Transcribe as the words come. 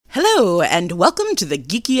Hello, and welcome to the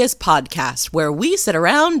Geekiest podcast, where we sit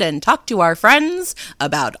around and talk to our friends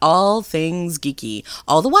about all things geeky,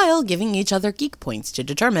 all the while giving each other geek points to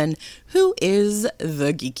determine who is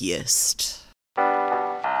the geekiest.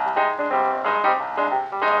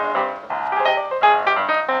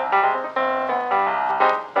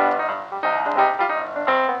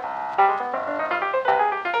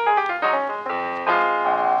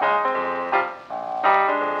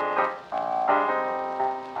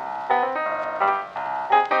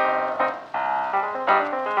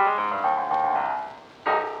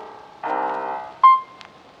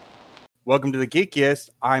 Welcome to the Geekiest.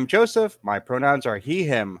 I'm Joseph. My pronouns are he,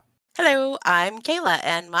 him. Hello, I'm Kayla,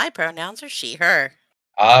 and my pronouns are she, her.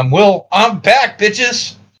 I'm Will. I'm back,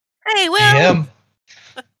 bitches. Hey, Will. He, him.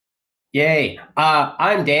 Yay.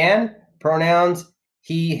 I'm Dan. Pronouns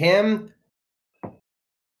he, him.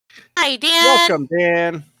 Hi, Dan. Welcome,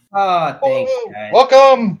 Dan. Thanks, guys.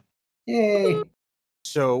 Welcome. Yay.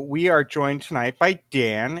 So we are joined tonight by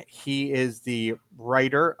Dan. He is the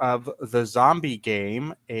writer of The Zombie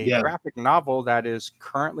Game, a graphic novel that is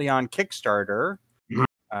currently on Kickstarter.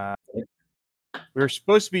 We were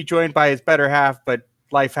supposed to be joined by his better half, but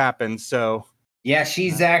life happens, so... Yeah,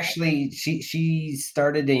 she's actually... She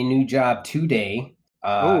started a new job today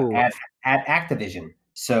at Activision.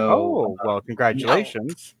 So... well,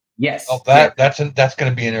 congratulations. Yes. Oh, that's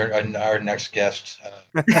going to be in our next guest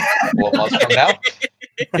a couple of months from now.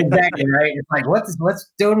 Exactly, right? It's like, what's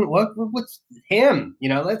him? You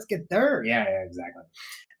know, let's get there. Yeah, exactly.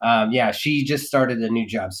 She just started a new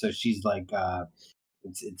job, so she's like,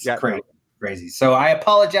 it's crazy. So I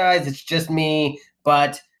apologize. It's just me,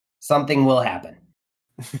 but something will happen.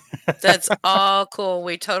 That's all cool.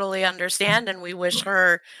 We totally understand, and we wish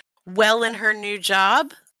her well in her new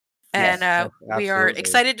job. And Yes, we are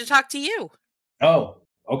excited to talk to you. Oh,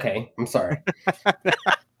 okay. I'm sorry.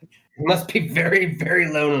 It must be very, very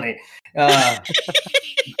lonely. But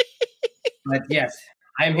yes,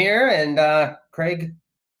 I'm here, and Craig,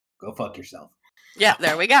 go fuck yourself. Yeah,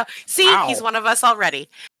 there we go. See, He's one of us already.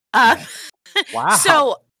 Wow.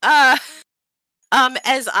 So, as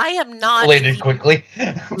I am not Related quickly.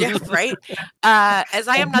 Yeah, right. As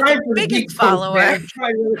I am not the biggest follower. I'm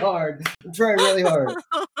trying really hard.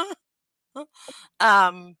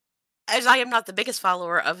 As I am not the biggest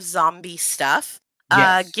follower of zombie stuff,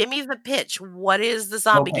 give me the pitch. What is the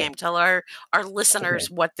zombie game? Tell our listeners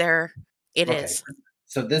what it is.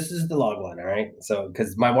 So this is the log line, all right? So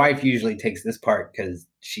because my wife usually takes this part because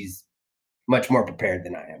she's much more prepared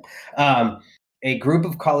than I am. A group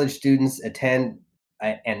of college students attend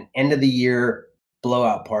an end-of-the-year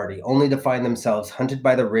blowout party, only to find themselves hunted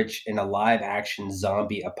by the rich in a live-action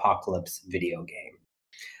zombie apocalypse video game.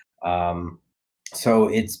 So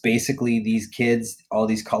it's basically these kids, all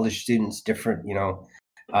these college students, different,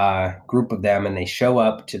 group of them, and they show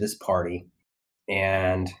up to this party,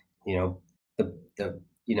 and the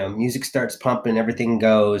music starts pumping, everything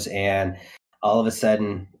goes, and all of a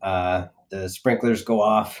sudden the sprinklers go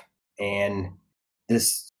off, and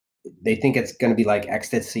they think it's going to be like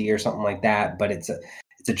ecstasy or something like that, but it's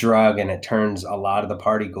a drug, and it turns a lot of the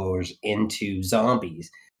party goers into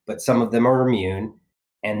zombies, but some of them are immune.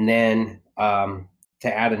 And then to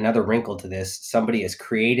add another wrinkle to this, somebody has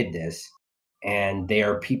created this, and they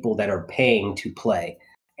are people that are paying to play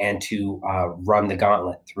and to run the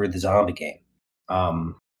gauntlet through the zombie game.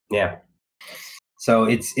 So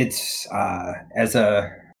it's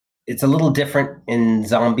a little different in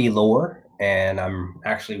zombie lore, and I'm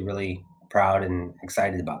actually really proud and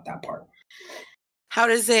excited about that part. How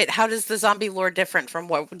does the zombie lore differ from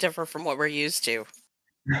what we're used to?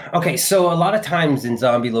 Okay, so a lot of times in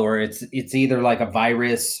zombie lore, it's either like a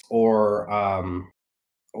virus or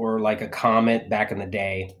like a comet back in the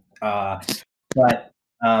day. What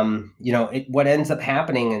ends up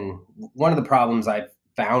happening, and one of the problems I've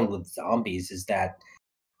found with zombies is that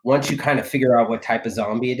once you kind of figure out what type of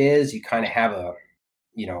zombie it is, you kind of have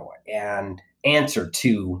an answer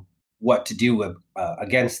to what to do with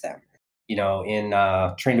against them. In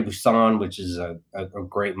Train to Busan, which is a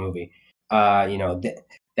great movie.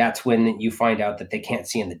 That's when you find out that they can't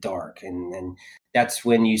see in the dark, and that's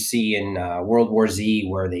when you see in World War Z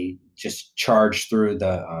where they just charge through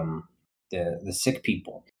the sick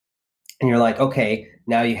people, and you're like, okay,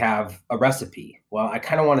 now you have a recipe. Well, I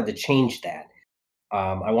kind of wanted to change that.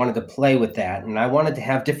 I wanted to play with that, and I wanted to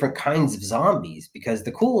have different kinds of zombies, because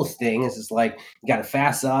the coolest thing is like you got a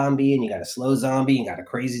fast zombie, and you got a slow zombie, and you got a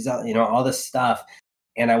crazy zombie, all this stuff,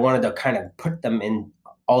 and I wanted to kind of put them in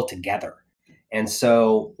all together. And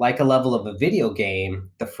so, like a level of a video game,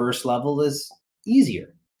 the first level is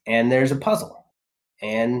easier, and there's a puzzle,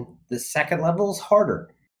 and the second level is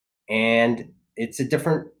harder, and it's a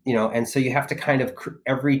different, and so you have to kind of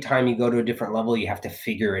every time you go to a different level, you have to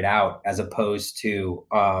figure it out, as opposed to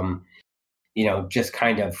just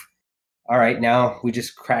kind of, all right, now we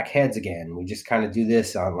just crack heads again. We just kind of do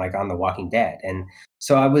this on The Walking Dead. And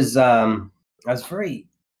so I was very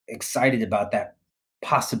excited about that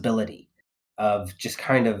possibility of just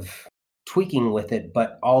kind of tweaking with it,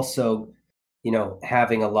 but also,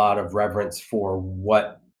 having a lot of reverence for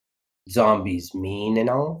what zombies mean and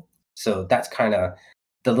all. So that's kind of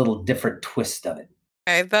the little different twist of it.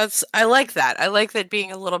 Okay, I like that. I like that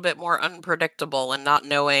being a little bit more unpredictable and not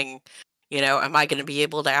knowing, am I going to be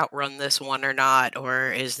able to outrun this one or not?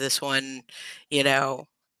 Or is this one, you got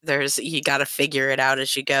to figure it out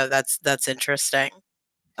as you go. That's interesting.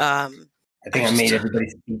 I think I made everybody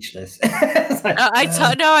speechless.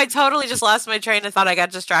 I totally just lost my train of thought. I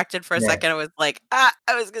got distracted for a second. I was like, I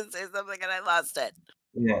was going to say something and I lost it.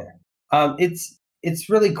 Yeah. It's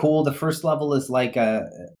really cool. The first level is like a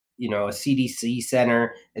CDC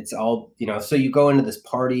center. It's all, so you go into this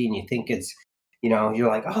party and you think it's, you're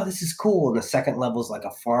like, oh, this is cool. And the second level is like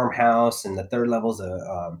a farmhouse, and the third level is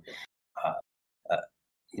a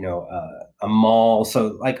mall.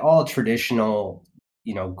 So like all traditional,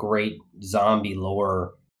 great zombie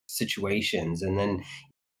lore situations. And then,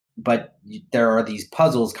 but there are these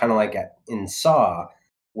puzzles kind of like in Saw,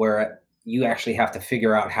 where you actually have to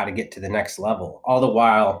figure out how to get to the next level. All the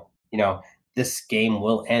while, this game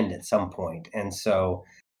will end at some point. And so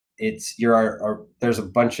there's a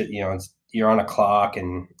bunch of, you're on a clock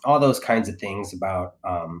and all those kinds of things about,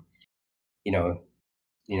 horror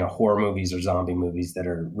movies or zombie movies that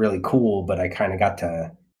are really cool, but I kind of got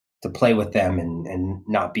to play with them and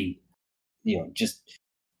not be, just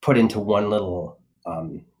put into one little,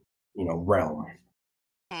 realm.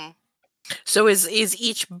 So is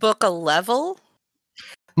each book a level?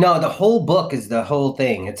 No, the whole book is the whole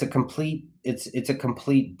thing. It's a complete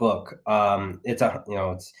book. It's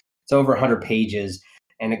over 100 pages,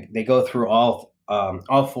 and they go through all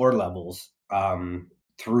 4 levels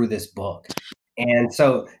through this book. And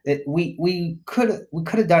so we could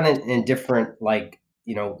have done it in different,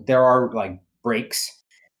 there are like breaks,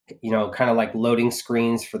 kind of like loading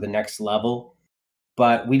screens for the next level,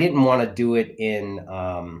 but we didn't want to do it in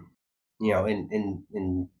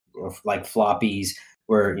like floppies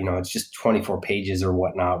where, it's just 24 pages or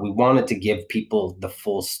whatnot. We wanted to give people the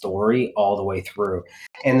full story all the way through.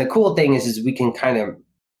 And the cool thing is we can kind of,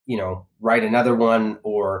 write another one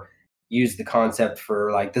or use the concept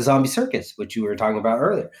for like the zombie circus, which you were talking about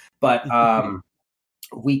earlier. But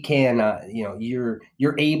we can,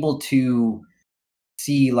 you're able to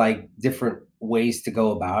see like different ways to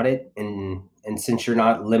go about it. And since you're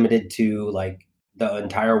not limited to like the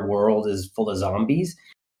entire world is full of zombies,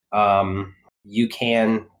 you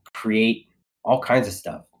can create all kinds of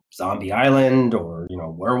stuff, Zombie Island or,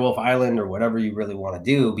 Werewolf Island or whatever you really want to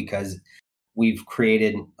do, because we've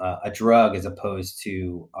created a drug as opposed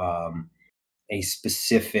to a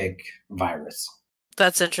specific virus.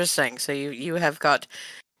 That's interesting. So you have got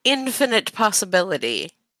infinite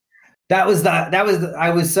possibility. I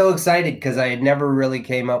was so excited because I had never really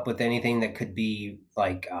came up with anything that could be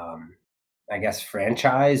like, I guess,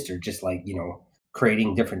 franchised or just like,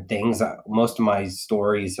 creating different things. Most of my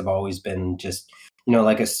stories have always been just,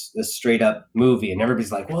 like a straight up movie, and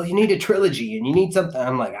everybody's like, well, you need a trilogy and you need something.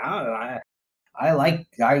 I'm like, I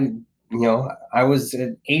was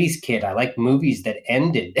an 80s kid. I like movies that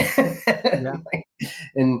ended. Yeah.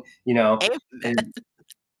 and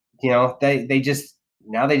they just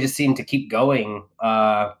seem to keep going.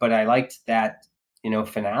 But I liked that,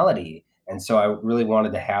 finality. And so I really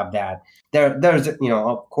wanted to have that. There's,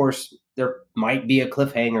 of course, there might be a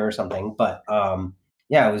cliffhanger or something, but I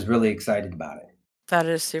was really excited about it. That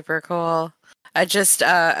is super cool. I just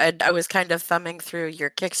I was kind of thumbing through your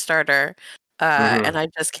Kickstarter, and I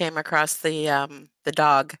just came across the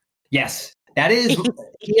dog. Yes, that is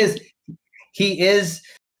he is.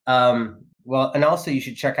 Well, and also you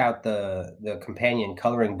should check out the companion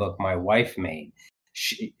coloring book my wife made.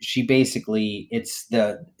 She basically it's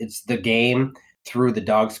the game through the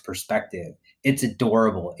dog's perspective. It's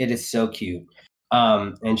adorable. It is so cute.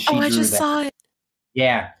 And she I drew just that. saw it.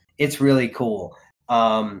 Yeah, it's really cool.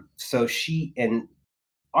 So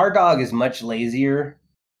our dog is much lazier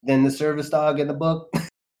than the service dog in the book,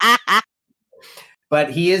 but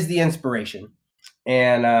he is the inspiration.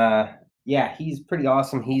 And he's pretty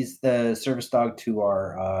awesome. He's the service dog to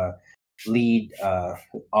our lead,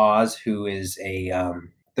 Oz, who is a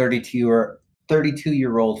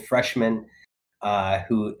 32-year-old freshman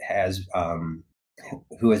who has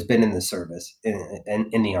been in the service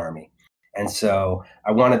in the Army. And so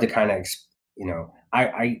I wanted to kind of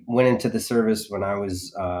I went into the service when I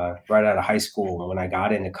was right out of high school. And when I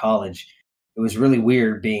got into college, it was really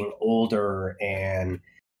weird being older and,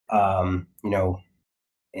 and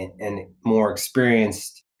more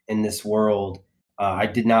experienced in this world. I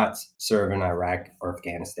did not serve in Iraq or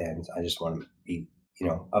Afghanistan. I just want to be,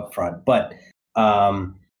 upfront. But,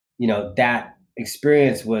 that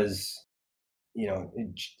experience was,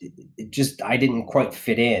 it just, I didn't quite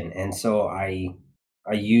fit in. And so I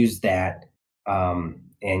used that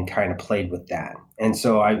and kind of played with that. And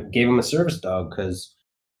so I gave him a service dog because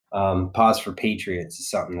Pause for Patriots is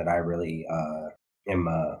something that I really am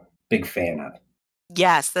a big fan of.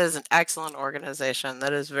 Yes, that is an excellent organization.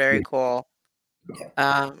 That is very cool.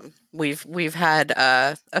 Yeah. We've had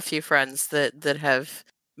a few friends that have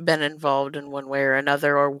been involved in one way or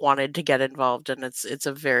another or wanted to get involved, and it's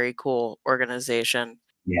a very cool organization.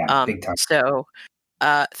 Yeah, big time. So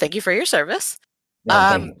thank you for your service.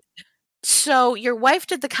 Thank you. So your wife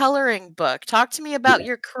did the coloring book. Talk to me about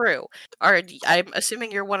your crew. I'm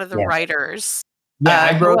assuming you're one of the writers. Yeah,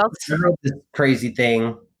 I wrote this crazy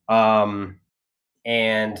thing,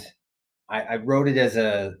 and I wrote it as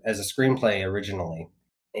a screenplay originally,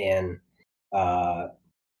 and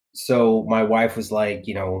so my wife was like,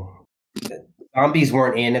 zombies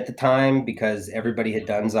weren't in at the time because everybody had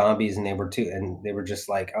done zombies, and they were just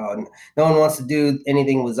like, oh, no one wants to do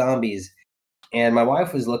anything with zombies. And my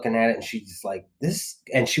wife was looking at it, and she's just like, this.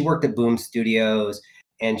 And she worked at Boom Studios,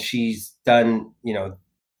 and she's done,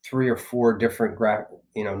 3 or 4 different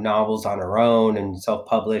novels on her own and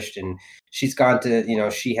self-published. And she's gone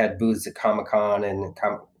to, she had booths at Comic-Con and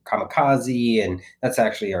Kamikaze, and that's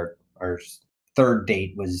actually our third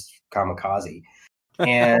date was Kamikaze.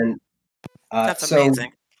 And that's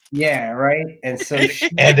amazing. Yeah, right. And so she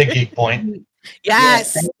and a Geek Point.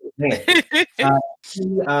 Yes. She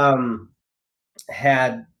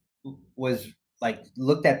was like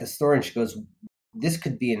looked at the story, and she goes, this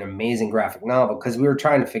could be an amazing graphic novel, because we were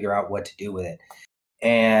trying to figure out what to do with it.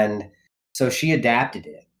 And so she adapted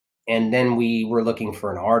it, and then we were looking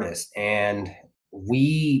for an artist, and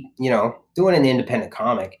we, doing an independent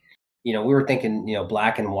comic, we were thinking,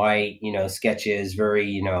 black and white, sketches,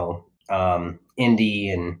 very,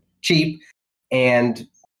 indie and cheap. And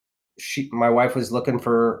my wife was looking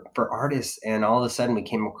for artists, and all of a sudden we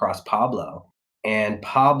came across Pablo. And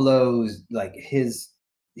Pablo's like his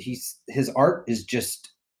art is just,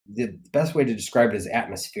 the best way to describe it is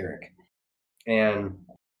atmospheric, and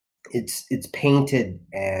it's painted,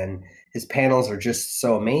 and his panels are just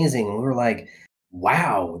so amazing. And we were like,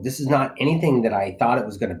 wow, this is not anything that I thought it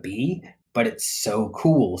was going to be, but it's so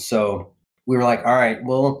cool. So we were like, all right,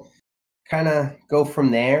 we'll kind of go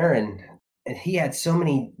from there. And he had so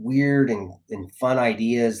many weird and fun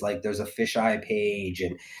ideas. Like there's a fisheye page,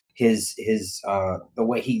 and his the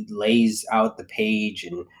way he lays out the page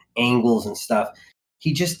and angles and stuff.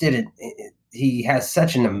 He just did it. He has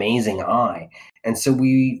such an amazing eye. And so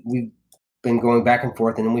we've been going back and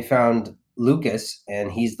forth, and then we found Lucas,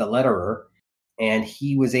 and he's the letterer, and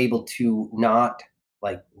he was able to not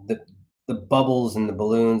like the bubbles and the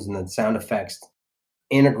balloons and the sound effects,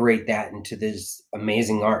 integrate that into this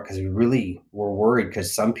amazing art, because we really were worried,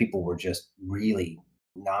 because some people were just really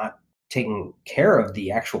not taking care of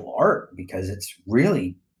the actual art, because it's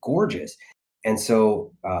really gorgeous. And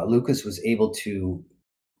so Lucas was able to,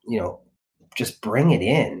 just bring it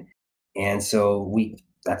in. And so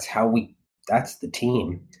that's the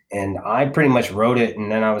team. And I pretty much wrote it.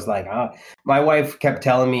 And then I was like, my wife kept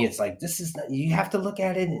telling me, it's like, you have to look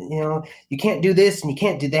at it. You can't do this and you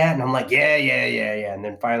can't do that. And I'm like, yeah. And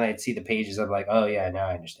then finally I'd see the pages. I'm like, oh yeah, now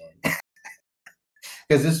I understand.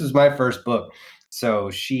 Because this was my first book.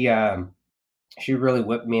 So she really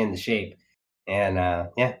whipped me into shape. And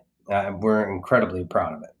we're incredibly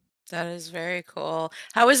proud of it. That is very cool.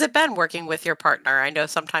 How has it been working with your partner? I know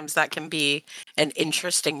sometimes that can be an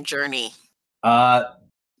interesting journey.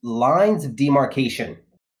 Lines of demarcation,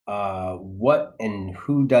 what and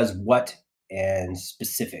who does what, and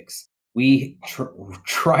specifics. We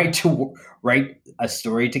tried to write a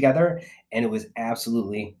story together, and it was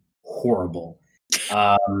absolutely horrible.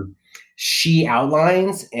 She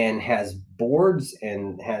outlines and has boards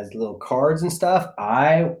and has little cards and stuff.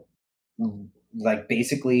 I like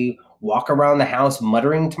basically walk around the house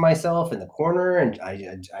muttering to myself in the corner, and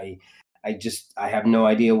I have no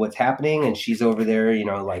idea what's happening. And she's over there,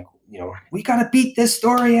 we got to beat this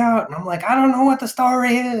story out. And I'm like, I don't know what the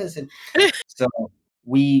story is. And so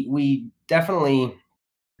we definitely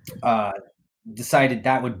decided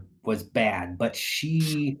that was bad, but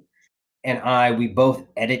she and we both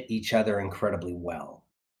edit each other incredibly well.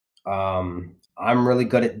 I'm really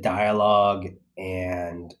good at dialogue,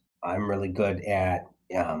 and I'm really good at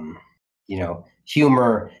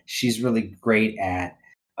humor. She's really great at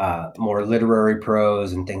more literary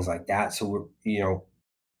prose and things like that. So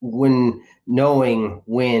when knowing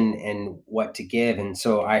when and what to give, and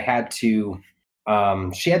so I had to.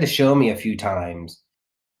 She had to show me a few times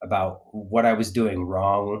about what I was doing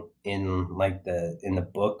wrong in the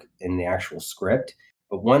book, in the actual script.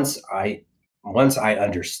 But once I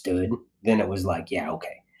understood, then it was like, yeah,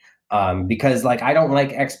 okay. Because like I don't like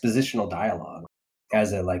expositional dialogue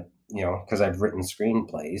as a because I've written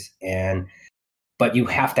screenplays, but you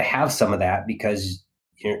have to have some of that because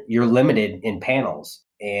you're limited in panels,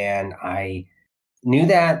 and I knew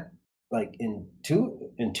that like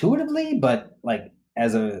intuitively, but like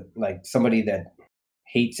as somebody that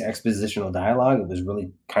hates expositional dialogue, it was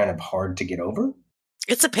really kind of hard to get over.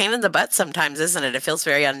 It's a pain in the butt sometimes, isn't it? It feels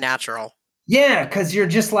very unnatural. Yeah, because you're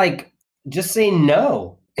just saying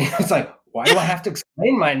no. It's like, why do I have to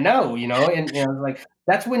explain my no? And like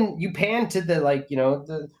that's when you pan to the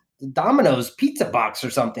the Domino's pizza box or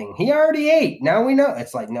something. He already ate. Now we know.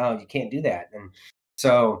 It's like, no, you can't do that. And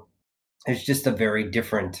so it's just a very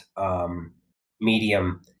different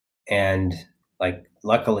medium. And like,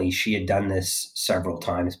 luckily, she had done this several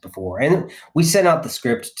times before, and we sent out the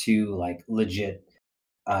script to like legit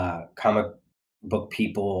comic book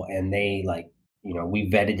people, and they we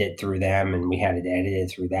vetted it through them, and we had it edited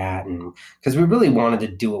through that, and because we really wanted to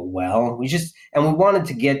do it well, we wanted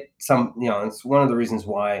to get some. It's one of the reasons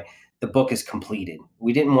why the book is completed.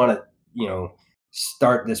 We didn't want to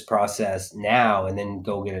start this process now and then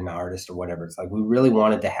go get an artist or whatever. It's like we really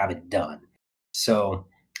wanted to have it done. So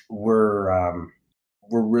we're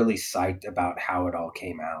really psyched about how it all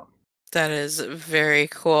came out. That is very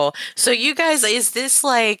cool. So you guys, is this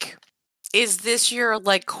your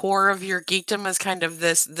like core of your geekdom, as kind of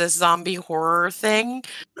this zombie horror thing?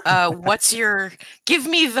 Give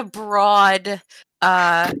me the broad,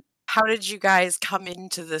 how did you guys come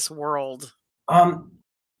into this world?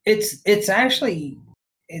 It's actually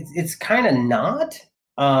it's kind of not.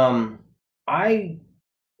 I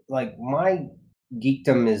like my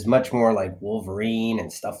geekdom is much more like Wolverine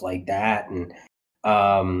and stuff like that, and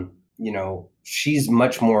she's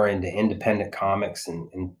much more into independent comics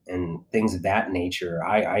and things of that nature.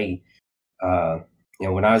 I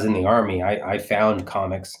when I was in the Army, I found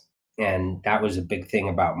comics, and that was a big thing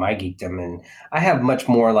about my geekdom. And I have much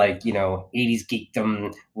more like 80s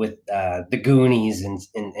geekdom with the Goonies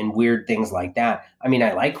and weird things like that. I mean,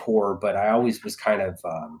 I like horror, but I always was kind of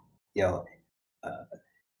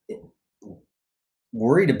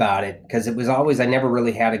worried about it because it was always, I never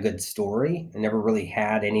really had a good story. I never really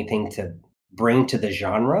had anything to bring to the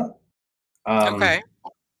genre. Okay.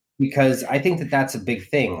 Because I think that that's a big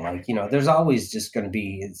thing. Like, there's always just going to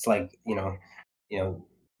be, it's like,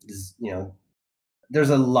 there's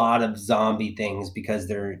a lot of zombie things because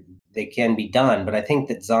they can be done. But I think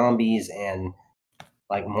that zombies and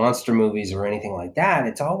like monster movies or anything like that,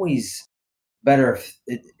 it's always better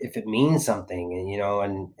if it means something,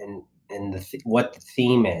 and what the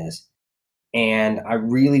theme is. And I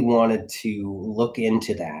really wanted to look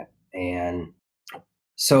into that. And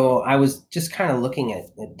so I was just kind of looking at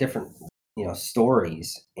different,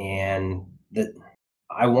 stories, and that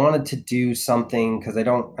I wanted to do something because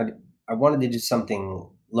I wanted to do something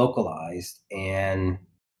localized, and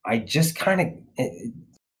I just kind of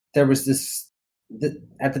there was this.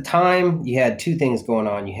 At the time, you had two things going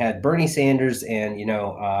on. You had Bernie Sanders and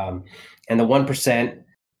and the 1%.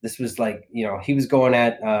 This was like he was going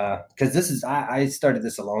at because this is I started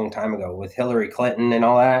this a long time ago with Hillary Clinton and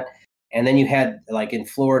all that. And then you had like in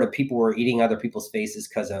Florida, people were eating other people's faces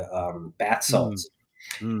because of bath salts.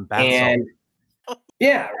 Bath salt.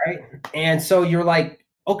 Yeah, right. And so you're like,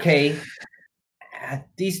 okay,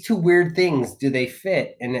 these two weird things, do they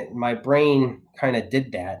fit? And my brain kind of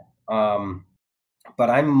did that. But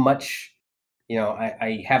I'm much,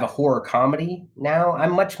 I have a horror comedy now.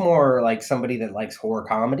 I'm much more like somebody that likes horror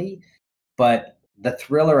comedy, but the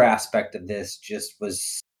thriller aspect of this just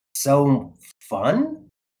was so fun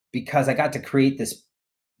because I got to create this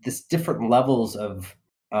different levels of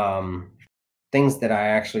things that I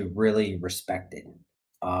actually really respected.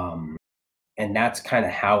 And that's kind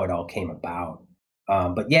of how it all came about.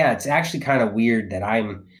 But yeah, it's actually kind of weird that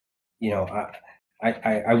I'm,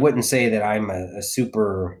 I wouldn't say that I'm a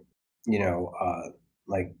super,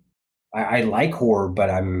 like I like horror, but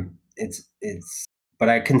but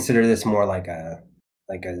I consider this more like a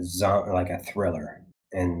thriller,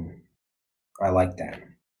 and I like that.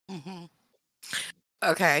 Mm-hmm.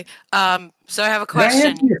 Okay. So I have a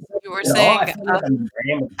question. You were saying,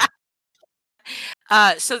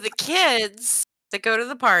 so the kids that go to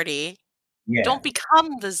the party, don't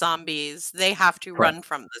become the zombies. They have to run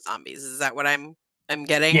from the zombies. Is that what I'm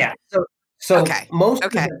getting? Yeah. So so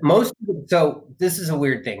this is a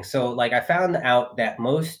weird thing. So like I found out that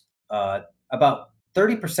most about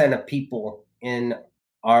 30% of people in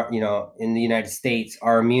in the United States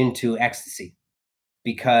are immune to ecstasy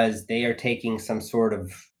because they are taking some sort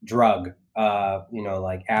of drug,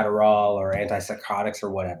 like Adderall or antipsychotics or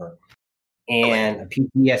whatever, and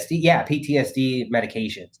PTSD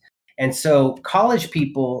medications. And so college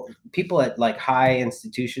people at like high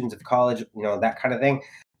institutions of college, that kind of thing,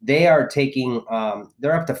 they are taking,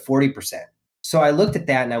 they're up to 40%. So I looked at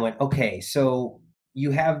that and I went, okay, so you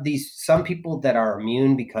have some people that are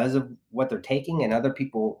immune because of what they're taking and other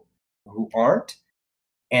people who aren't.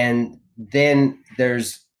 And then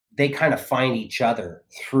they kind of find each other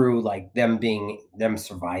through like them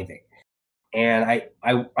surviving. And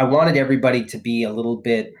I wanted everybody to be a little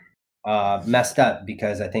bit messed up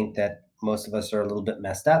because I think that most of us are a little bit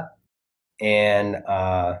messed up. And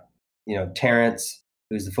Terrence,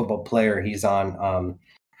 who's the football player, he's on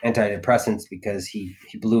antidepressants because he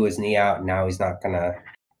blew his knee out and now he's not gonna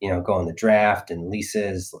go in the draft. And Lisa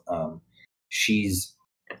is she's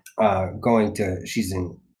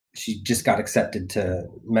she just got accepted to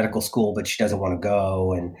medical school, but she doesn't want to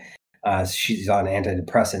go, and she's on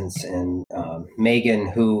antidepressants. And Megan,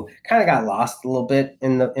 who kind of got lost a little bit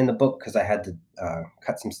in the book because I had to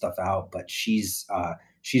cut some stuff out, but she's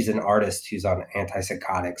an artist who's on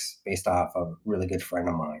antipsychotics based off a really good friend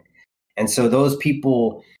of mine. And so those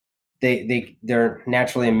people, they're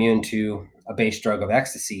naturally immune to a base drug of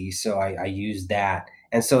ecstasy. So I use that.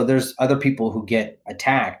 And so there's other people who get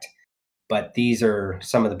attacked, but these are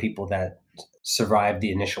some of the people that survived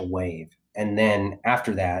the initial wave. And then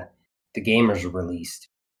after that, the gamers are released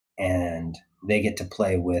and they get to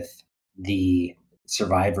play with the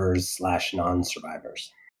survivors /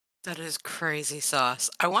 non-survivors. That is crazy sauce.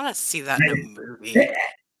 I want to see that in a movie.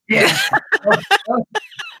 Yeah.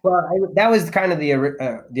 Well, that was kind of the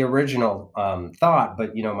original thought,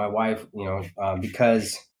 but my wife,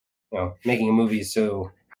 because making a movie is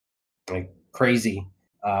so like crazy,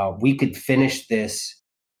 we could finish this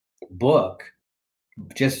book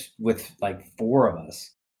just with like 4 of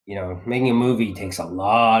us. Making a movie takes a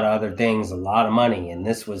lot of other things, a lot of money, and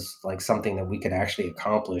this was like something that we could actually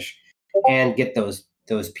accomplish and get those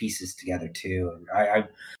pieces together too. And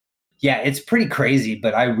it's pretty crazy,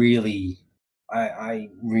 but I really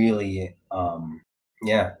love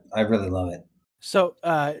it. So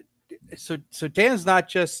Dan's not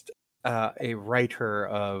just a writer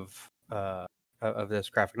of this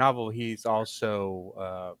graphic novel. He's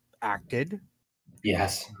also acted.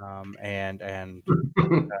 Yes. And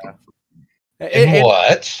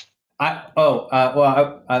what?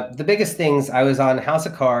 The biggest things, I was on House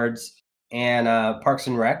of Cards and Parks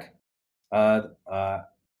and Rec.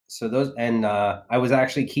 So those, and I was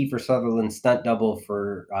actually Kiefer Sutherland's stunt double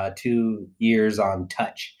for 2 years on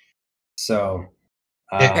Touch. So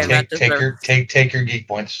take your geek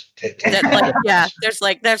points. There's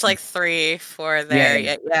like 3, 4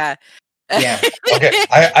 there. Yeah. Okay.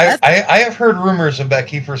 I have heard rumors about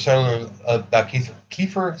Kiefer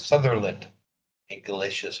Sutherland.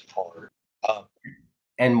 Delicious horror.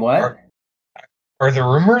 And what? Are the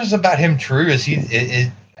rumors about him true?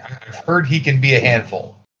 I've heard he can be a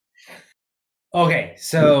handful. Okay,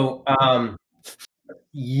 so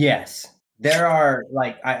yes, there are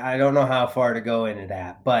I don't know how far to go into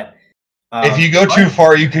that, but if you go too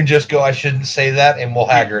far, you can just go, I shouldn't say that, and we'll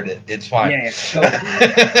Haggard it. It's fine. Yeah. So,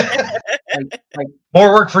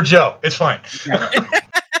 more work for Joe. It's fine.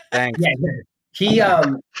 Thanks. Yeah.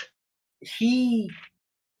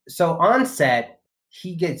 So on set,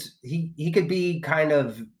 he could be kind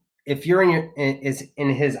of, if you're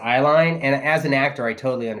in his eye line, and as an actor, I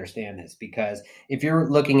totally understand this, because if you're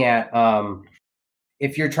looking at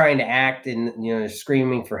if you're trying to act and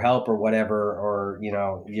screaming for help or whatever, or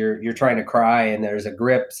you're trying to cry and there's a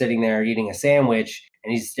grip sitting there eating a sandwich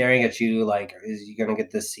and he's staring at you like, is he gonna get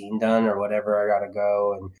this scene done or whatever? I gotta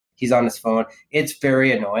go, and he's on his phone. It's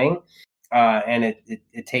very annoying, and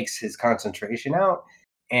it takes his concentration out,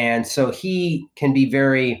 and so he can be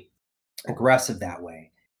very aggressive that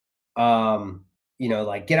way.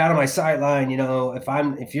 Like, get out of my sideline,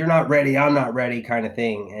 if you're not ready, I'm not ready, kind of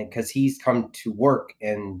thing. And because he's come to work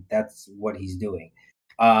and that's what he's doing.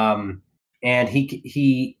 And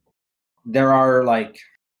there are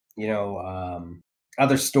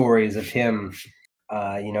other stories of him,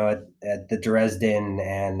 at the Dresden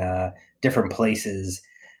and different places,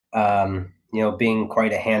 being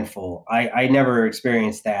quite a handful. I never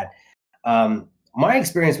experienced that. My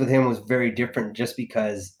experience with him was very different just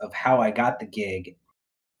because of how I got the gig.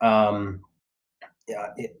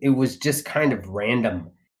 it was just kind of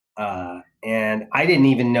random. And I didn't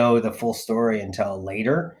even know the full story until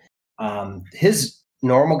later. His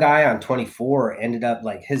normal guy on 24 ended up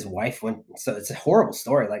like his wife went. So it's a horrible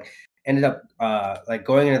story. Like ended up like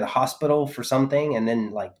going into the hospital for something and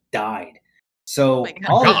then like died. So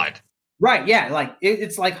right, yeah, like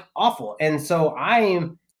it's like awful. And so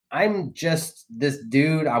I'm just this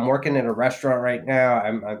dude. I'm working at a restaurant right now.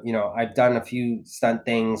 I'm I've done a few stunt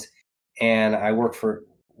things, and I work for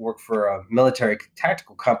a military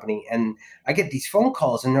tactical company, and I get these phone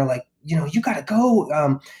calls, and they're like, you got to go,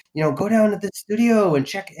 go down to the studio and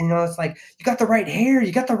check. And, it's like, you got the right hair,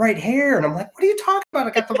 and I'm like, what are you talking about? I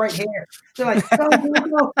got the right hair. They're like,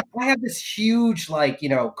 no. I have this huge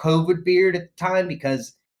COVID beard at the time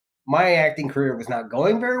because my acting career was not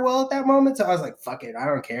going very well at that moment. So I was like, fuck it, I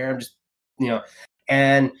don't care. I'm just,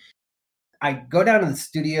 and I go down to the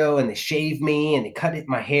studio and they shave me and they cut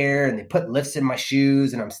my hair and they put lifts in my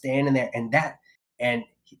shoes and I'm standing there and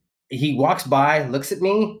he walks by, looks at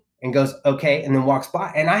me and goes, okay, and then walks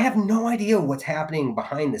by. And I have no idea what's happening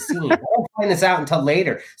behind the scenes. I don't find this out until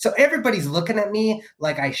later. So everybody's looking at me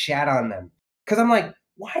like I shat on them. Because I'm like,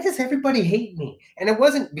 why does everybody hate me? And it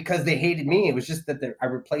wasn't because they hated me. It was just that I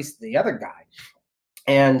replaced the other guy.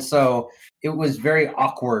 And so it was very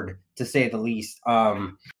awkward, to say the least.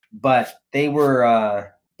 But they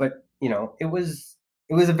were, it was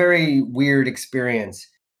a very weird experience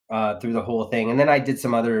through the whole thing. And then I did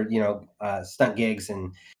some other, stunt gigs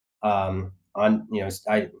and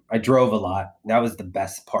I drove a lot. That was the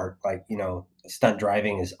best part. Like, stunt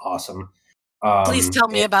driving is awesome. Please tell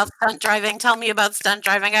me about stunt driving. Tell me about stunt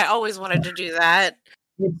driving. I always wanted to do that.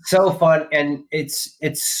 It's so fun. And it's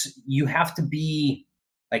you have to be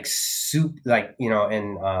like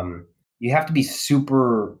you have to be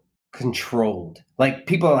super controlled. Like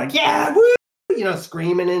people are like, yeah, woo,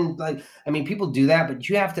 screaming and like, I mean, people do that, but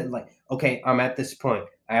you have to like, okay, I'm at this point.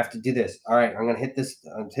 I have to do this. All right, I'm going to hit this,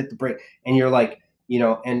 hit the brake. And you're like,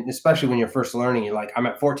 and especially when you're first learning, you're like, I'm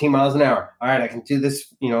at 14 miles an hour. All right, I can do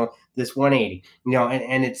this, this 180,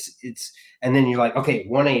 and it's, and then you're like, okay,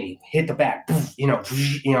 180, hit the back,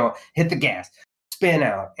 hit the gas, spin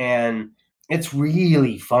out. And it's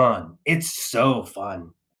really fun. It's so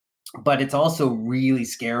fun. But it's also really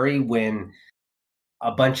scary when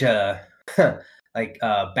a bunch of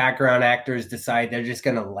background actors decide they're just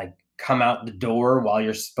going to like come out the door while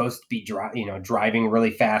you're supposed to be driving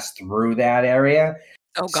really fast through that area.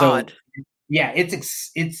 Oh God. So, yeah,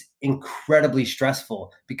 it's incredibly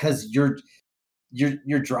stressful because you're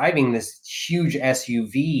driving this huge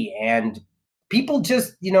SUV and people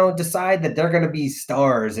just, decide that they're going to be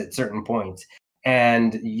stars at certain points.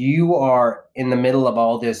 And you are in the middle of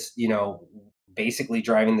all this, basically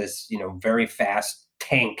driving this, very fast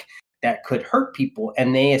tank that could hurt people.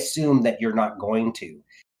 And they assume that you're not going to.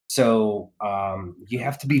 So you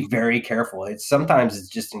have to be very careful. Sometimes it's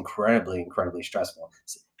just incredibly, incredibly stressful.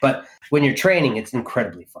 But when you're training, it's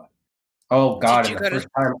incredibly fun. Oh God!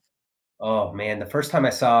 Oh man, the first time I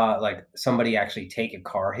saw like somebody actually take a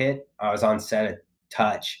car hit, I was on set at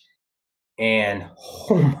Touch, and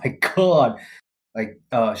oh my God, like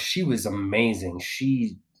she was amazing.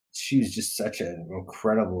 She was just such an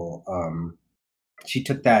incredible. She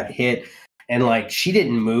took that hit. And like she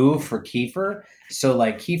didn't move for Kiefer, so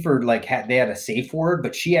like Kiefer they had a safe word,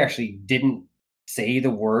 but she actually didn't say the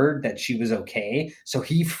word that she was okay. So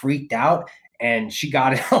he freaked out, and she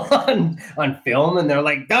got it on film, and they're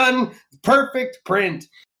like, done, perfect print.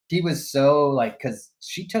 He was so like, because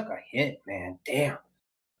she took a hit, man, damn.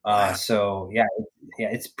 So yeah,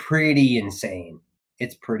 it's pretty insane.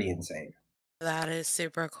 It's pretty insane. That is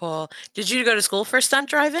super cool. Did you go to school for stunt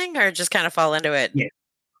driving, or just kind of fall into it? Yeah.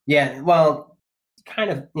 Yeah, well, kind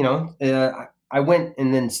of, I went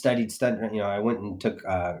and then studied stunt. I went and took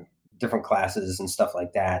different classes and stuff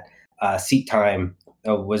like that. Seat Time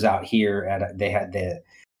was out here they had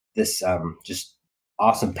this just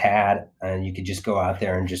awesome pad, and you could just go out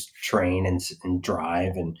there and just train and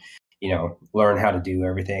drive and learn how to do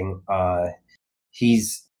everything.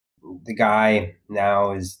 He's the guy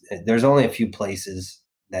now. There's only a few places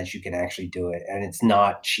that you can actually do it, and it's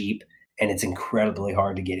not cheap. And it's incredibly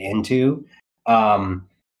hard to get into.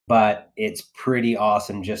 But it's pretty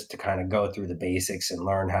awesome just to kind of go through the basics and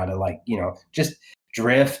learn how to just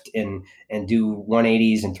drift and do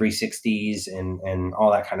 180s and 360s and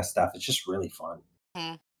all that kind of stuff. It's just really fun.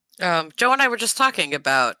 Mm-hmm. Joe and I were just talking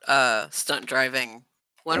about stunt driving.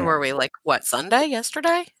 When were we? Like what, Sunday?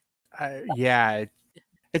 Yesterday? Yeah.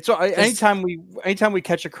 It's anytime we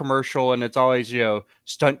catch a commercial and it's always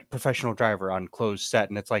stunt professional driver on closed set,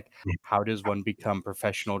 and it's like, how does one become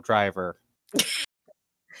professional driver?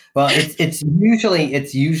 Well, it's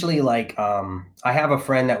usually like I have a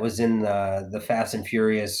friend that was in the Fast and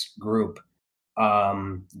Furious group,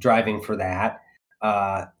 driving for that.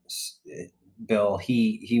 Bill,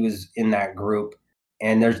 he was in that group,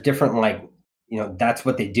 and there's different, like, that's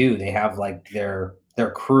what they do. They have like their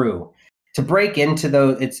crew to break into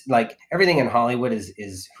those. It's like everything in Hollywood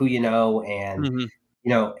is who you know, and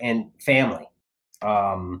and family,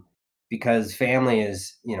 because family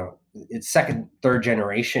is, it's second, third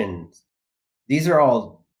generation. These are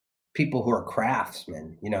all people who are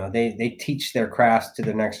craftsmen. They teach their crafts to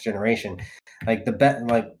the next generation. Like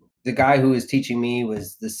the guy who was teaching me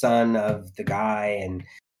was the son of the guy, and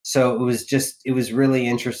so it was really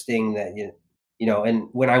interesting that and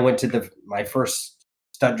when I went to my first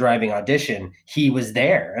stunt driving audition, he was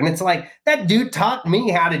there, and it's like, that dude taught me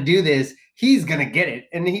how to do this. He's gonna get it,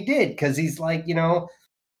 and he did, because he's like,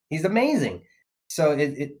 he's amazing. So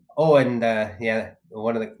one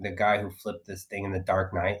of the guy who flipped this thing in the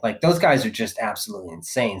Dark Knight, like, those guys are just absolutely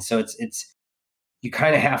insane. So it's you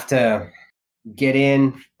kind of have to get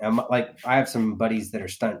in. Like, I have some buddies that are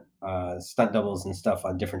stunt doubles and stuff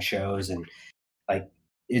on different shows, and like,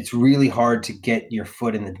 it's really hard to get your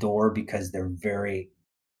foot in the door because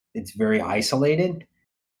it's very isolated.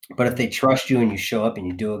 But if they trust you and you show up and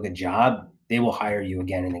you do a good job, they will hire you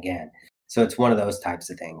again and again. So it's one of those types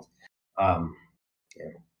of things.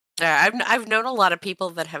 Yeah, I've known a lot of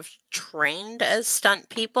people that have trained as stunt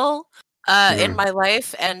people in my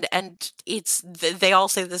life, and they all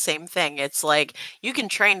say the same thing. It's like, you can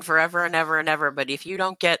train forever and ever and ever, but if you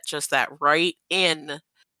don't get just that right in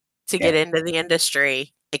to get into the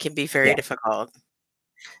industry, it can be very difficult.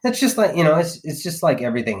 It's just like, it's just like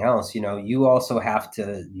everything else. You also have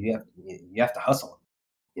to hustle.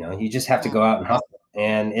 You just have to go out and hustle,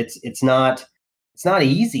 and it's not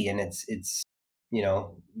easy, and it's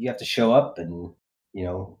you have to show up, and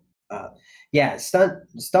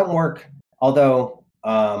stunt work. Although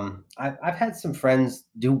I've had some friends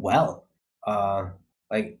do well.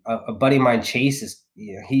 Like a buddy of mine, Chase, is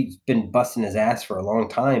he's been busting his ass for a long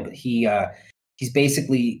time, but he's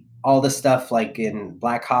basically all the stuff like in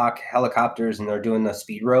Black Hawk helicopters, and they're doing the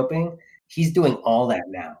speed roping. He's doing all that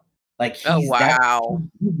now. Like, he's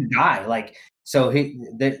the guy. Like, so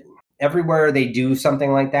everywhere they do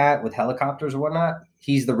something like that with helicopters or whatnot,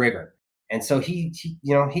 he's the rigger. And so he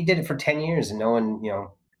did it for 10 years, and no one,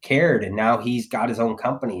 cared. And now he's got his own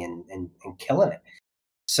company and killing it.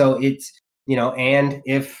 So it's,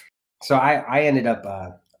 I ended up,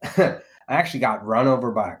 I actually got run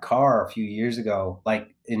over by a car a few years ago,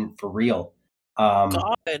 like, for real.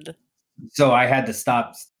 God. So I had to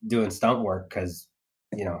stop doing stunt work because,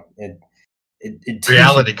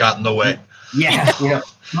 reality got in the way. Yeah,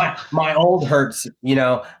 my old hurts.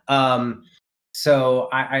 So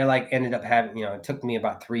I like ended up having, it took me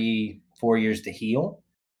about 3-4 years to heal.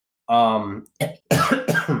 But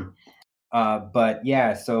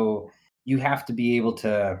yeah, so you have to be able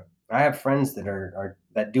to. I have friends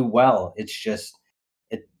that do well. It's just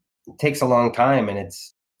it takes a long time, and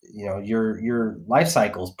it's your life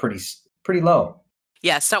cycle is pretty low.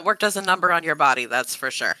 Yeah, stunt work does a number on your body, that's for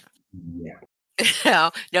sure. Yeah.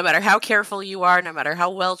 No matter how careful you are, no matter how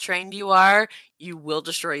well trained you are, you will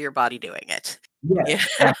destroy your body doing it. Yeah,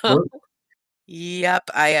 absolutely. Yep,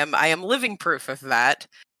 I am living proof of that.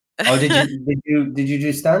 Oh, did you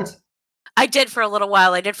do stunts? I did for a little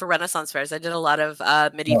while. I did for Renaissance fairs. I did a lot of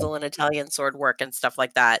medieval and Italian sword work and stuff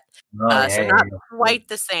like that. So not quite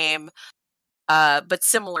the same, but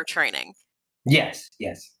similar training. Yes.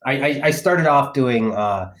 I started off doing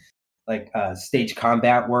stage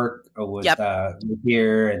combat work with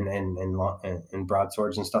gear and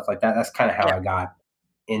broadswords and stuff like that. That's kind of how I got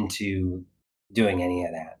into doing any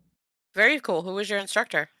of that. Very cool. Who was your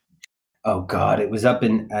instructor? Oh God, it was up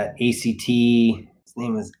in ACT. His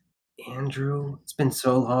name was Andrew. It's been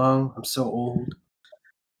so long. I'm so old.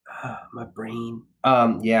 My brain.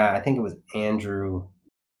 Yeah, I think it was Andrew.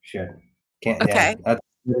 Shit. Can't. Okay. Yeah, that's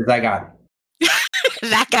what I got.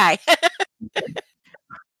 That guy.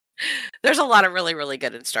 There's a lot of really, really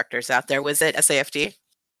good instructors out there. Was it SAFD?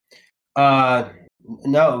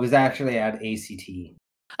 No, it was actually at ACT.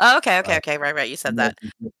 Oh, okay. Right. You said that.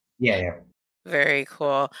 Yeah. Very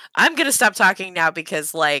cool. I'm gonna stop talking now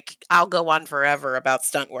because, like, I'll go on forever about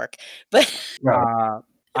stunt work. But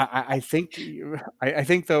I think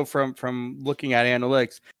though, from looking at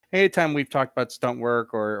analytics, anytime we've talked about stunt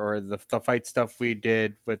work or the fight stuff we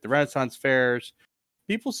did with the Renaissance fairs,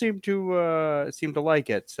 people seem to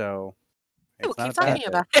like it. So we'll keep talking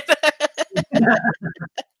about it.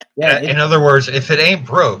 In other words, if it ain't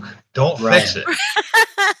broke, don't fix it.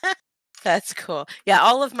 That's cool. Yeah,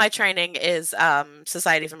 all of my training is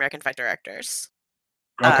Society of American Fight Directors.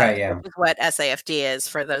 Okay, yeah. Which is what SAFD is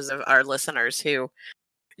for those of our listeners who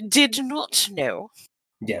did not know.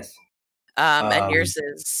 Yes. And yours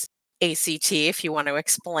is ACT, if you want to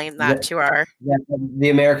explain that to our... Yeah, the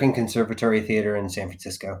American Conservatory Theater in San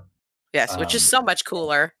Francisco. Yes, which is so much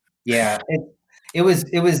cooler. Yeah, it was.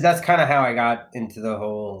 That's kind of how I got into the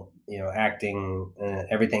whole, acting,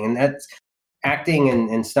 everything, and that's acting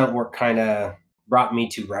and stunt work kind of brought me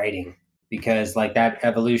to writing, because like that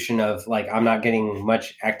evolution of like, I'm not getting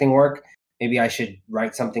much acting work, maybe I should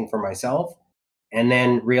write something for myself, and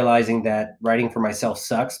then realizing that writing for myself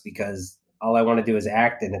sucks because all I want to do is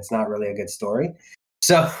act and it's not really a good story.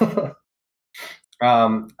 So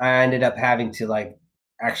I ended up having to like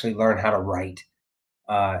actually learn how to write.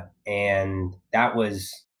 And that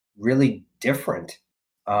was really different.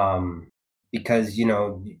 Because,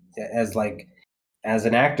 as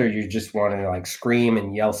an actor, you just want to like scream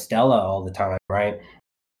and yell Stella all the time. Right.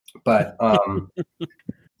 But,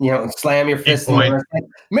 slam your fist in the air, like,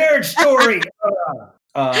 Marriage Story.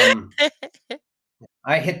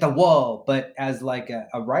 I hit the wall, but as like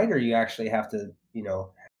a writer, you actually have to,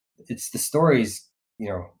 it's the stories,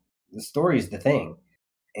 the story's the thing.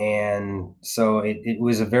 And so it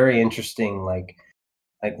was a very interesting, like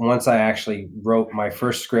once I actually wrote my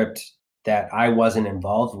first script that I wasn't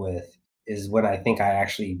involved with is when I think I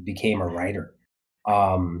actually became a writer.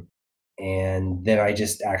 And then I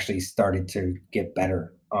just actually started to get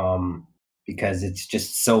better. Because it's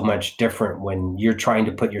just so much different when you're trying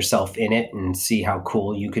to put yourself in it and see how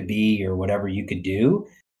cool you could be or whatever you could do.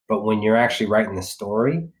 But when you're actually writing the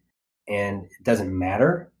story and it doesn't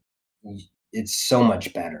matter, it's so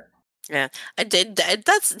much better. Yeah, I did.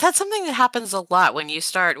 That's something that happens a lot when you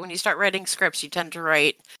start writing scripts. You tend to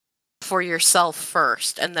write for yourself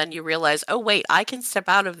first, and then you realize, oh wait, I can step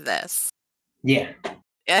out of this. Yeah.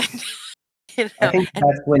 And,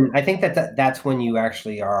 I think that's when you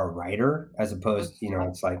actually are a writer, as opposed,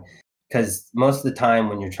 it's like, because most of the time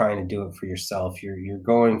when you're trying to do it for yourself, you're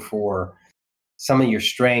going for some of your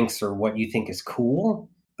strengths or what you think is cool,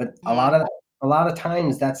 but a lot of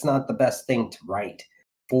times that's not the best thing to write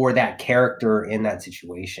for that character in that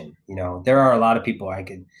situation. There are a lot of people I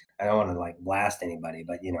don't want to like blast anybody,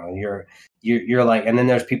 but you're like, and then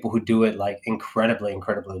there's people who do it like incredibly,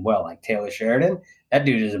 incredibly well, like Taylor Sheridan. That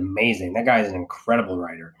dude is amazing. That guy is an incredible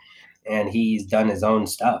writer, and he's done his own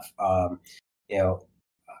stuff.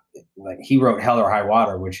 Like he wrote Hell or High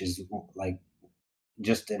Water, which is like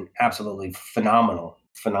just an absolutely phenomenal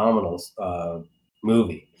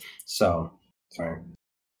movie. So sorry,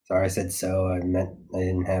 I said so. I meant I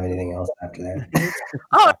didn't have anything else after that.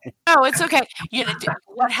 Oh no, it's okay.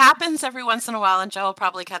 What happens every once in a while, and Joe will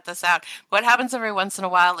probably cut this out. What happens every once in a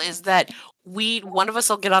while is that one of us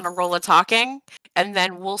will get on a roll of talking, and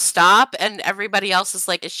then we'll stop, and everybody else is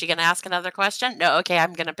like, "Is she going to ask another question?" No, okay,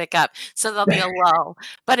 I'm going to pick up. So there'll be a lull,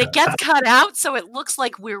 but it gets cut out, so it looks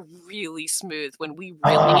like we're really smooth when we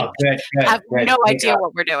really have no idea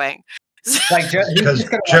what we're doing. Like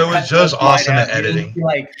Joe's awesome at editing.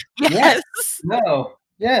 Like, yes, no,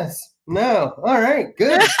 yes, no. All right,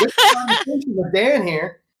 good conversation with Dan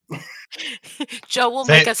here. Joe will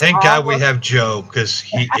make us. Thank God we have Joe, because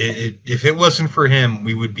if it wasn't for him,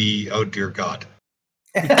 we would be, oh dear God.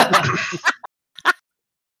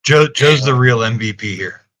 Joe's the real MVP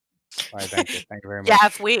here. All right, thank you very much.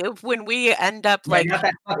 Yeah, when we end up like not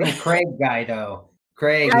that fucking Craig guy though.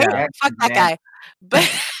 Craig, right? Fuck that guy. But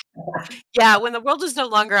yeah, when the world is no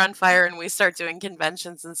longer on fire and we start doing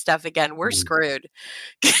conventions and stuff again, we're screwed.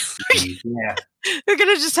 Yeah, we're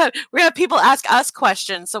gonna have people ask us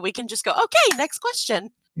questions, so we can just go, okay, next question.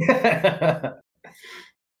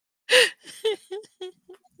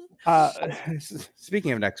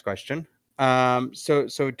 Speaking of next question,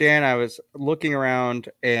 so Dan, I was looking around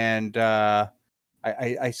and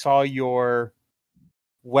I saw your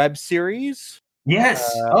web series.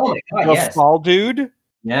 Yes. Oh my God. Yes. Fall Dude.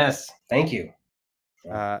 Yes. Thank you.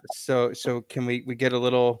 So can we get a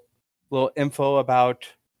little info about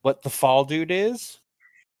what the Fall Dude is?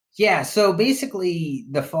 Yeah. So basically,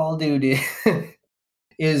 the Fall Dude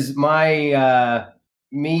is my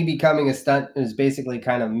me becoming a stunt is basically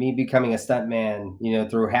kind of me becoming a stuntman,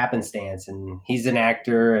 through happenstance. And he's an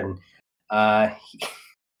actor, and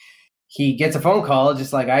he gets a phone call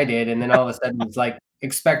just like I did, and then all of a sudden he's like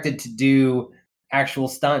expected to do actual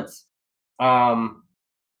stunts.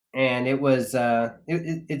 And it was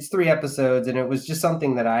it's 3 episodes, and it was just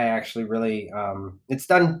something that I actually really it's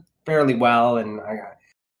done fairly well, and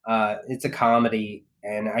it's a comedy,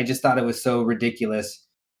 and I just thought it was so ridiculous.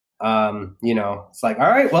 It's like, all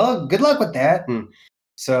right, well, good luck with that. And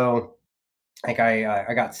so like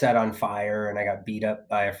I got set on fire and I got beat up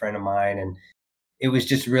by a friend of mine, and it was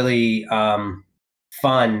just really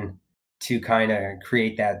fun to kind of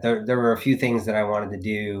create that. There were a few things that I wanted to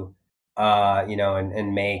do,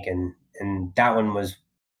 and make, and that one was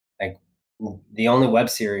like the only web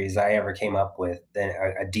series I ever came up with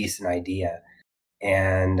a decent idea.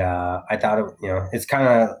 And I thought it's kind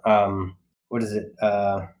of what is it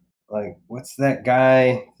like what's that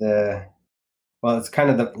guy it's kind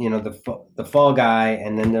of the fall guy,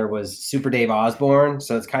 and then there was Super Dave Osborne,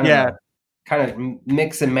 so it's kind of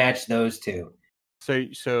mix and match those two.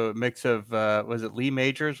 So a mix of was it Lee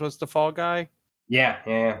Majors was the fall guy?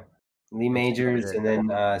 Yeah. Lee Majors, and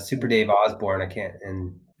then Super Dave Osborne.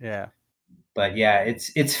 But yeah,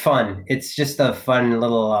 it's fun. It's just a fun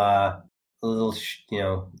little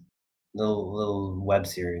web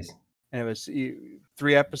series. And it was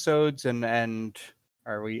 3 episodes, and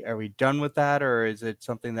are we done with that, or is it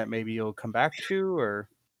something that maybe you'll come back to? Or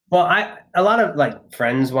well, a lot of like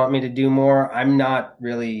friends want me to do more. I'm not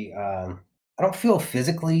really. I don't feel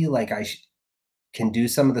physically like I can do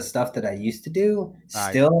some of the stuff that I used to do.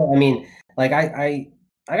 Still, I mean, like I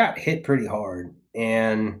got hit pretty hard,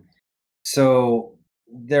 and so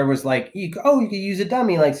there was like you could use a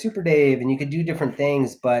dummy like Super Dave, and you could do different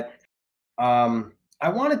things, but I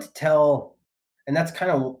wanted to tell, and that's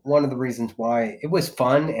kind of one of the reasons why it was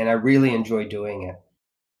fun, and I really enjoy doing it.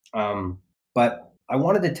 But I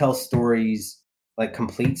wanted to tell stories, like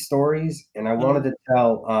complete stories, and I wanted to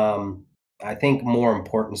tell, I think, more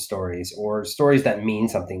important stories, or stories that mean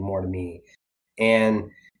something more to me. And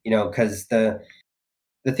because the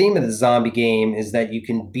theme of the zombie game is that you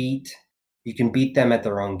can beat them at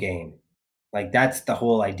their own game. Like that's the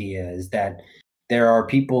whole idea, is that there are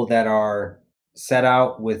people that are set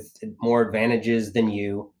out with more advantages than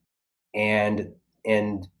you, and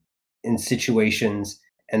in situations,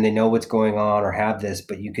 and they know what's going on or have this,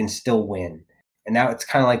 but you can still win. And now it's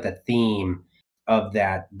kind of like the theme of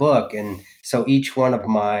that book. And so each one of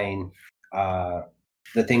mine,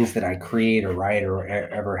 the things that I create or write or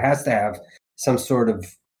ever, has to have some sort of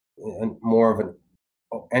more of an,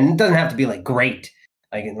 and it doesn't have to be like great,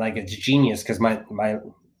 like it's genius, because my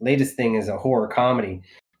latest thing is a horror comedy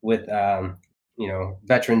with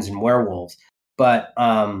veterans and werewolves, but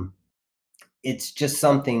it's just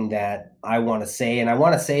something that I want to say, and I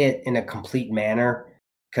want to say it in a complete manner,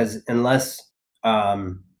 because unless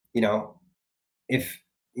if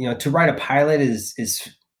to write a pilot is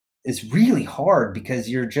really hard, because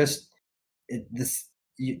you're just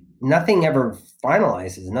nothing ever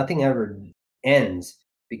finalizes, nothing ever ends,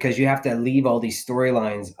 because you have to leave all these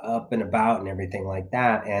storylines up and about and everything like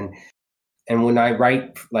that. And when I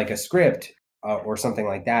write like a script or something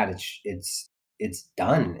like that, it's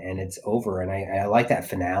done and it's over, and I like that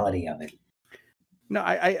finality of it. No,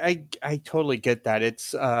 I totally get that.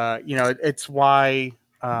 It's it's why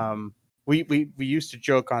we used to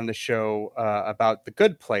joke on the show about The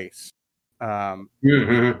Good Place.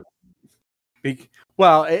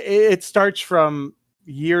 Well, it starts from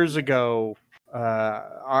years ago.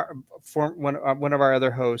 One of our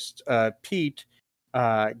other hosts, Pete,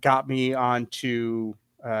 got me onto.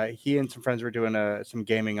 He and some friends were doing some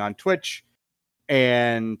gaming on Twitch,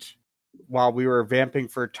 and while we were vamping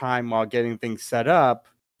for time while getting things set up,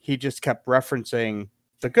 he just kept referencing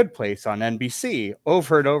The Good Place on NBC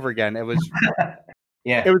over and over again. It was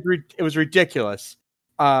it was ridiculous.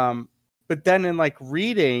 But then in like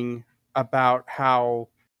reading about how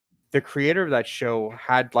the creator of that show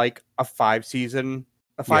had like a 5-season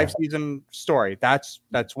story. That's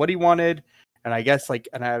what he wanted. And I guess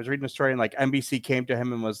and I was reading a story, and like NBC came to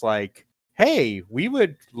him and was like, "Hey, we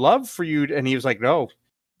would love for you to," and he was like, "No,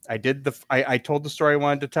 I told the story I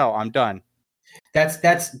wanted to tell. I'm done." That's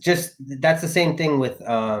the same thing with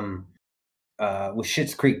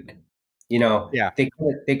Schitt's Creek. They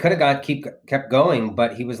could have kept going,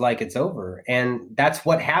 but he was like, "It's over," and that's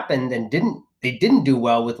what happened. And they didn't do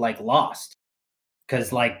well with like Lost,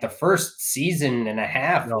 because like the first season and a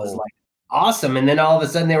half was like awesome, and then all of a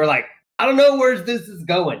sudden they were like, "I don't know where this is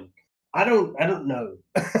going. I don't know."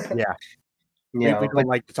 Yeah. We don't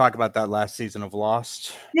like to talk about that last season of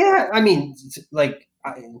Lost. Yeah, I mean, like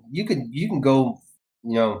you can go,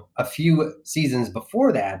 a few seasons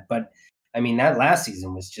before that, but I mean that last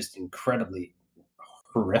season was just incredibly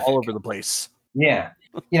horrific, all over the place. Yeah,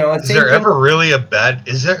 is there ever really a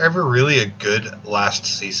good last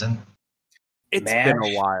season? It's been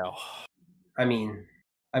a while. I mean,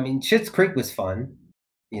 Schitt's Creek was fun,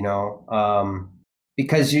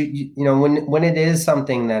 because when it is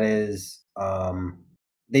something that is.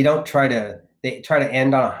 They try to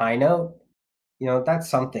end on a high note, that's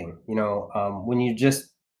something, when you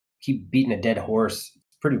just keep beating a dead horse.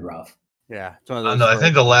 It's pretty rough. Yeah, it's one of those I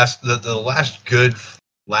think the last good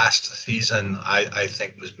season I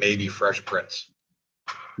think was maybe Fresh Prince.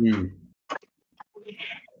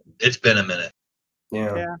 It's been a minute.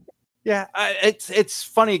 Yeah. It's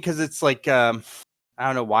funny because it's like I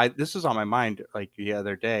don't know why this was on my mind like the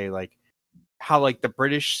other day, like how like the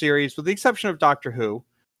British series, with the exception of Doctor Who,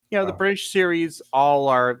 the British series all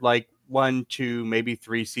are like 1, 2, maybe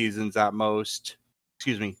 3 seasons at most.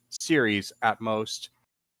 Series at most.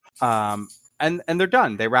 And they're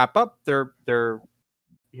done. They wrap up. They're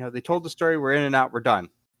they told the story. We're in and out. We're done.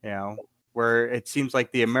 Where it seems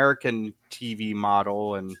like the American TV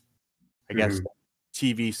model, and I guess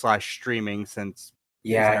TV/streaming, since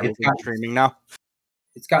it's streaming now.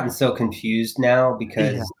 It's gotten so confused now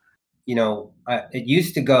because it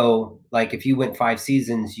used to go like if you went 5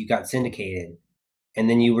 seasons, you got syndicated, and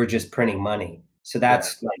then you were just printing money. So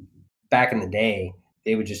that's like back in the day,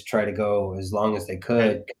 they would just try to go as long as they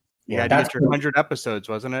could. You had to get your 100 episodes,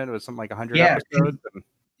 wasn't it? It was something like 100 episodes.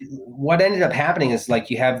 What ended up happening is like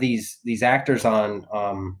you have these actors on,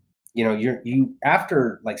 you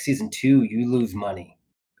after like season 2, you lose money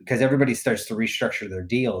because everybody starts to restructure their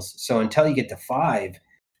deals. So until you get to 5,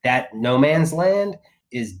 that no man's land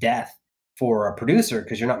is death for a producer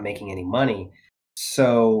because you're not making any money.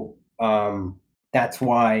 So that's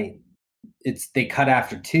why they cut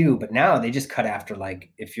after 2, but now they just cut after like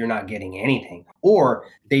if you're not getting anything, or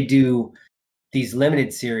they do these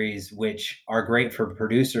limited series which are great for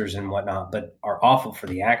producers and whatnot, but are awful for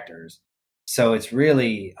the actors. So it's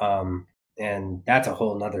really and that's a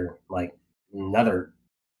whole nother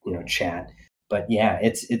chat. But yeah,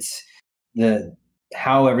 it's the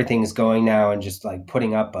how everything's going now, and just like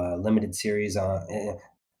putting up a limited series on.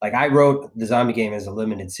 Like I wrote the Zombie Game as a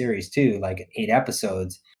limited series too, like 8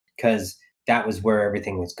 episodes, because that was where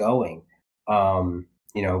everything was going.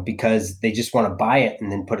 Because they just want to buy it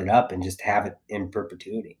and then put it up and just have it in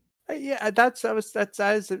perpetuity. Yeah,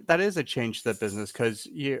 that is a change to the business, because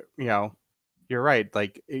you're right.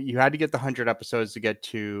 Like you had to get the 100 episodes to get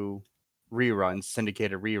to reruns,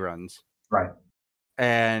 syndicated reruns, right?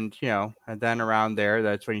 And and then around there,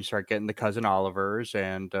 that's when you start getting the Cousin Olivers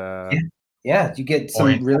and you get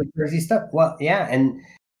some really crazy stuff. Well, yeah,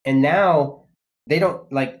 and now they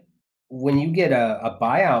don't, like, when you get a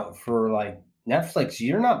buyout for like Netflix,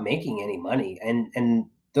 you're not making any money, and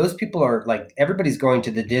those people are like, everybody's going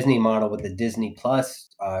to the Disney model with the Disney Plus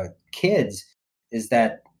kids, is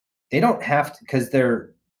that they don't have to, because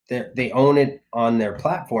they own it on their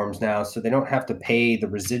platforms now, so they don't have to pay the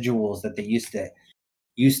residuals that they used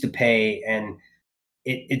to pay, and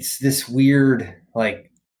it's this weird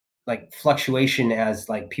like fluctuation as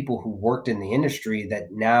like people who worked in the industry,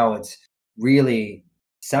 that now it's really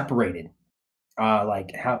separated,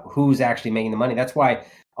 like who's actually making the money. That's why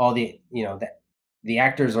all the the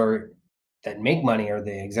actors that make money are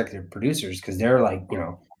the executive producers, because they're like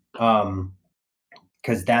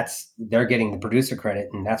because they're getting the producer credit,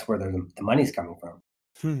 and that's where the money's coming from.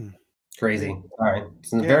 Crazy. All right,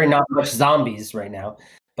 so very not much zombies right now,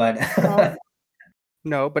 but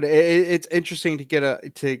no, but it's interesting to get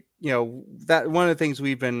that one of the things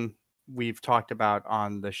we've talked about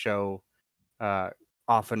on the show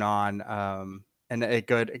off and on, and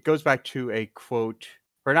it goes back to a quote,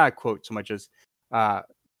 or not a quote so much as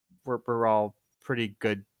we're all pretty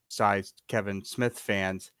good sized Kevin Smith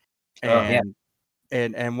fans, and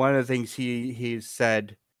one of the things he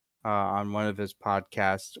said on one of his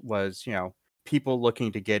podcasts was, people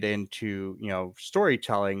looking to get into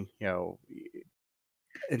storytelling,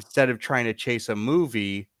 instead of trying to chase a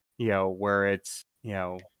movie, where it's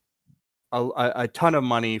a ton of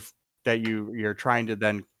money that you're trying to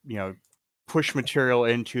then push material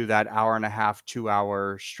into that hour and a half,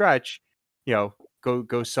 2-hour stretch,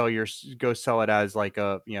 go sell it as like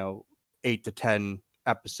a 8 to 10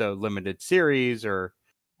 episode limited series, or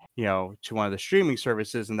to one of the streaming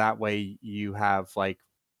services, and that way you have like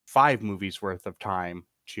 5 movies worth of time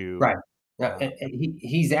to right. And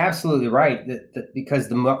he's absolutely right, that because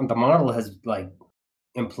the model has like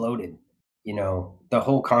imploded. The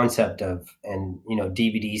whole concept of, and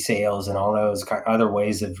DVD sales and all those other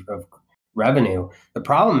ways of revenue. The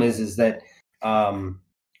problem is that a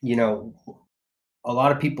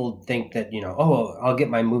lot of people think that I'll get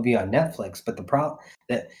my movie on Netflix, but the problem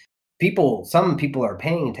that some people are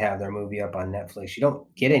paying to have their movie up on Netflix. You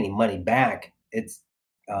don't get any money back. It's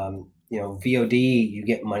VOD, you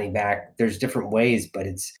get money back. There's different ways, but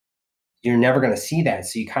you're never going to see that.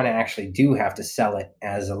 So you kind of actually do have to sell it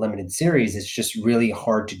as a limited series. It's just really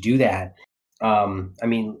hard to do that. I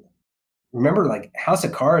mean, remember like House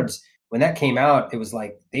of Cards, when that came out, it was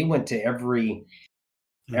like they went to every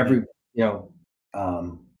every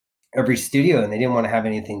every studio, and they didn't want to have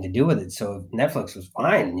anything to do with it. So Netflix was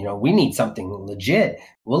fine. We need something legit.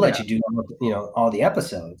 We'll let you do all the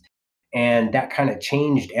episodes, and that kind of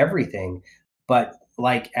changed everything. But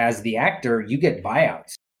like as the actor, you get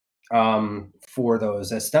buyouts for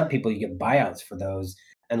those. As stunt people, you get buyouts for those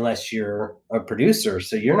unless you're a producer.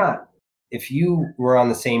 So you're not. If you were on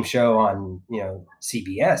the same show on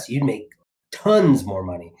CBS, you'd make tons more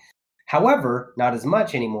money. However, not as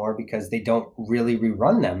much anymore because they don't really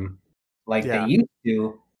rerun them like they used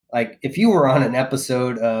to. Like if you were on an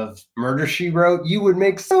episode of Murder, She Wrote, you would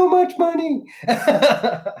make so much money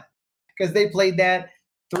because they played that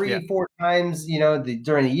 3-4 times,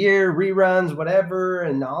 during the year, reruns, whatever,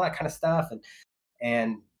 and all that kind of stuff.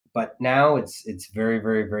 But now it's very,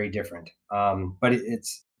 very, very different.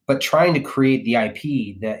 But trying to create the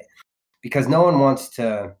IP that, because no one wants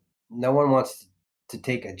to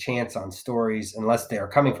take a chance on stories unless they are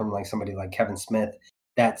coming from like somebody like Kevin Smith.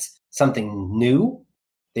 That's something new.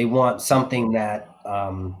 They want something that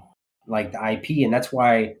like the IP, and that's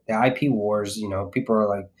why the IP wars. People are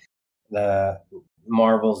like the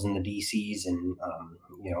Marvels and the DCs and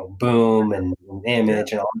Boom and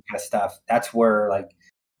Image and all that kind of stuff. That's where like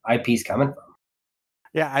IP's coming from.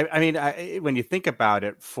 Yeah, I mean, when you think about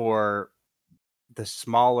it, for the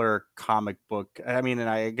smaller comic book, I mean, and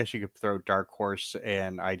I guess you could throw Dark Horse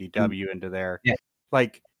and IDW into there. Yeah.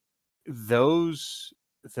 Like those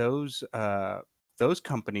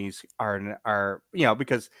companies are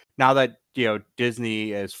because now that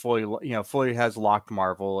Disney is fully has locked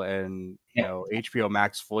Marvel, and HBO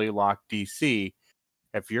Max fully locked DC.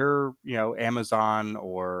 If you're Amazon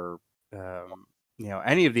or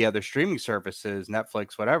any of the other streaming services,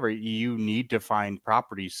 Netflix, whatever, you need to find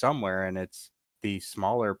properties somewhere, and it's the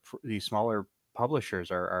smaller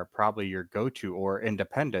publishers are probably your go-to, or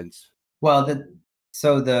independents. Well,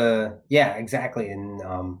 exactly, and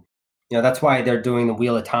that's why they're doing the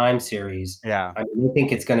Wheel of Time series. Yeah, I mean, I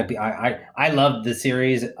think it's going to be. I loved the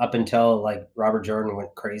series up until like Robert Jordan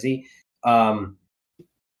went crazy, but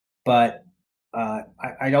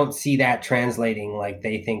I don't see that translating like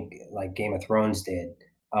they think like Game of Thrones did.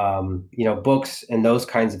 Books and those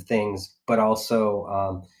kinds of things, but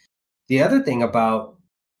also the other thing about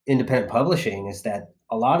independent publishing is that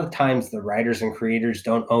a lot of times the writers and creators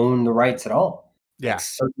don't own the rights at all. Yeah. Like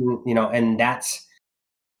certain, and that's,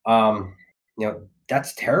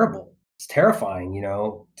 that's terrible. It's terrifying,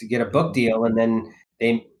 to get a book deal and then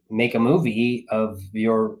they make a movie of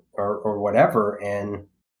your or whatever, and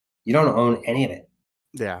you don't own any of it.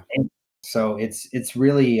 Yeah. And so it's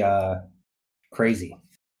really crazy.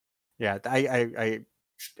 Yeah, I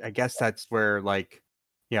guess that's where like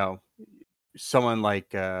someone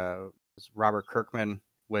like Robert Kirkman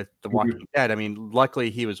with The Walking Dead. I mean, luckily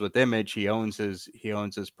he was with Image. He owns his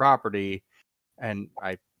property, and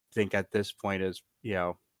I think at this point is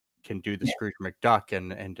can do the Scrooge McDuck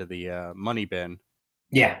and into the money bin.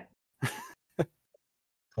 Yeah.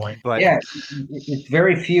 Point. But yeah, it's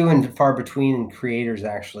very few and far between creators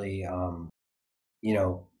actually own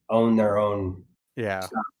their own yeah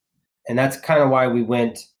stuff. And that's kind of why we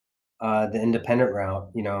went the independent route,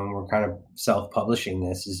 and we're kind of self-publishing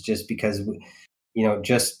this, is just because I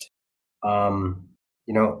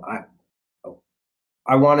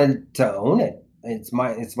wanted to own it. It's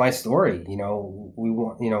my story, we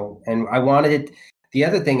want, and I wanted it. The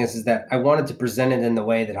other thing is that I wanted to present it in the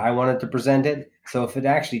way that I wanted to present it. So if it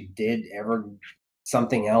actually did ever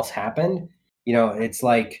something else happened, it's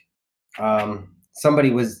like somebody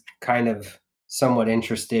was kind of somewhat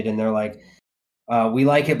interested, and they're like, we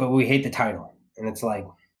like it, but we hate the title. And it's like,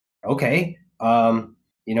 okay, that's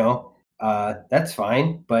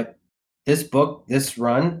fine. But this book, this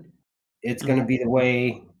run, it's going to be the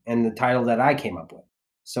way and the title that I came up with.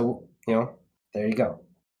 So, there you go.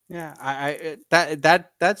 Yeah,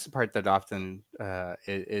 that's the part that often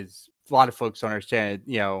is a lot of folks don't understand.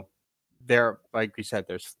 There, like we said,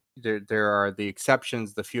 there are the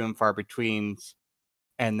exceptions, the few and far betweens,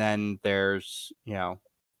 and then there's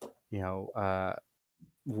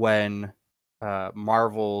when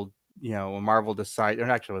Marvel when Marvel decides, or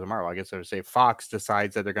actually with Marvel, I guess I would say Fox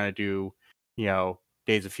decides that they're going to do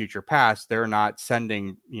Days of Future Past. They're not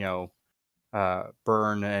sending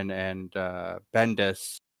Byrne and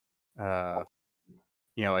Bendis a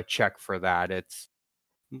check for that. It's,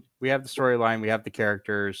 we have the storyline, we have the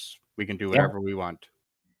characters, we can do whatever we want.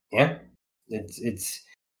 Yeah, it's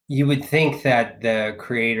you would think that the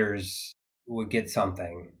creators would get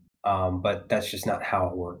something, but that's just not how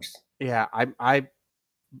it works. Yeah, I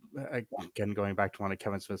again, going back to one of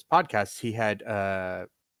Kevin Smith's podcasts, he had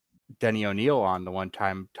Denny O'Neil on the one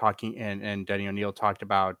time talking, and Denny O'Neil talked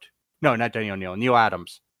about, no, not Denny O'Neil, Neil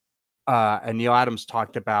Adams. And Neil Adams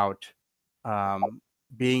talked about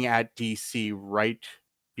being at DC right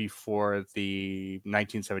before the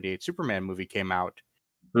 1978 Superman movie came out.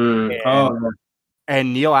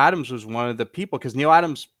 And Neil Adams was one of the people, because Neil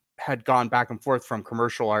Adams had gone back and forth from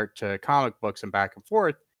commercial art to comic books and back and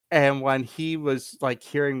forth. And when he was like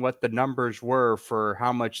hearing what the numbers were for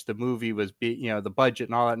how much the movie was, the budget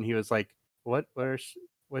and all that, and he was like,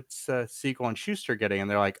 what's Siegel and Schuster getting?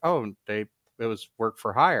 And they're like, oh, it was work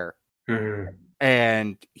for hire. Mm-hmm.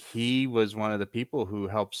 And he was one of the people who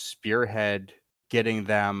helped spearhead getting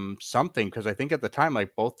them something, because I think at the time,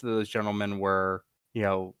 like, both of those gentlemen were,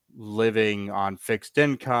 living on fixed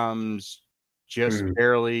incomes, just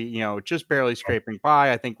barely scraping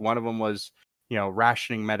by. I think one of them was,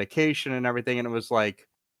 rationing medication and everything. And it was like,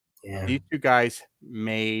 these two guys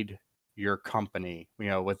made your company.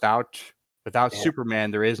 Without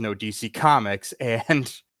Superman, there is no DC Comics. And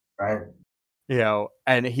right.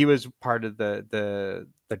 And he was part of the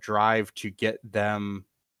drive to get them,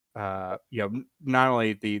 not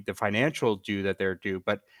only the financial due that they're due,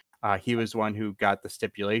 but he was one who got the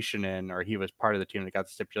stipulation in, or he was part of the team that got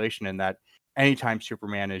the stipulation in, that anytime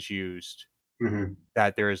Superman is used,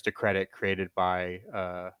 that there is the credit created by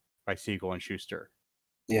Siegel and Schuster.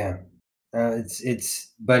 Yeah, but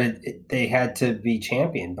they had to be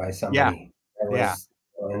championed by somebody.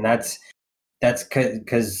 And that's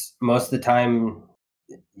because most of the time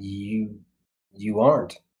you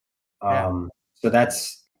aren't. So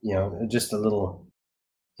that's just a little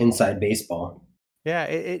inside baseball. Yeah,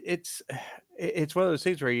 it's one of those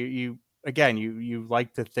things where you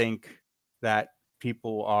like to think that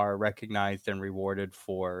people are recognized and rewarded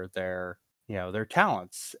for their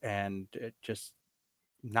talents, and it just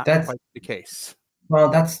not quite the case.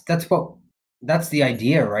 Well, that's the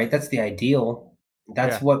idea, right? That's the ideal.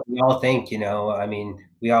 That's what we all think, I mean,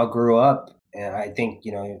 we all grew up, and I think,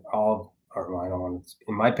 I don't want to,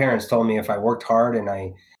 and my parents told me if I worked hard and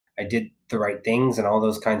I did the right things and all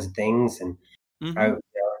those kinds of things, and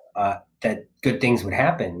that good things would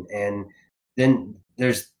happen. And then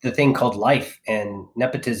there's the thing called life and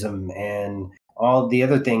nepotism and all the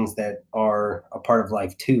other things that are a part of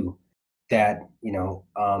life too, that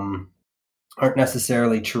aren't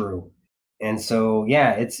necessarily true. And so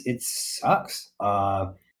it sucks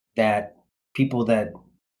that people that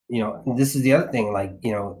this is the other thing, like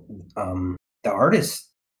the artists,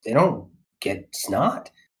 they don't get snot,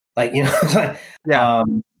 like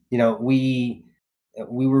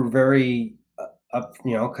we were very up,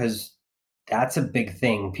 because that's a big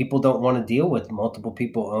thing. People don't want to deal with multiple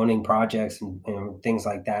people owning projects and things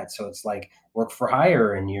like that. So it's like work for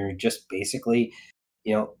hire, and you're just basically,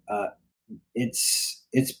 it's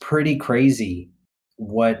pretty crazy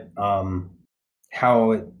what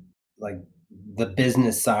how it, like, the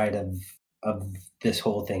business side of this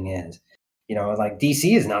whole thing is. Like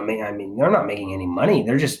DC is not making, I mean, they're not making any money.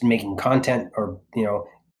 They're just making content, or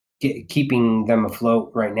keeping them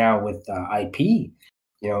afloat right now with IP.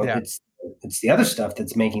 It's the other stuff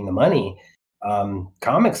that's making the money.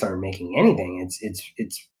 Comics aren't making anything.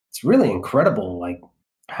 It's really incredible, like,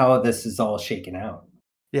 how this is all shaken out.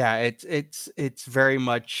 Yeah, it's very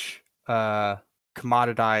much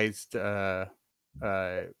commoditized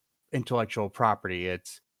intellectual property.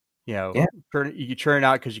 It's you churn it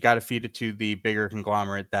out because you got to feed it to the bigger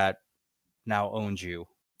conglomerate that now owns you.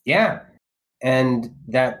 Yeah, and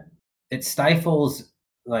that it stifles,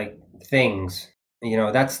 like, things.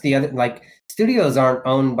 That's the other, like, studios aren't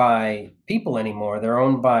owned by people anymore. They're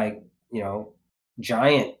owned by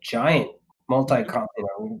giant multi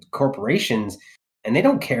corporations, and they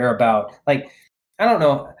don't care about, like, I don't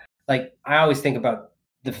know, like, I always think about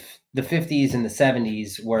the 50s and the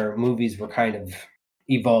 70s, where movies were kind of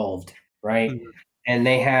evolved, right? And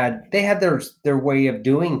they had their way of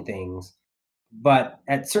doing things, but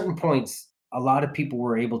at certain points, a lot of people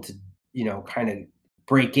were able to kind of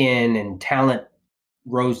break in, and talent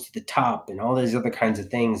rose to the top, and all these other kinds of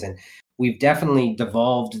things. And we've definitely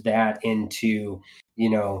devolved that into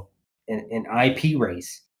an IP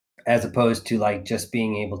race, as opposed to, like, just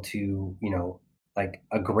being able to like,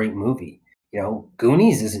 a great movie.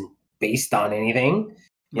 Goonies isn't based on anything.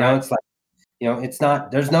 It's like, it's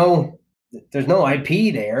not, there's no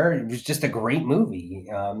IP there. It was just a great movie.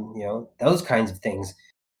 Those kinds of things.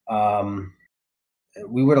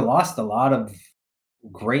 We would have lost a lot of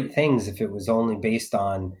great things if it was only based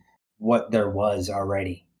on what there was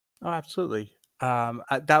already. Oh, absolutely.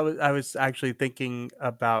 I was actually thinking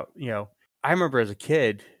about, I remember as a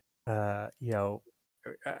kid,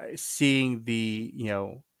 seeing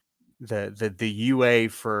the the UA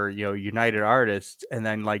for United Artists, and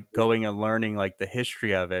then like going and learning like the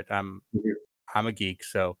history of it. I'm a geek,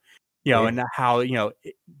 so and how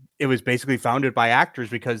it was basically founded by actors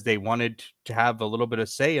because they wanted to have a little bit of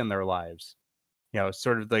say in their lives.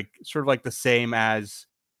 Sort of like the same as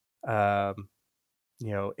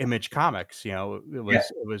Image Comics.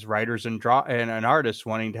 It was writers and artists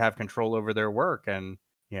wanting to have control over their work, and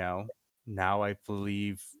now I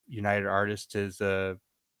believe United Artists is a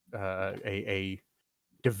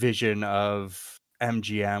division of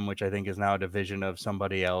MGM, which I think is now a division of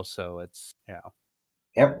somebody else. So it's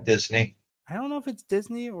Disney. I don't know if it's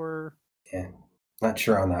Disney or not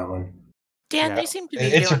sure on that one. Dan, they seem to be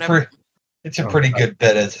it's a pretty good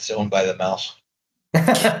bet as it's owned by the mouse.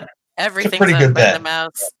 Everything's owned by the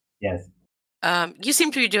mouse. Yes. You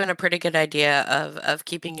seem to be doing a pretty good idea of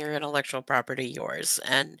keeping your intellectual property yours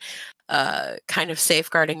and kind of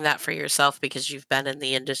safeguarding that for yourself because you've been in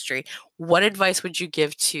the industry. What advice would you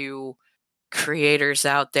give to creators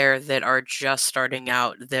out there that are just starting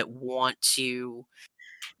out that want to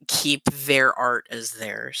keep their art as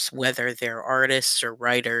theirs, whether they're artists or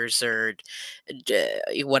writers or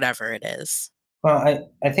whatever it is? Well,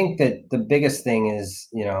 I think that the biggest thing is,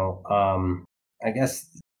 I guess,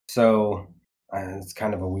 so it's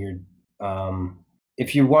kind of a weird,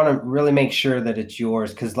 if you want to really make sure that it's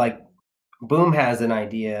yours, because like Boom has an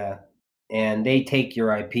idea and they take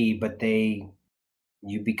your IP, but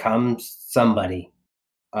you become somebody.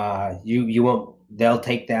 You won't, they'll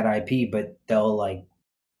take that IP, but they'll like,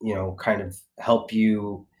 kind of help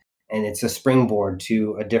you. And it's a springboard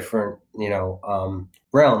to a different,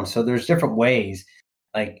 realm. So there's different ways,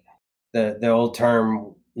 like the old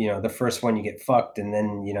term, the first one you get fucked, and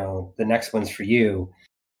then the next one's for you.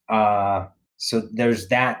 So there's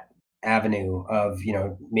that avenue of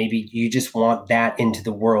maybe you just want that into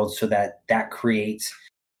the world so that creates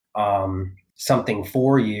something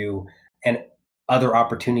for you and other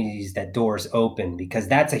opportunities that doors open, because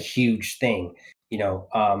that's a huge thing.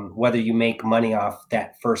 Whether you make money off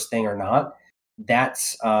that first thing or not,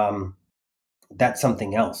 that's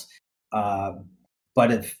something else.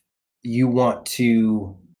 But if you want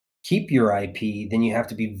to keep your IP, then you have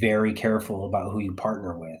to be very careful about who you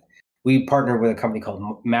partner with. We partner with a company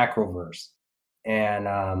called Macroverse,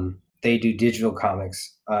 and they do digital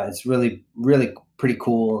comics. It's really, really pretty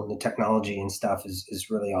cool. The technology and stuff is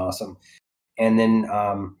really awesome. And then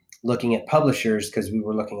looking at publishers, because we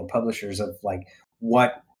were looking at publishers of like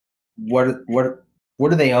what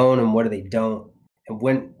do they own and what do they don't, and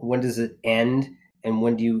when does it end, and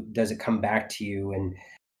when does it come back to you? And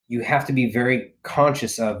you have to be very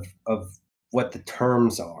conscious of what the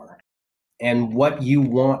terms are and what you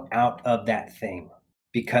want out of that thing,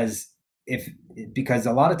 because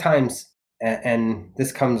a lot of times, and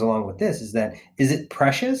this comes along with this, is it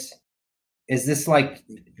precious? Is this like,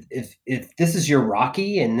 if this is your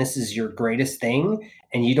Rocky and this is your greatest thing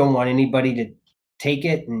and you don't want anybody to take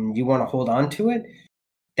it and you want to hold on to it,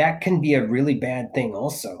 that can be a really bad thing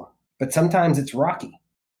also. But sometimes it's Rocky.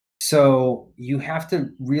 So you have to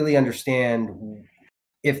really understand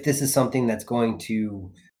if this is something that's going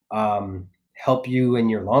to help you in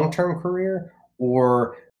your long-term career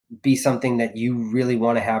or be something that you really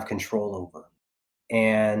want to have control over.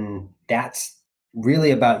 And that's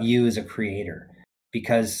really about you as a creator,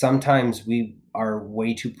 because sometimes we are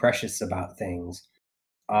way too precious about things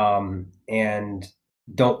and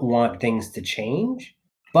don't want things to change,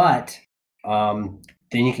 but then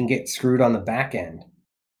you can get screwed on the back end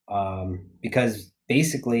because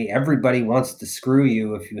basically everybody wants to screw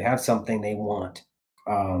you if you have something they want,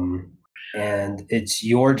 and it's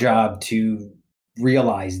your job to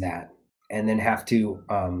realize that and then have to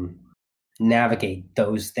navigate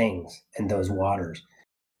those things and those waters.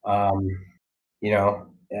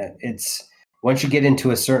 It's once you get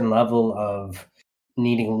into a certain level of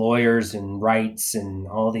needing lawyers and rights and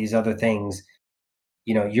all these other things,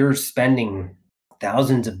 you're spending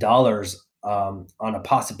thousands of dollars on a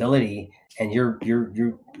possibility, and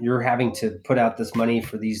you're having to put out this money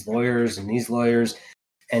for these lawyers and these lawyers.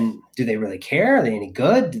 And do they really care? Are they any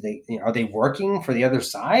good? Are they working for the other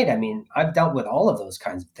side? I mean, I've dealt with all of those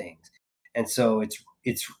kinds of things. And so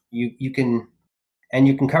it's you can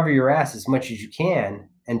cover your ass as much as you can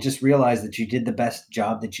and just realize that you did the best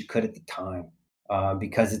job that you could at the time,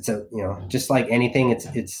 because it's just like anything,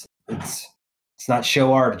 it's not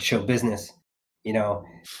show art, it's show business.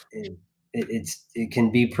 It can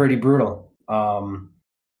be pretty brutal.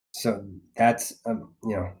 So that's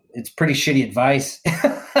it's pretty shitty advice,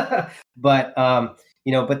 but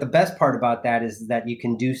but the best part about that is that you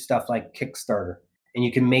can do stuff like Kickstarter. And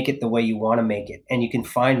you can make it the way you want to make it. And you can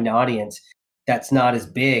find an audience that's not as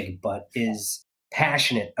big, but is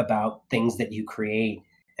passionate about things that you create.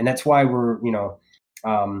 And that's why we're, you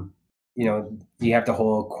have the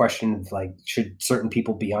whole question of like, should certain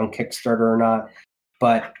people be on Kickstarter or not?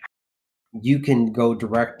 But you can go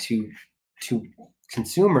direct to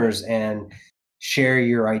consumers and share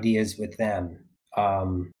your ideas with them.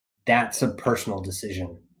 That's a personal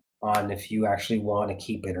decision on if you actually want to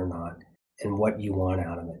keep it or not and what you want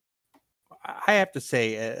out of it. I have to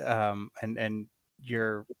say, and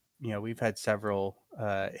you're, we've had several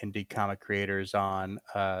indie comic creators on,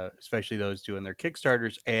 especially those doing their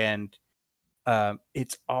Kickstarters, and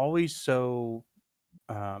it's always so,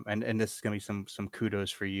 and this is going to be some kudos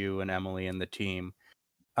for you and Emily and the team.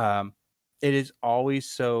 It is always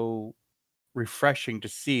so refreshing to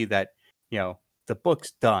see that, the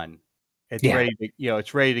book's done. It's ready to,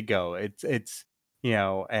 it's ready to go. It's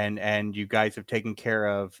and you guys have taken care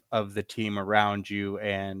of the team around you,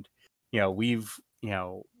 and we've,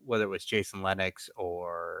 whether it was Jason Lennox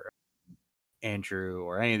or Andrew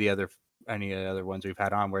or any of the other ones we've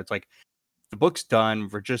had on, where it's like the book's done,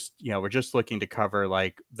 we're just looking to cover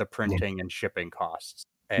like the printing and shipping costs,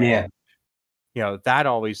 and that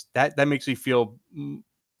always that makes me feel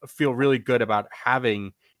really good about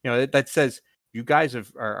having, that says you guys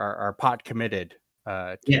are pot committed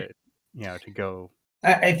to go.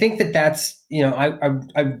 I think that's,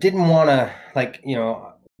 I didn't want to, like,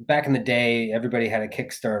 back in the day, everybody had a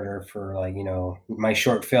Kickstarter for, like, my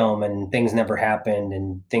short film, and things never happened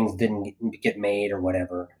and things didn't get made or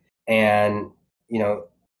whatever. And,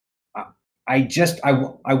 I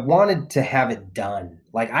wanted to have it done.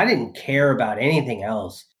 Like, I didn't care about anything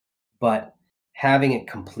else but having it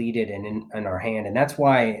completed and in our hand. And that's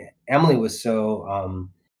why Emily was so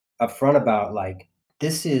upfront about, like,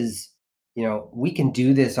 this is, we can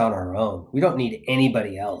do this on our own. We don't need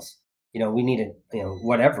anybody else. We need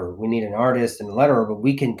whatever. We need an artist and a letterer, but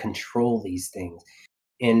we can control these things.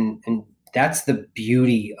 And that's the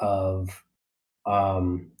beauty of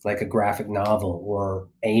like a graphic novel or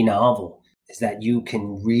a novel, is that you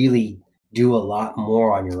can really do a lot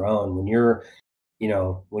more on your own when you're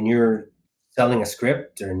selling a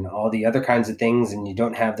script and all the other kinds of things, and you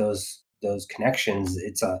don't have those connections.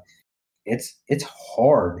 It's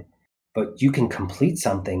hard, but you can complete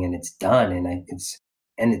something and it's done, and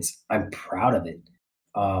I'm proud of it.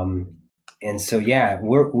 And so,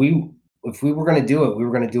 if we were going to do it, we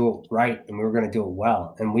were going to do it right, and we were going to do it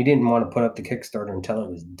well. And we didn't want to put up the Kickstarter until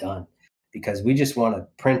it was done, because we just want to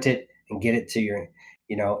print it and get it to your,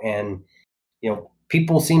 and,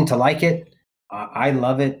 people seem to like it. I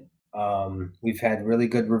love it. We've had really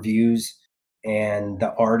good reviews, and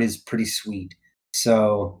the art is pretty sweet.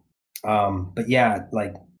 So, but yeah,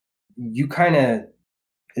 like, you kind of,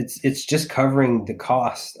 it's just covering the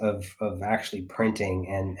cost of actually printing,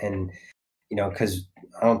 and because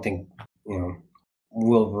I don't think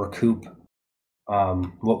we'll recoup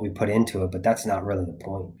what we put into it, but that's not really the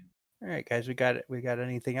point. All right, guys, we got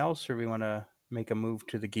anything else, or we want to make a move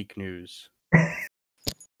to the geek news?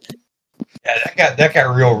 Yeah, that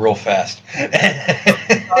got real fast.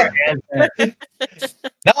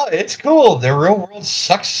 No, it's cool. The real world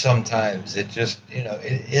sucks sometimes. It just, it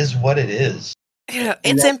is what it is.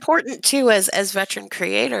 It's important too, as veteran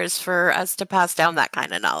creators, for us to pass down that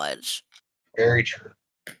kind of knowledge. Very true.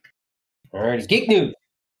 All right, it's geek news.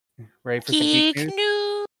 Ready for some geek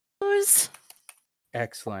news?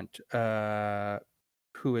 Excellent.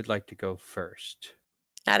 Who would like to go first?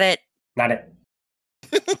 Not it.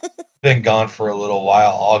 Been gone for a little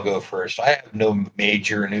while. I'll go first. I have no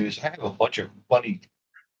major news. I have a bunch of funny,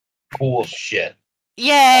 cool shit.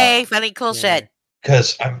 Yay! Funny, cool shit.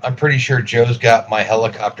 Because I'm pretty sure Joe's got my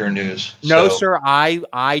helicopter news. No, sir.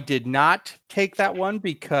 I did not take that one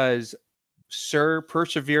because, sir,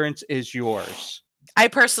 Perseverance is yours. I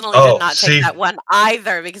personally did not take that one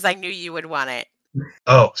either, because I knew you would want it.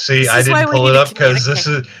 Oh, see, I didn't pull it up because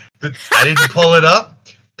I didn't pull it up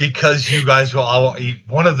because you guys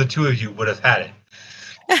one of the two of you would have had it.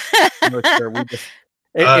 No, sir,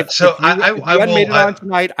 if you hadn't made it on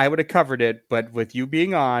tonight, I would have covered it. But with you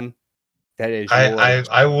being on, that is yours.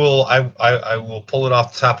 I will pull it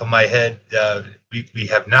off the top of my head. We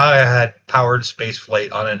have now had powered space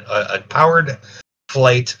flight on a powered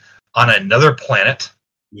flight on another planet.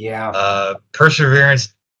 Yeah.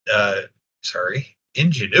 Perseverance.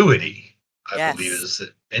 Ingenuity. I believe is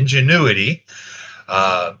it. Ingenuity.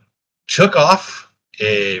 Took off.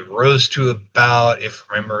 It rose to about, if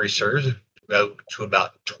memory serves, to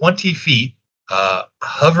about 20 feet.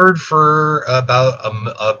 Hovered for about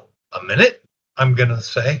a minute, I'm going to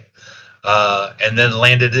say. And then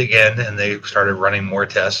landed again, and they started running more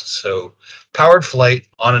tests. So powered flight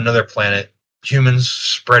on another planet. humans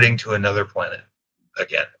spreading to another planet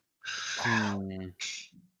again.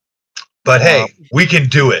 But hey, we can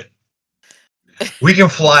do it. We can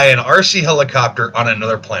fly an RC helicopter on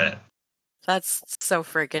another planet. That's so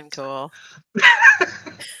freaking cool.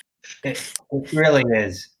 It really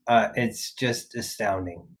is. It's just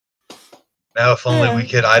astounding. Now, if only we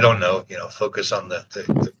could, I don't know, focus on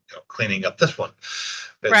the cleaning up this one.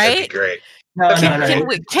 That'd be great. No.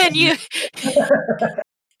 Can you?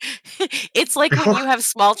 It's like when you have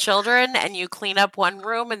small children and you clean up one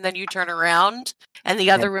room and then you turn around and the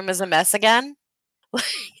other room is a mess again.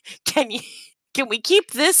 Can we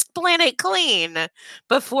keep this planet clean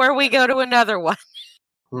before we go to another one?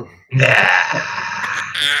 Nah.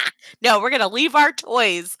 No, we're gonna leave our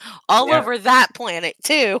toys all over that planet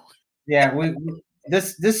too. Yeah,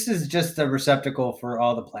 this is just a receptacle for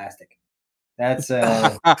all the plastic. That's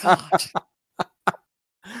God.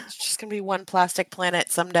 It's just gonna be one plastic planet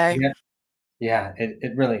someday. Yeah,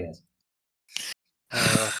 it really is.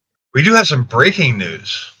 We do have some breaking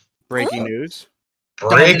news. Breaking news.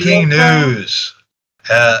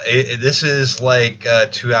 This is like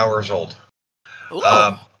 2 hours old.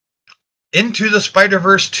 Into the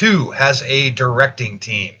Spider-Verse 2 has a directing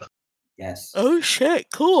team. Yes. Oh shit!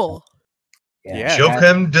 Cool. Yeah.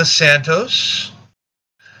 Joaquim dos Santos,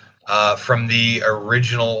 from the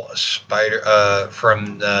original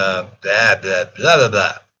from the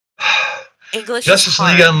English Justice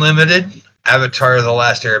League Unlimited, Avatar: The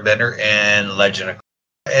Last Airbender, and Legend of Korra,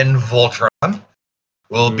 and Voltron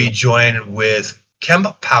will be joined with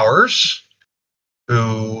Kemp Powers,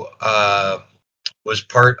 who was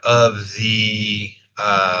part of the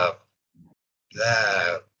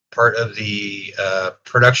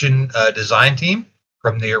production design team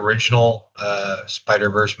from the original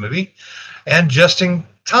Spider-Verse movie, and Justin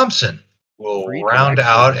Thompson will round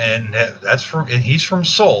out, and he's from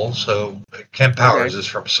Seoul, so Kemp Powers is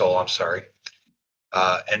from Seoul. I'm sorry,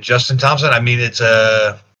 and Justin Thompson. I mean, it's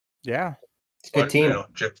a good team.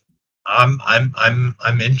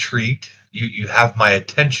 I'm intrigued. You have my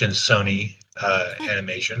attention, Sony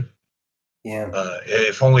Animation. Yeah.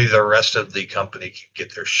 If only the rest of the company could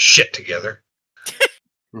get their shit together.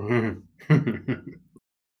 Yeah.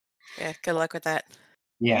 Good luck with that.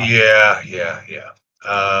 Yeah.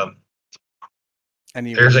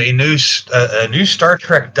 There's a new Star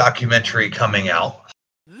Trek documentary coming out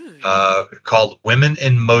called Women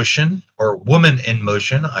in Motion, or Woman in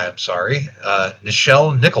Motion. I am sorry.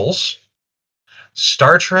 Nichelle Nichols,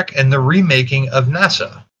 Star Trek and the Remaking of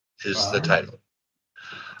NASA is the title.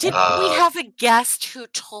 Didn't we have a guest who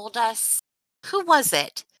told us? Who was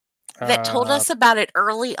it that told us about it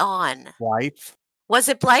early on? Blythe. Was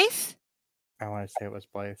it Blythe? I want to say it was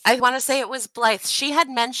Blythe. I want to say it was Blythe. She had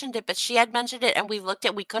mentioned it, but she had mentioned it, and we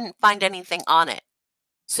couldn't find anything on it.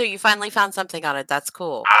 So you finally found something on it. That's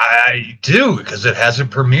cool. I do, because it has a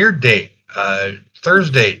premiere date.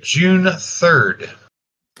 Thursday, June 3rd.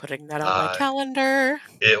 Putting that on my calendar.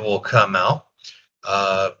 It will come out.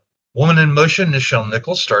 Woman in Motion, Nichelle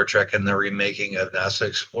Nichols, Star Trek and the Remaking of NASA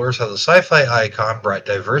explores how the sci-fi icon brought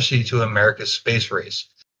diversity to America's space race.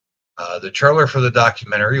 The trailer for the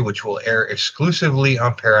documentary, which will air exclusively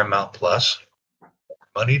on Paramount Plus,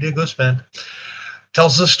 money to go spend,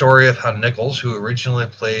 tells the story of how Nichols, who originally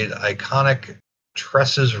played iconic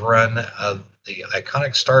Tress's run of the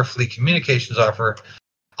iconic Starfleet communications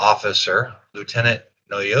officer, Lieutenant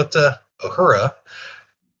Noyota Uhura,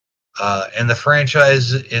 in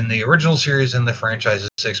the original series and the franchise's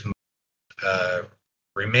 6 movies,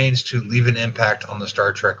 remains to leave an impact on the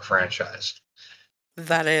Star Trek franchise.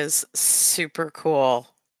 That is super cool.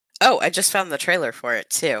 Oh, I just found the trailer for it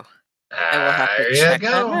too. I will have to check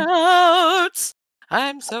that out.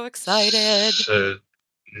 I'm so excited. So,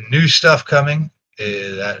 new stuff coming.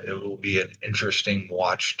 That it will be an interesting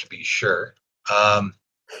watch to be sure.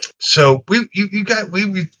 So we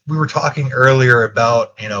were talking earlier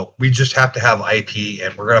about, we just have to have IP,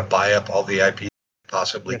 and we're gonna buy up all the IP we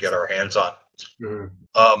possibly get our hands on.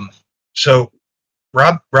 Mm-hmm. So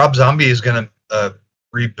Rob Zombie is gonna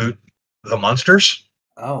reboot The Munsters.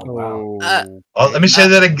 Oh wow! Let me say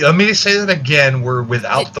that again. We're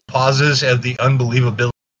without the pauses of the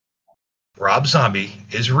unbelievability. Rob Zombie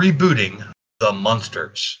is rebooting The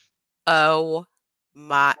Munsters. Oh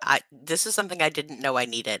my! This is something I didn't know I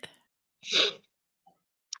needed.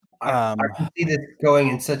 I can see this going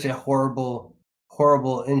in such a horrible,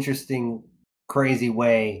 interesting, crazy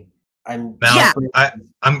way. I'm gonna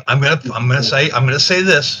say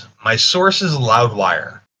this. My source is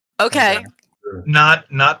Loudwire. Okay. Not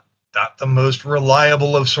the most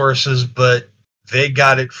reliable of sources, but they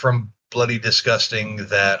got it from Bloody Disgusting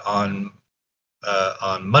that on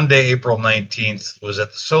on Monday, April 19th, was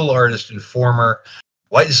that the solo artist and former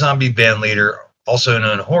White Zombie band leader, also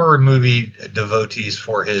known horror movie devotees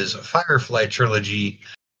for his Firefly trilogy,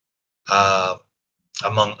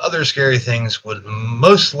 among other scary things, would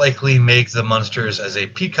most likely make The Munsters as a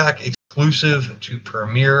Peacock exclusive to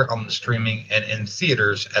premiere on the streaming and in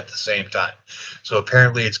theaters at the same time. So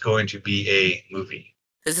apparently it's going to be a movie.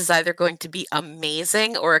 This is either going to be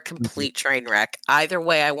amazing or a complete train wreck. Either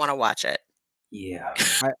way, I want to watch it. Yeah.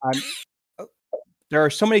 There are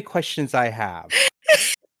so many questions I have.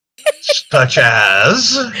 Such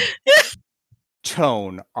as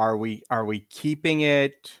tone. Are we keeping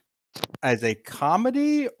it as a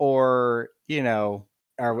comedy, or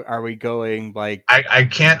are we going like? I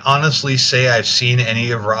can't honestly say I've seen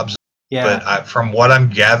any of Rob's, Yeah. but from what I'm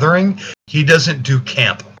gathering, he doesn't do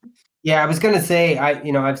camp. Yeah, I was gonna say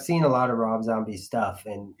I've seen a lot of Rob Zombie stuff,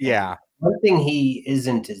 and one thing he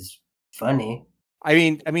isn't is funny. I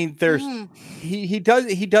mean, there's he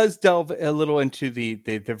does delve a little into the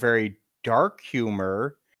very dark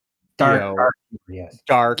humor. Dark, yes.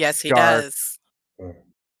 Dark. Yes, he does.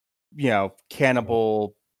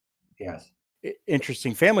 Cannibal. Yes.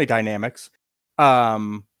 Interesting family dynamics.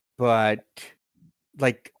 But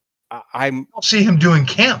like I don't see him doing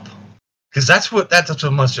camp. Because that's what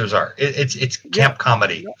Munsters are. It's camp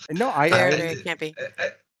comedy. No, I can't be.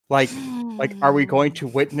 Like, are we going to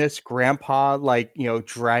witness Grandpa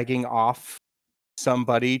dragging off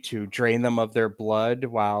somebody to drain them of their blood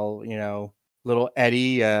while little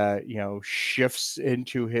Eddie shifts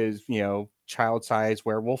into his child-sized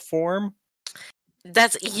werewolf form?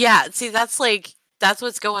 See, that's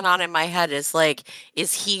what's going on in my head. Is like,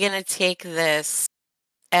 is he gonna take this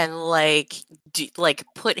and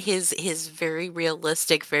put his very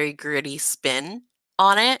realistic, very gritty spin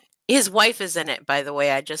on it? His wife is in it, by the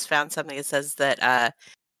way. I just found something that says that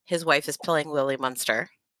his wife is playing Lily Munster.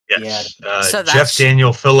 Yes. So Jeff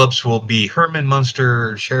Daniel Phillips will be Herman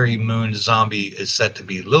Munster. Sherry Moon Zombie is set to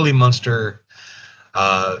be Lily Munster.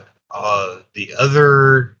 The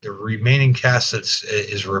remaining cast that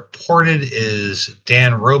is reported is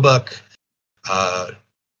Dan Roebuck,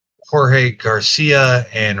 Jorge Garcia,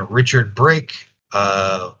 and Richard Brake.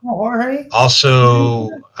 Jorge. Also,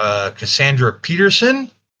 Cassandra Peterson.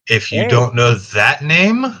 If you don't know that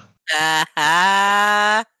name,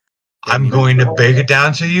 I'm going to break it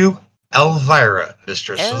down to you. Elvira,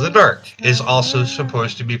 Mistress of the Dark, is also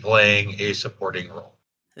supposed to be playing a supporting role.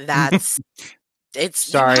 It's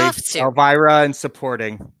sorry, you have to. Elvira and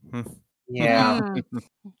supporting. Yeah.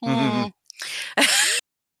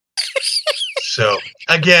 So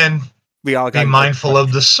again, we all be mindful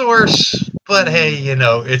of the source, but hey,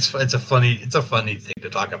 it's a funny thing to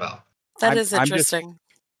talk about. That is interesting.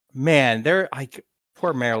 Man, they're like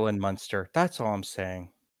poor Marilyn Munster. That's all I'm saying.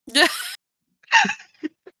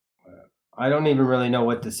 I don't even really know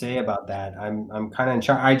what to say about that. I'm kind of in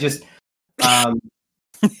charge. I just,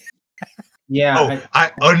 yeah.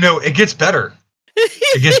 Oh no, it gets better.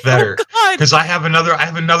 It gets better because I have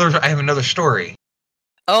another story.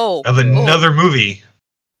 Of another movie.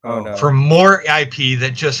 Oh no. For more IP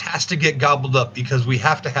that just has to get gobbled up because we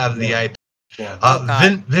have to have the IP.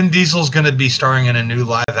 Yeah. Vin Diesel's going to be starring in a new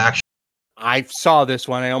live action. I saw this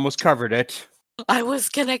one. I almost covered it. I was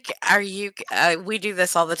gonna. Are you? We do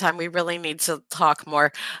this all the time. We really need to talk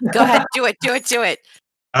more. Go ahead, do it.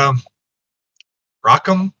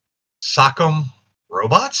 Rock'em, Sock'em,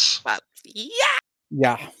 Robots.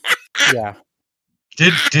 Yeah.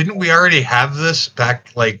 Didn't we already have this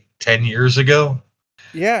back like 10 years ago?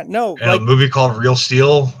 Yeah, no. In a movie called Real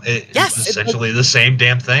Steel. Yes, it's essentially the same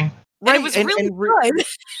damn thing. Right, it was really good.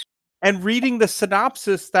 And reading the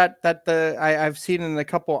synopsis that I've seen in a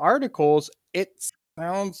couple articles, it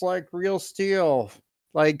sounds like Real Steel.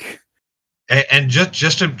 Like, and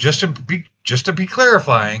just to be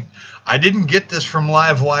clarifying, I didn't get this from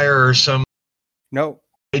Livewire or some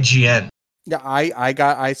IGN. Yeah,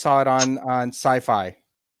 I saw it on Sci-Fi.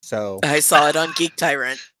 So I saw it on Geek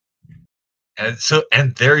Tyrant.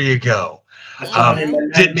 And there you go.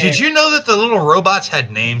 Did you know that the little robots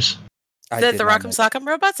had names? The Rock'em Sock'em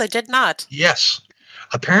robots? I did not. Yes.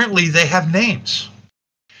 Apparently they have names.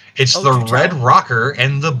 It's the Red Rocker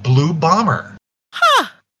and the Blue Bomber. Huh.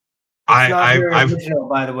 It's not very original,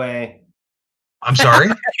 by the way. I'm sorry?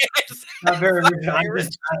 It's not very original. I'm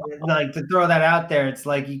just like to throw that out there. It's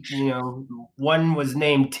like, one was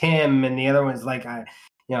named Tim and the other one's like,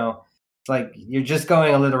 it's like you're just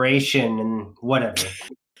going alliteration and whatever.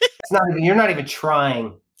 You're not even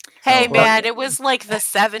trying. Hey, man, it was like the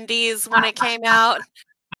 70s when it came out.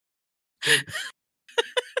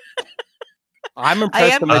 I'm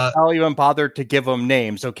impressed that Mattel even bothered to give them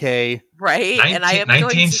names, okay? Right?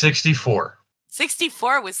 1964.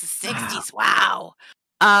 64 was the 60s. Wow.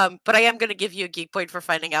 But I am going to give you a geek point for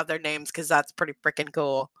finding out their names because that's pretty freaking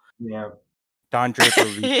cool. Yeah. Don Draper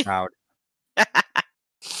would be proud.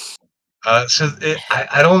 I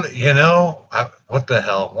don't, what the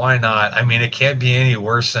hell? Why not? I mean, it can't be any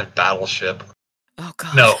worse than Battleship. Oh,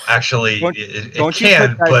 God. No, actually, it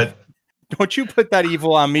can, but don't you put that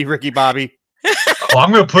evil on me, Ricky Bobby.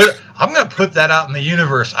 I'm gonna put that out in the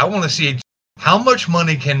universe. I want to see how much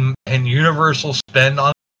money can Universal spend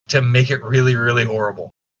on to make it really, really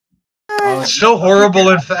horrible. It's so horrible,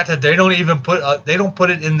 in fact, that they don't even put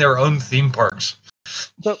it in their own theme parks.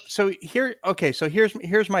 So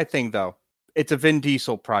here's my thing though. It's a Vin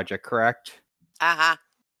Diesel project, correct? Uh-huh.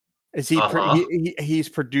 Is he he's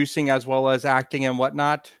producing as well as acting and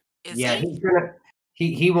whatnot?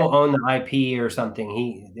 He will own the IP or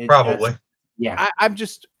something. Probably. Yeah. I'm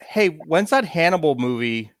just, hey, when's that Hannibal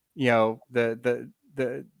movie? The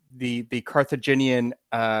Carthaginian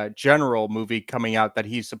general movie coming out that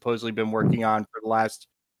he's supposedly been working on for the last,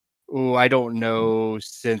 I don't know,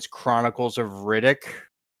 since Chronicles of Riddick.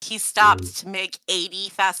 He stopped to make 80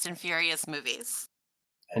 Fast and Furious movies.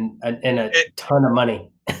 And a ton of money.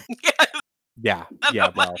 Yeah.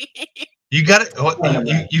 No. You got it.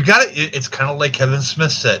 You got it. It's kind of like Kevin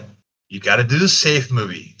Smith said. You got to do the safe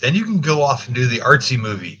movie. Then you can go off and do the artsy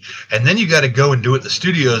movie. And then you got to go and do it the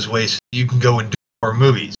studio's way so you can go and do more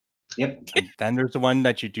movies. Yep. And then there's the one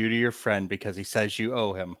that you do to your friend because he says you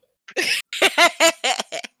owe him.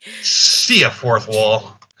 See ya, fourth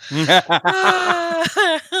wall.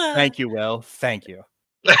 Thank you, Will. Thank you.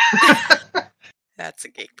 That's a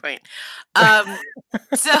geek point.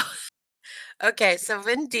 So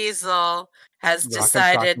Vin Diesel has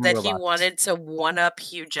decided that he wanted to one-up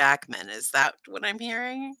Hugh Jackman. Is that what I'm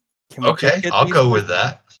hearing? Okay, I'll go with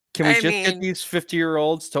that. Can we get these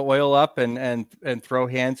 50-year-olds to oil up and throw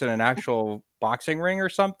hands in an actual boxing ring or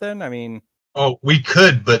something? I mean... Oh, we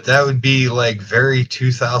could, but that would be like very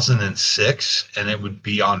 2006, and it would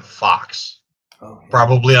be on Fox. Oh,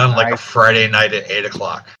 probably on like a Friday night at 8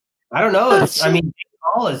 o'clock. I don't know.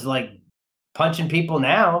 Paul is like punching people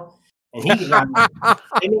now. And he made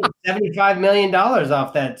 $75 million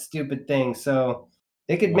off that stupid thing, so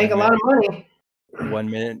they could make a lot of money. 1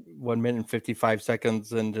 minute and 55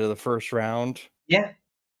 seconds into the first round. Yeah.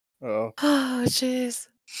 Oh, jeez.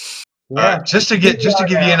 Yeah. Just to give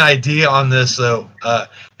you an idea on this, though,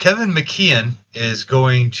 Kevin McKeon is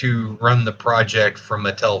going to run the project from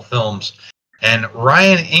Mattel Films, and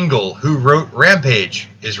Ryan Engel, who wrote Rampage,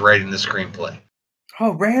 is writing the screenplay.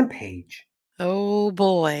 Oh, Rampage! Oh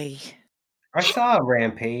boy. I saw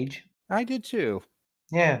Rampage. I did too.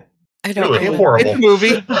 Yeah. I don't know. Horrible. It's a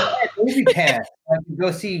movie. Movie Pass. I could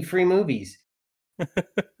go see free movies.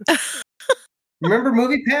 Remember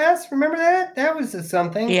Movie Pass? Remember that? That was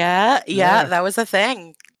something. Yeah, that was a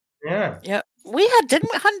thing. Yeah. Didn't we have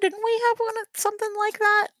something like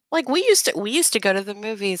that? Like we used to go to the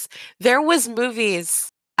movies. There was movies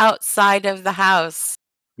outside of the house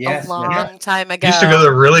a long time ago. Used to go to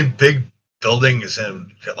the really big buildings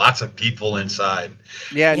and lots of people inside.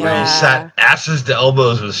 Yeah, where you sat asses to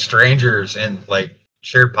elbows with strangers and like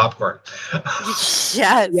shared popcorn. Yes.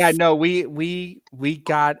 Yeah, no, we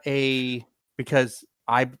got because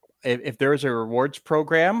if there's a rewards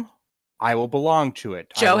program, I will belong to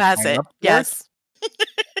it. Joe has it. Yes.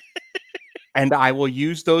 And I will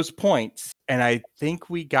use those points. And I think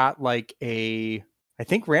we got I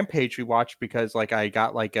think Rampage we watched because like I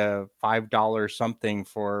got like a $5 something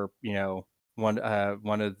for, one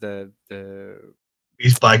of the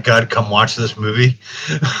Please, by God, come watch this movie.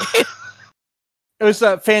 It was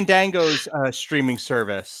Fandango's streaming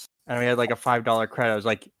service, and we had like a $5 credit. I was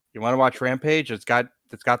like, "You want to watch Rampage? It's got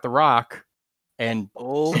The Rock and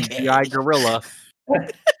CGI gorilla."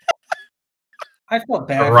 I felt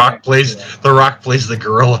bad. The Rock plays the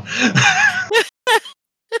gorilla.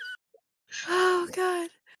 Oh God!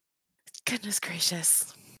 Goodness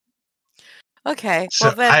gracious. Okay.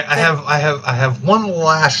 So well, I have one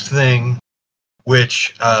last thing,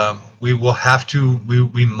 which we will have to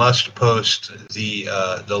we must post the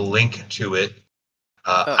link to it.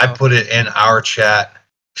 I put it in our chat.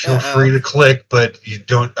 Feel free to click, but you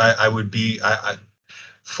don't. I would be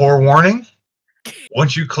forewarning.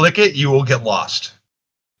 Once you click it, you will get lost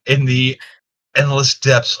in the endless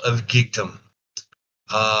depths of geekdom.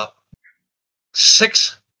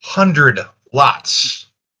 600 lots.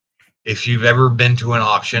 If you've ever been to an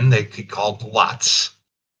auction, they could call it lots.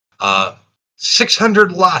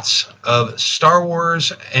 600 lots of Star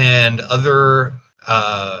Wars and other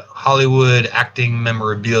Hollywood acting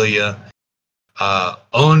memorabilia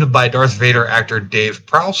owned by Darth Vader actor Dave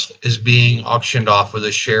Prowse, is being auctioned off with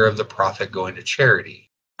a share of the profit going to charity.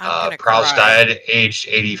 Prowse died aged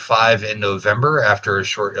 85 in November after a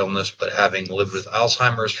short illness, but having lived with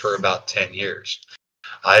Alzheimer's for about 10 years.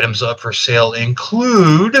 Items up for sale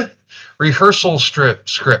include rehearsal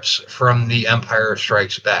scripts from The Empire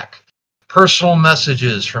Strikes Back, personal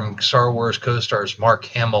messages from Star Wars co-stars Mark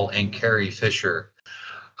Hamill and Carrie Fisher.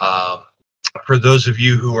 For those of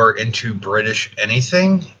you who are into British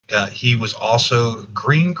anything, he was also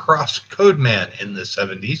Green Cross Code Man in the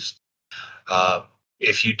 70s.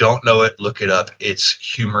 If you don't know it, look it up. It's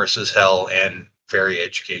humorous as hell and very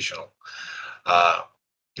educational.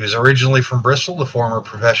 He was originally from Bristol. The former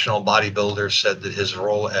professional bodybuilder said that his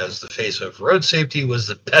role as the face of road safety was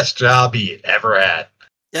the best job he ever had.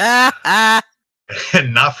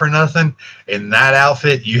 And not for nothing, in that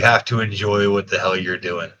outfit, you have to enjoy what the hell you're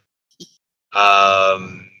doing.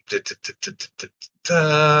 Oh,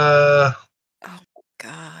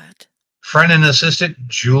 God. Friend and assistant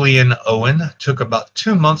Julian Owen took about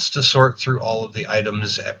 2 months to sort through all of the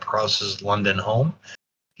items at Prowse's London home.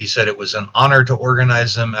 He said it was an honor to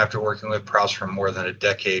organize them after working with Prowse for more than a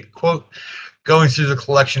decade. Quote, going through the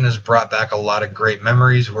collection has brought back a lot of great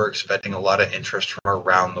memories. We're expecting a lot of interest from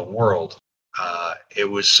around the world. It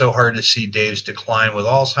was so hard to see Dave's decline with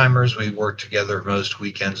Alzheimer's. We worked together most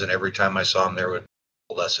weekends, and every time I saw him, there would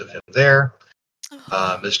be less of him there.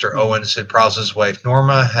 Mr. Owen said Prowse's wife,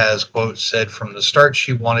 Norma, has, quote, said from the start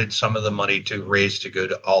she wanted some of the money to raise to go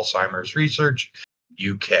to Alzheimer's Research,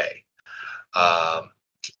 UK.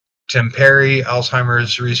 Tim Perry,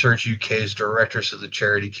 Alzheimer's Research UK's director, said the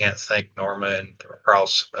charity can't thank Norma and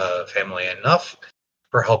Prowse family enough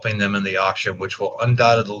for helping them in the auction, which will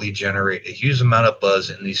undoubtedly generate a huge amount of buzz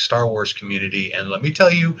in the Star Wars community. And let me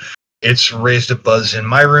tell you, it's raised a buzz in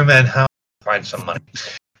my room and how to find some money.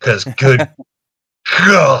 Because good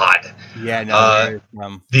God. Yeah, no.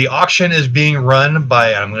 The auction is being run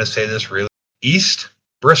by, I'm going to say this really, East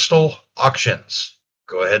Bristol Auctions.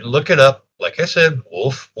 Go ahead and look it up. Like I said,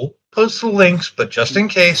 we'll post the links, but just in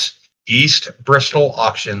case, East Bristol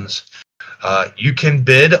Auctions. You can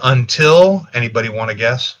bid until, anybody want to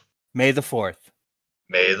guess? May the 4th.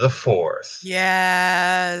 May the 4th.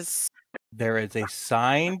 Yes. There is a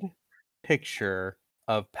signed picture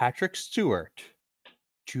of Patrick Stewart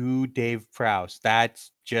to Dave Prowse. That's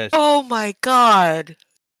just... Oh, my God.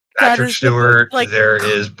 Patrick Stewart. There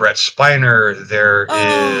is Brett Spiner. There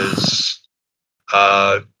is...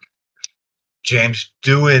 James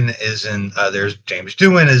Doohan is in. There's James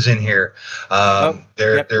Doohan is in here.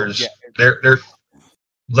 There's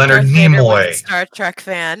Leonard Nimoy, Star Trek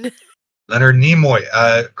fan. Leonard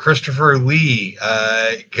Nimoy, Christopher Lee.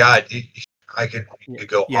 God, I could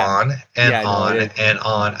go on and on and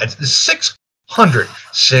on. It's 600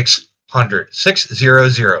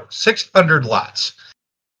 lots.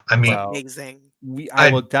 I mean, amazing.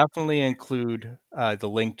 I will definitely include the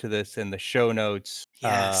link to this in the show notes.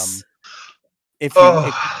 Yes.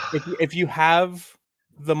 If you have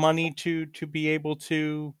the money to be able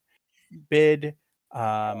to bid,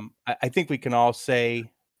 I think we can all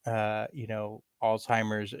say,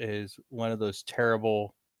 Alzheimer's is one of those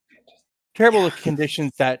terrible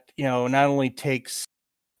conditions that not only takes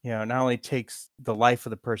the life of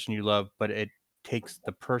the person you love, but it takes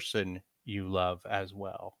the person you love as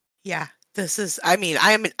well. Yeah, this is. I mean,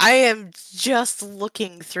 I am just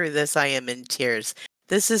looking through this. I am in tears.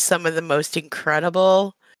 This is some of the most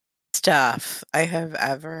incredible stuff I have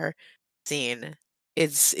ever seen.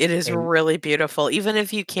 It is really beautiful. Even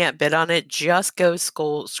if you can't bid on it, just go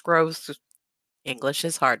scroll. English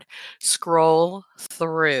is hard. Scroll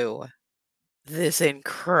through this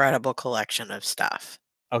incredible collection of stuff.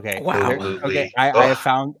 Okay. Wow. Okay. I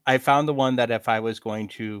found the one that if I was going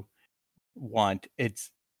to want,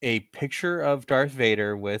 it's a picture of Darth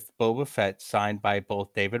Vader with Boba Fett signed by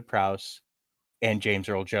both David Prowse and James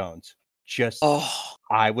Earl Jones.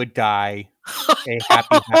 I would die a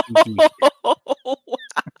happy geek. Wow.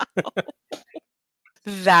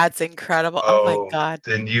 That's incredible. Oh my God.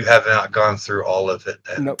 Then you have not gone through all of it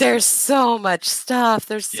then. Nope. There's so much stuff.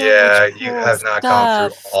 There's so much cool you have not gone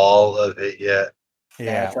through all of it yet.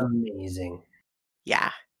 Yeah. That's amazing. Yeah.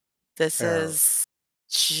 This is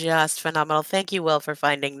just phenomenal. Thank you, Will, for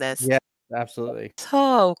finding this. Yeah, absolutely.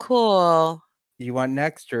 So cool. You want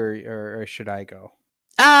next or should I go?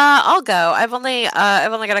 I'll go. I've only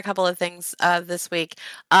got a couple of things this week.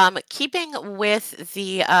 Keeping with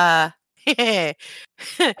the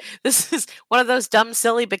this is one of those dumb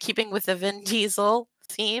silly, but keeping with the Vin Diesel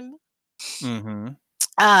theme. Mm-hmm.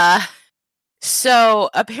 So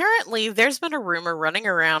apparently there's been a rumor running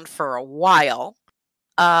around for a while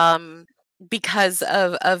because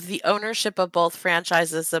of the ownership of both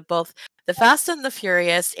franchises, of both the Fast and the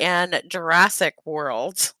Furious and Jurassic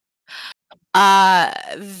World.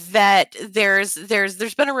 That there's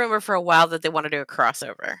been a rumor for a while that they want to do a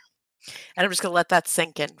crossover, and I'm just gonna let that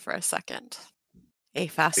sink in for a second. A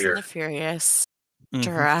Fast and the Furious,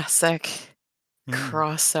 Jurassic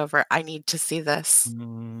crossover. I need to see this.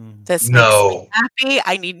 This makes me happy.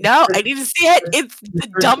 I need to see it. It's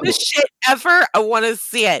the dumbest shit ever. I want to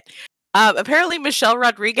see it. Apparently, Michelle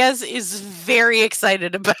Rodriguez is very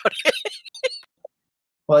excited about it.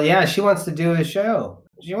 Well, yeah, she wants to do a show.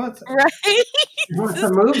 She wants a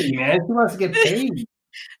movie, man. She wants to get paid.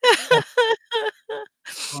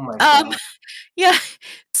 Oh my god. Yeah.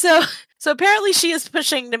 So apparently she is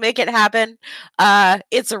pushing to make it happen.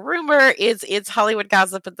 It's a rumor. It's Hollywood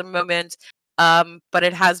gossip at the moment. But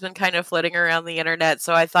it has been kind of floating around the internet.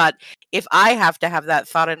 So I thought, if I have to have that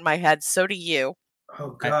thought in my head, so do you.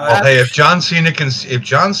 Oh god. Well, hey, if John Cena can,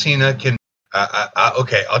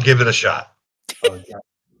 okay, I'll give it a shot. Oh yeah.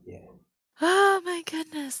 Oh my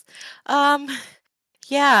goodness.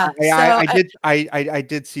 Yeah. I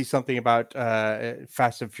did see something about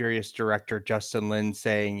Fast and Furious director Justin Lin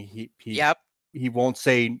saying he won't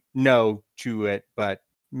say no to it, but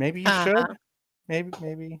maybe you should.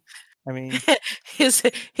 Maybe. I mean, his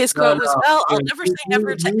quote was, "Well, I'll never say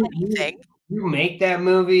never to anything." You make that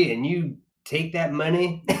movie and you take that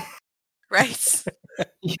money, right?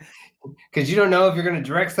 Because you don't know if you're going to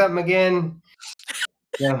direct something again.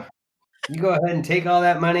 Yeah. You go ahead and take all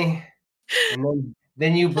that money, and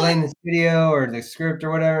then you blame the studio or the script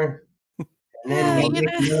or whatever, and then we'll make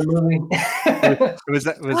another movie. it was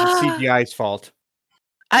the CGI's fault.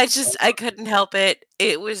 I couldn't help it.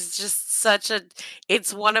 It was just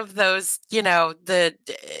it's one of those, I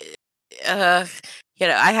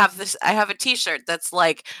have a t-shirt that's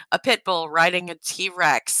like a pit bull riding a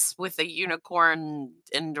T-Rex with a unicorn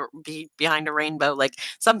behind a rainbow, like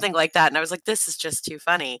something like that. And I was like, this is just too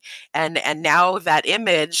funny. And now that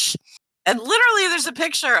image, and literally there's a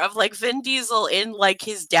picture of like Vin Diesel in like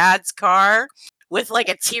his dad's car with like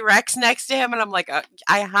a T-Rex next to him. And I'm like,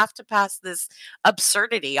 I have to pass this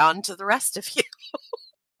absurdity on to the rest of you.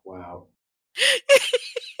 Wow.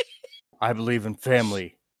 I believe in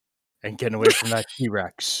family and getting away from that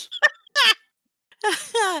T-Rex.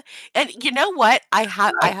 And you know what? I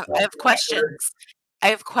have questions. I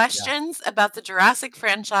have questions about the Jurassic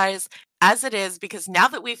franchise as it is, because now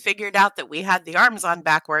that we figured out that we had the arms on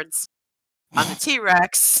backwards on the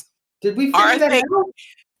T-Rex, did we figure that out?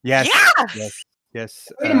 Yes. Yeah. Yes.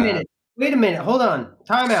 Wait a minute. Hold on.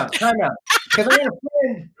 Time out. Because I got a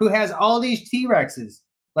friend who has all these T-Rexes,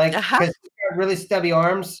 like because he has really stubby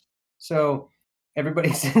arms, so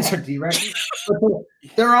everybody sends her T-Rexes.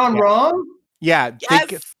 They're on wrong. Yeah,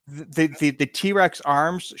 yes. The T-Rex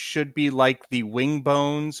arms should be like the wing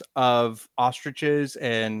bones of ostriches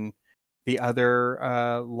and the other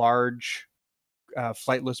large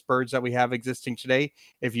flightless birds that we have existing today.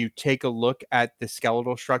 If you take a look at the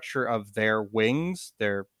skeletal structure of their wings,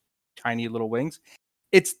 their tiny little wings,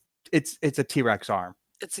 it's a T-Rex arm.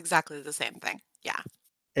 It's exactly the same thing. Yeah.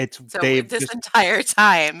 Entire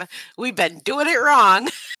time we've been doing it wrong.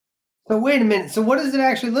 So wait a minute. So what does it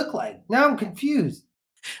actually look like? Now I'm confused.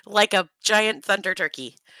 Like a giant thunder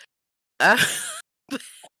turkey. Yeah,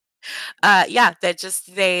 that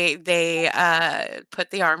just they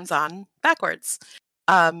put the arms on backwards.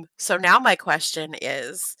 So now my question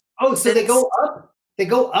is, so they go up? They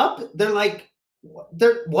go up?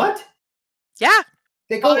 They're what? Yeah.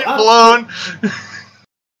 They go up. Blown.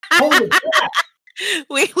 Holy crap.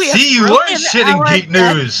 We see, you learn shit in Geek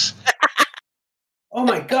News. Oh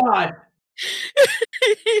my god.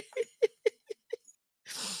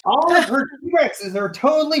 All of her T-Rexes are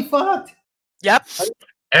totally fucked. Yep.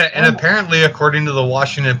 And apparently, according to the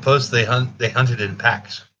Washington Post, they hunted in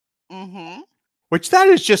packs. Mm-hmm. Which that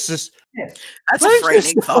is just this. That's a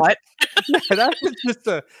frightening thought. That is just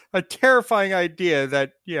a terrifying idea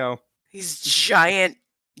that, these giant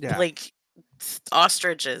like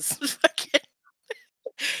ostriches.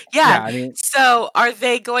 Yeah. I mean, so are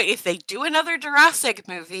they going, if they do another Jurassic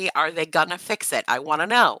movie, are they gonna fix it? I want to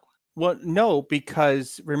know. Well, no,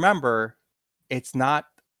 because remember, it's not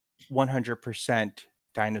 100%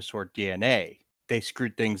 dinosaur DNA. They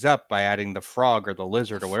screwed things up by adding the frog or the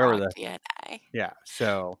lizard or whatever the DNA. Yeah,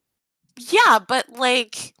 so. Yeah, but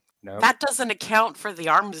that doesn't account for the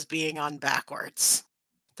arms being on backwards.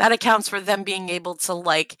 That accounts for them being able to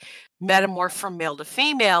metamorph from male to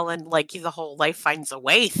female and the whole life finds a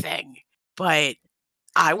way thing. But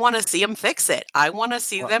I want to see them fix it. I want to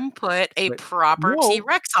see them put a proper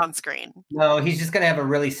T-Rex on screen. No, he's just going to have a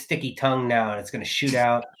really sticky tongue now and it's going to shoot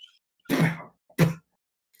out.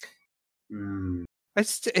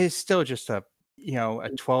 It's still just a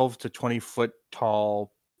 12 to 20 foot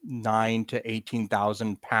tall, 9 to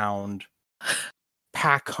 18,000 pound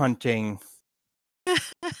pack hunting.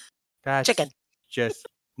 That's Chicken. just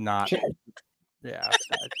not. Chicken. Yeah.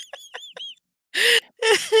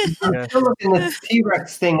 I'm still looking this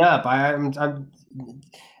T-Rex thing up. I'm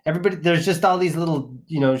everybody. There's just all these little,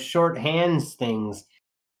 short hands things.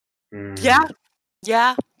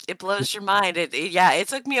 Yeah, it blows your mind. It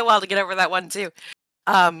took me a while to get over that one too.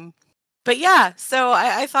 But yeah, so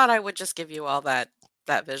I thought I would just give you all that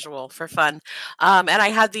visual for fun. And I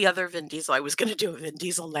had the other Vin Diesel. I was going to do a Vin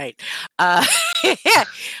Diesel night. But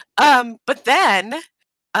then,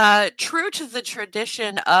 true to the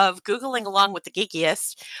tradition of Googling along with the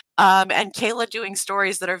geekiest, and Kayla doing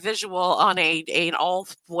stories that are visual on an all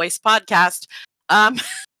voice podcast.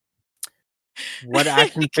 What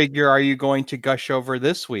action figure are you going to gush over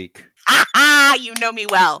this week? You know me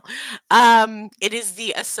well. It is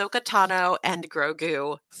the Ahsoka Tano and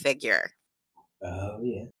Grogu figure. Oh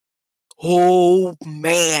yeah. Oh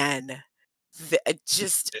man.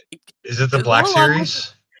 Just is it the Black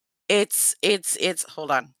Series? It's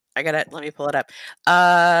hold on. Let me pull it up.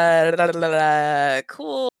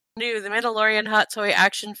 Cool new The Mandalorian hot toy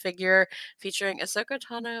action figure featuring Ahsoka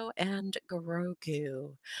Tano and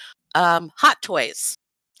Grogu. Hot Toys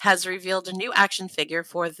has revealed a new action figure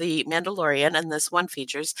for The Mandalorian, and this one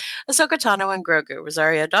features Ahsoka Tano and Grogu.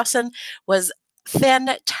 Rosario Dawson was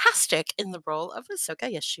fantastic in the role of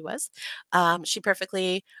Ahsoka. Yes, she was. She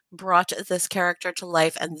perfectly brought this character to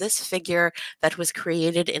life, and this figure that was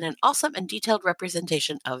created in an awesome and detailed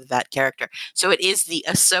representation of that character. So it is the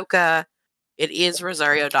Ahsoka. It is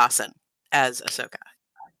Rosario Dawson as Ahsoka.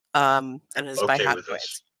 And it is by Hot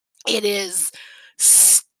Toys. It is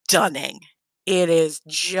stunning. It is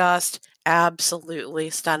just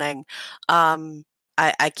absolutely stunning. I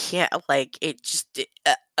can't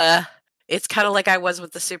it's kind of like I was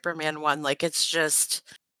with the Superman one. Like, it's just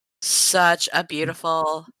such a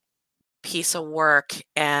beautiful piece of work,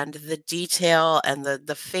 and the detail and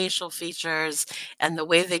the facial features and the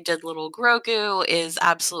way they did little Grogu is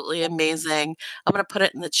absolutely amazing. I'm going to put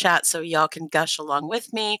it in the chat so y'all can gush along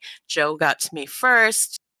with me. Joe got to me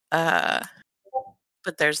first.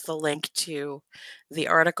 But there's the link to the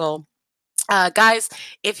article. Guys,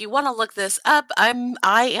 if you want to look this up,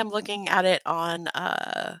 I am looking at it on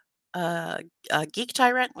Geek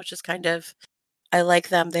Tyrant, which is I like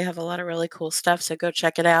them. They have a lot of really cool stuff, so go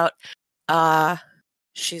check it out.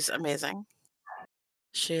 She's amazing.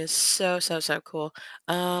 She is so cool.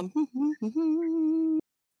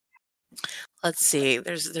 Let's see.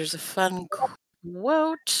 There's a fun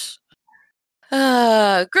quote.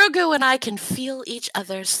 Grogu and I can feel each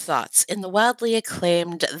other's thoughts. In the wildly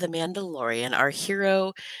acclaimed The Mandalorian, our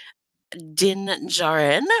hero Din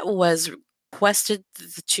Djarin was requested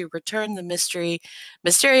to return the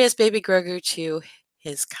mysterious baby Grogu to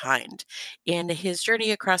his kind. In his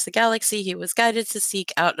journey across the galaxy, he was guided to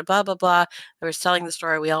seek out blah blah blah. I was telling the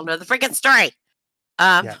story. We all know the freaking story.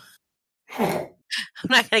 Yeah. I'm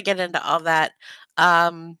not going to get into all that.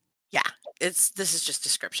 Yeah, this is just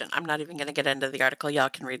description. I'm not even going to get into the article. Y'all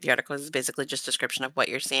can read the article. It's basically just description of what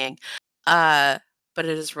you're seeing. But it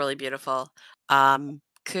is really beautiful.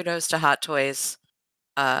 Kudos to Hot Toys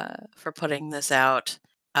for putting this out.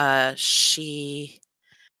 She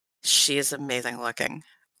is amazing looking.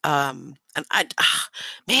 And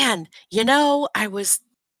man, I'm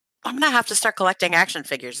gonna have to start collecting action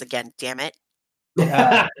figures again. Damn it!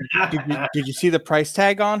 Did you see the price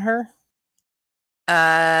tag on her?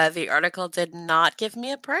 The article did not give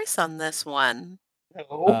me a price on this one.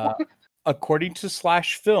 According to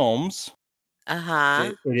Slash Films,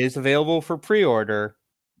 it is available for pre-order,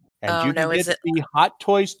 and you can get the Hot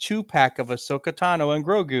Toys 2-pack of Ahsoka Tano and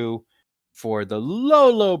Grogu for the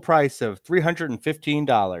low price of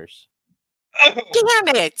 $315.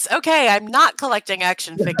 Damn it! Okay, I'm not collecting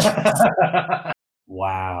action figures.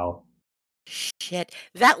 Wow. Shit.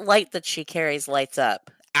 That light that she carries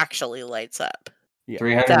actually lights up. Yeah.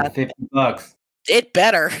 $350. It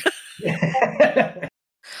better.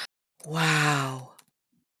 Wow.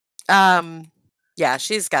 Yeah,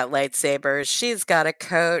 she's got lightsabers. She's got a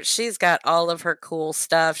coat. She's got all of her cool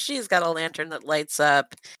stuff. She's got a lantern that lights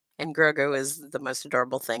up. And Grogu is the most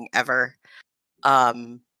adorable thing ever.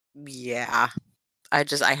 Yeah.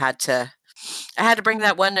 I had to bring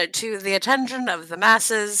that one to the attention of the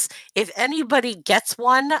masses. If anybody gets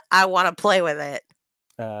one, I want to play with it.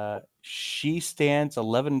 She stands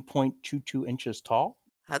 11.22 inches tall.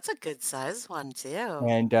 That's a good size one too.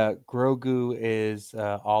 And Grogu is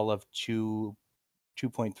all of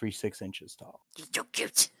 2.36 inches tall. He's so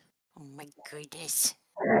cute. Oh my goodness.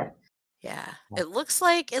 Yeah. It looks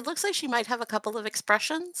like she might have a couple of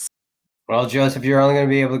expressions. Well, Joseph, you're only going to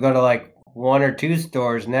be able to go to like 1 or 2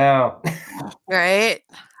 stores now. Right?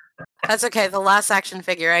 That's okay. The last action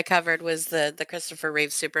figure I covered was the Christopher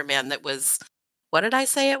Reeve Superman that was, what did I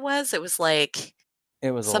say it was? It was like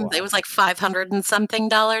It was it was like $500 and something.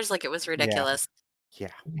 Like it was ridiculous.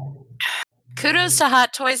 Yeah. Kudos to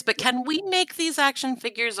Hot Toys, but can we make these action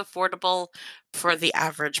figures affordable for the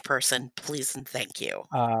average person, please and thank you?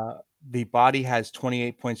 The body has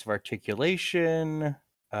 28 points of articulation.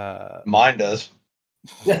 Mine does.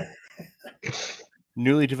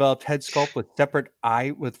 Newly developed head sculpt with separate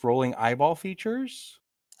eye with rolling eyeball features.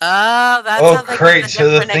 Oh, that's how they great! Get So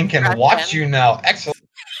the thing can watch you now. Excellent.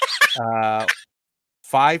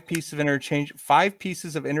 5 pieces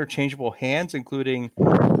of interchangeable hands, including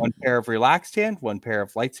 1 pair of relaxed hand, 1 pair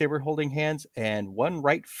of lightsaber holding hands, and 1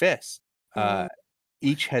 right fist.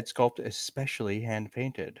 Each head sculpt is specially hand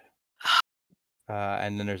painted.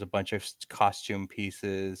 And then there's a bunch of costume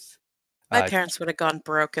pieces. My parents would have gone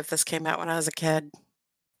broke if this came out when I was a kid.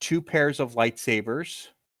 2 pairs of lightsabers.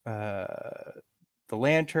 The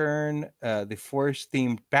lantern, the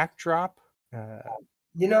forest-themed backdrop.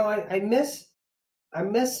 You know, I miss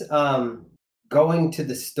going to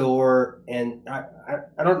the store, and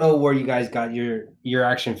I don't know where you guys got your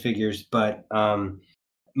action figures, but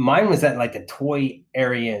mine was at like the toy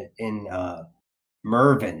area in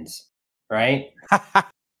Mervin's, right?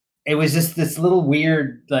 It was just this little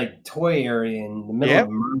weird like toy area in the middle of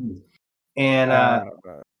Mervin's, and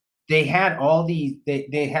they had all these.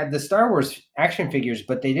 They had the Star Wars action figures,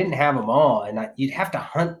 but they didn't have them all, and you'd have to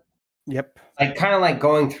hunt. Yep. Like kind of like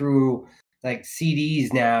going through like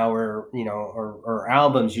CDs now, or or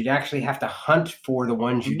albums. You'd actually have to hunt for the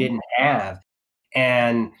ones you didn't have,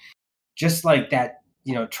 and just like that,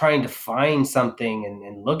 trying to find something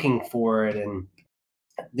and looking for it. And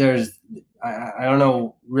there's, I don't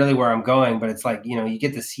know really where I'm going, but it's like, you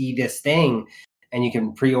get to see this thing and you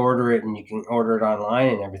can pre-order it and you can order it online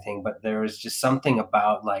and everything. But there was just something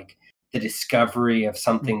about like the discovery of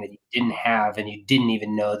something that you didn't have and you didn't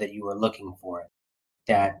even know that you were looking for it.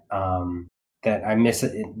 That I miss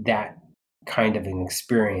that kind of an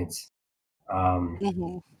experience.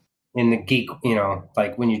 In the geek,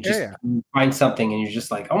 like when you just find something and you're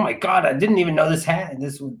just like, oh my God, I didn't even know they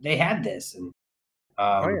had this. And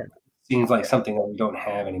seems like something that we don't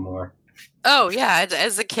have anymore. Oh yeah,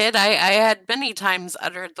 as a kid, I had many times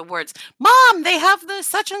uttered the words, "Mom, they have this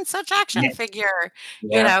such and such action figure,"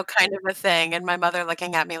 kind of a thing, and my mother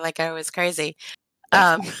looking at me like I was crazy.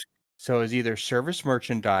 So it's either service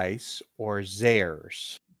merchandise or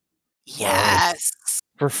Zayres. Yes.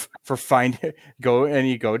 For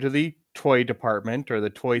you go to the toy department or the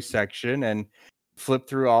toy section and flip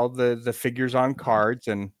through all the figures on cards,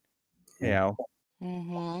 and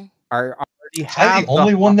are already have the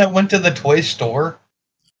only one that went to the toy store.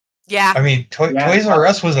 Yeah. I mean, Toys R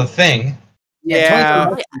Us was a thing.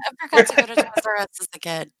 Yeah. I forgot to go to Toys R Us as a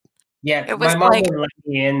kid. Yeah, it was my mom would let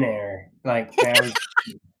me in there. Like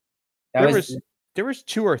there was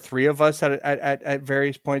 2 or 3 of us at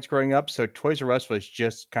various points growing up, so Toys R Us was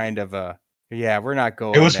just kind of we're not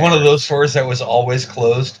going. It was one of those stores that was always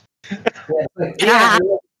closed.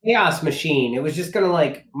 Chaos machine. It was just gonna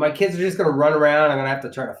like my kids are just gonna run around. I'm gonna have to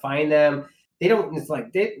try to find them. They don't. It's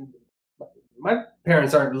like my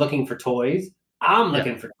parents aren't looking for toys. I'm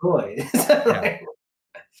looking for toys.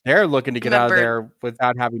 They're looking to get out of there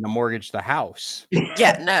without having to mortgage the house.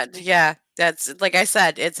 That's like I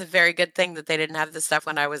said. It's a very good thing that they didn't have this stuff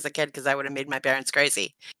when I was a kid because I would have made my parents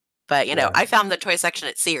crazy. But I found the toy section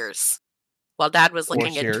at Sears while Dad was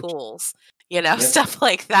looking at tools. Stuff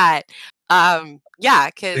like that.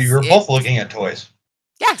 Because so you were both looking at toys.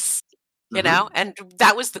 Yes. And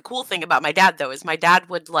that was the cool thing about my dad, though, is my dad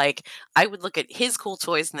would I would look at his cool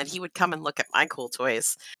toys and then he would come and look at my cool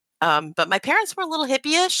toys. But my parents were a little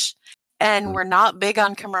hippie-ish and were not big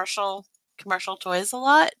on commercial toys a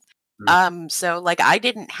lot. So I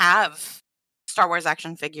didn't have Star Wars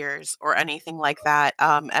action figures or anything like that.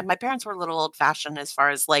 And my parents were a little old-fashioned as far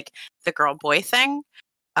as the girl-boy thing,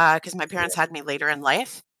 because my parents had me later in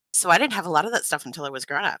life. So I didn't have a lot of that stuff until I was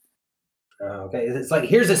grown up. Okay, it's like,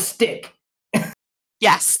 here's a stick.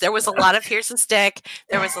 Yes, there was a lot of here's a stick.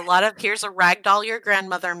 There was a lot of here's a rag doll your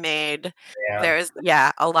grandmother made. Yeah. There's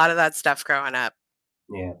a lot of that stuff growing up.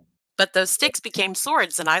 Yeah. But those sticks became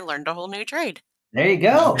swords and I learned a whole new trade. There you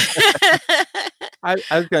go. I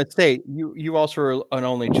was going to say, you also were an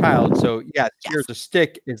only child. So here's a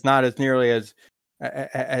stick is not as nearly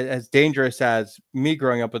as dangerous as me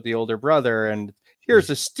growing up with the older brother. And here's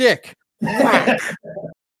a stick.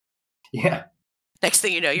 Yeah. Next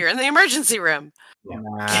thing you know, you're in the emergency room.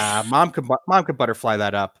 Nah, mom could butterfly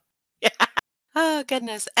that up. Yeah. Oh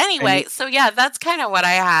goodness. Anyway, so yeah, that's kind of what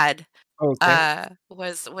I had. Okay.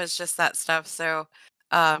 Was just that stuff. So,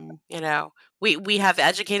 we have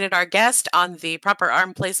educated our guest on the proper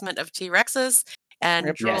arm placement of T-Rexes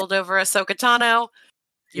and drooled over Ahsoka Tano.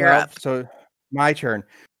 You're up. So my turn.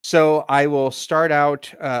 So I will start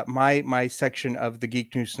out my section of the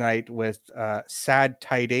Geek News Night with sad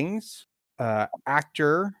tidings.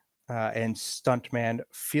 Actor and stuntman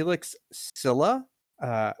Felix Silla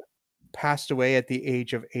passed away at the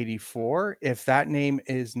age of 84. If that name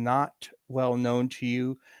is not well known to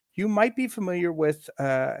you, you might be familiar with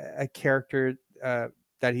a character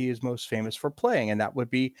that he is most famous for playing, and that would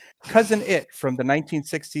be Cousin It from the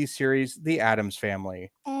 1960s series The Addams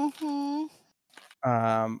Family.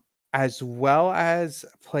 Mm-hmm. As well as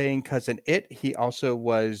playing Cousin It, he also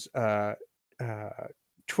was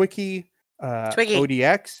Twiggy.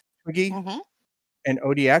 ODX, Twiggy, and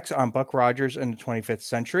ODX on Buck Rogers in the 25th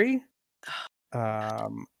Century.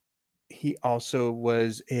 He also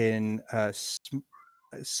was in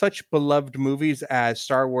such beloved movies as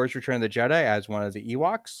Star Wars Return of the Jedi as one of the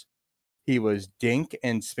Ewoks. He was Dink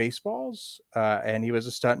in Spaceballs, and he was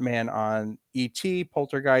a stuntman on E.T.,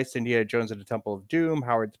 Poltergeist, Indiana Jones and the Temple of Doom,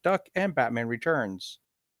 Howard the Duck, and Batman Returns.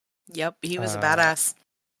 Yep, he was a badass.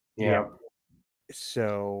 Yeah.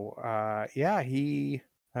 So, he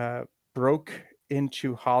broke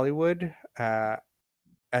into Hollywood as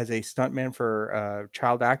a stuntman for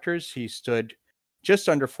child actors. He stood just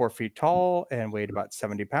under 4 feet tall and weighed about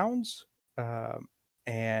 70 pounds.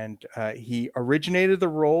 And he originated the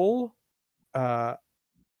role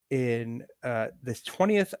in the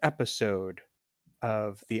 20th episode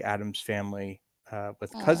of The Addams Family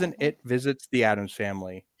with Cousin It Visits the Addams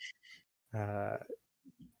Family.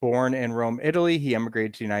 Born in Rome, Italy, he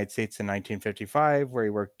emigrated to the United States in 1955, where he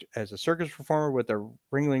worked as a circus performer with the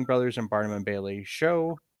Ringling Brothers and Barnum and Bailey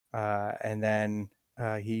show. And then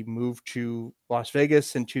he moved to Las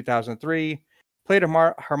Vegas in 2003, played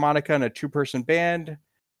a harmonica in a two-person band,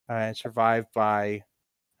 and survived by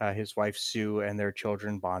his wife, Sue, and their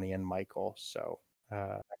children, Bonnie and Michael. So,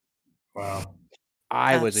 wow.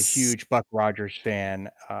 I was a huge Buck Rogers fan.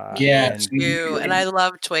 And I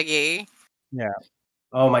love Twiggy. Yeah.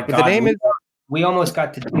 Oh my God! The name is. We almost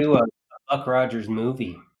got to do a Buck Rogers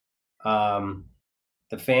movie.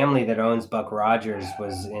 The family that owns Buck Rogers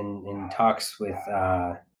was in talks with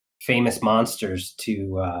Famous Monsters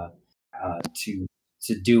to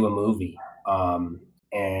do a movie,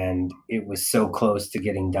 and it was so close to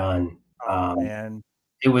getting done. Man.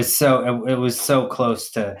 It was so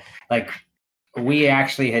close to, like, we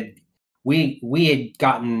actually had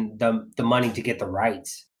gotten the money to get the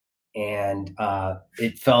rights, and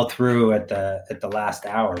it fell through at the last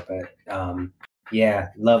hour. But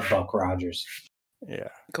love Buck Rogers. Yeah,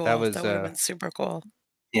 cool. That would have been super cool.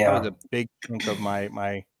 Yeah, that was a big chunk of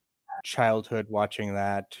my childhood watching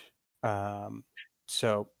that.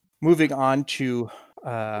 So moving on to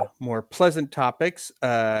more pleasant topics,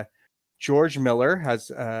 George Miller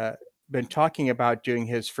has been talking about doing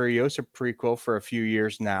his Furiosa prequel for a few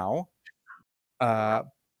years now,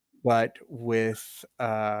 but with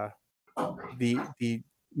the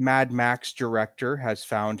Mad Max director has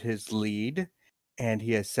found his lead, and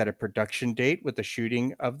he has set a production date with the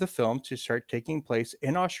shooting of the film to start taking place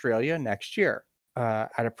in Australia next year.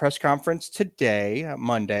 At a press conference today,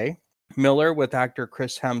 Monday, Miller, with actor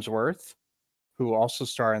Chris Hemsworth, who also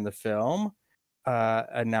star in the film,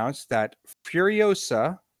 announced that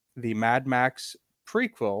Furiosa, the Mad Max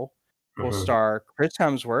prequel, will star Chris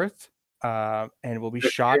Hemsworth and will be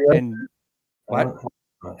shot in what?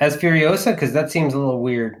 As Furiosa? Because that seems a little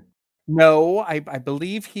weird. No, I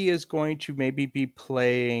believe he is going to maybe be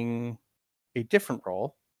playing a different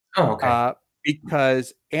role. Oh, okay.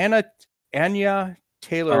 Because Anya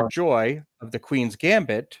Taylor-Joy of the Queen's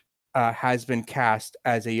Gambit has been cast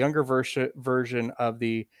as a younger version of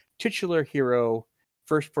the titular hero,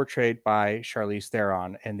 first portrayed by Charlize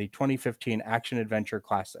Theron in the 2015 action-adventure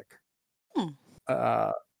classic.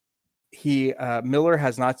 Miller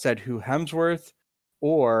has not said who Hemsworth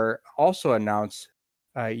or also announced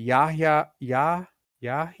Yahya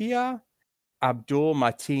Abdul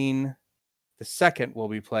Mateen II will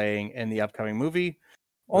be playing in the upcoming movie.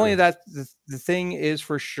 Only that the thing is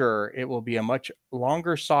for sure, it will be a much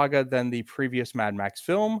longer saga than the previous Mad Max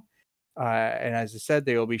film. And as I said,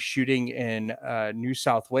 they will be shooting in New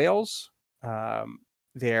South Wales.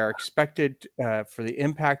 They are expected for the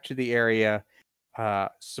impact to the area,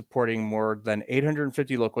 supporting more than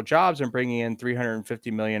 850 local jobs and bringing in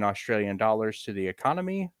 350 million Australian dollars to the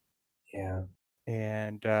economy. Yeah.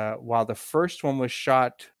 And while the first one was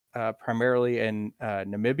shot primarily in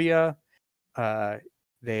Namibia,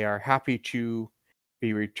 they are happy to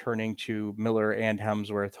be returning to Miller and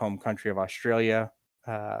Hemsworth, home country of Australia.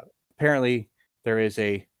 Apparently, there is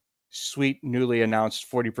a sweet newly announced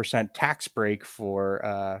 40% tax break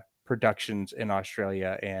for productions in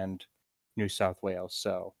Australia and New South Wales.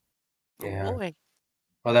 So, yeah.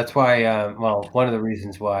 Well, that's why. One of the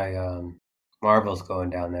reasons why Marvel's going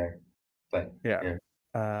down there. But yeah.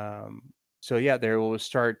 So yeah, they will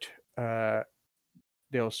start.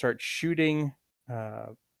 They'll start shooting.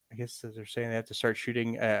 I guess as they're saying they have to start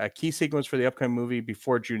shooting a key sequence for the upcoming movie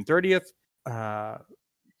before June 30th.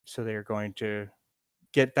 So they're going to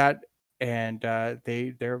get that, and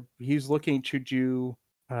he's looking to do.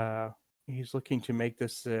 He's looking to make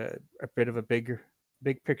this a bit of a big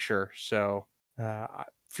picture. So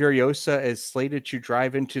Furiosa is slated to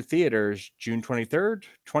drive into theaters June 23rd,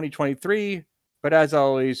 2023. But as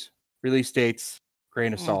always, release dates,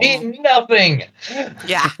 grain of salt. Mean nothing.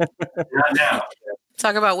 Yeah. not now.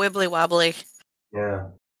 Talk about wibbly wobbly. Yeah.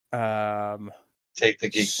 Take the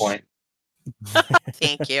geek point.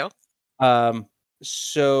 Thank you.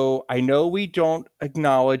 So I know we don't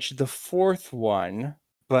acknowledge the fourth one,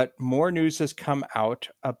 but more news has come out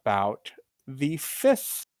about the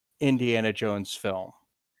fifth Indiana Jones film.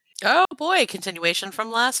 Oh boy, continuation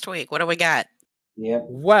from last week. What do we got? Yep.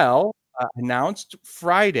 Well, announced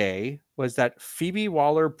Friday was that Phoebe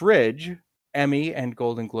Waller-Bridge, Emmy and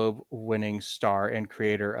Golden Globe winning star and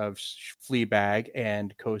creator of Fleabag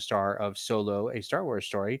and co-star of Solo, a Star Wars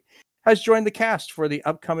story, has joined the cast for the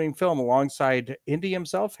upcoming film alongside Indy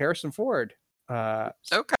himself, Harrison Ford.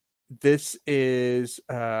 Okay. This is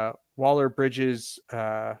Waller-Bridge's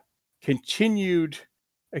continued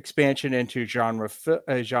expansion into genre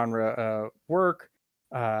work.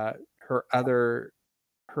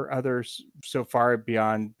 Her others so far,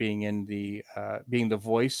 beyond being in the being the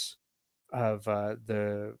voice of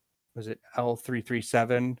the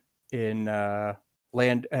L337 in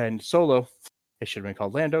Land and Solo. It should have been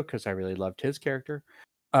called Lando because I really loved his character.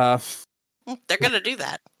 They're gonna do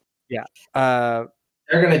that. Yeah.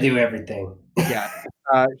 They're gonna do everything. Yeah.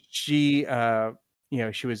 She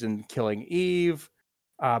she was in Killing Eve,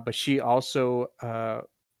 but she also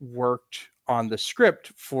worked on the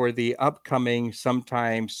script for the upcoming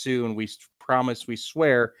sometime soon. We promise, we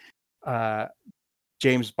swear,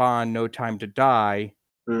 James Bond, No Time to Die.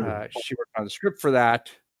 She worked on the script for that.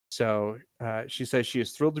 So she says she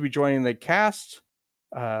is thrilled to be joining the cast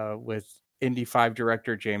with Indy 5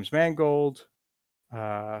 director James Mangold.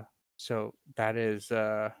 So that is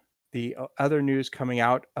the other news coming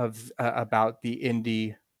out of about the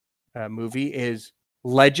Indy movie is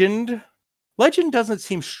Legend. Legend doesn't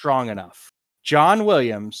seem strong enough. John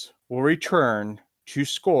Williams will return to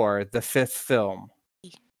score the fifth film.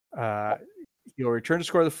 He'll return to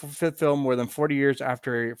score the fifth film more than 40 years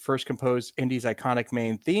after he first composed Indy's iconic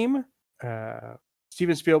main theme.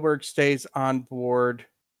 Steven Spielberg stays on board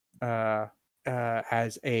as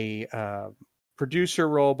a producer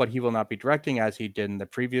role, but he will not be directing as he did in the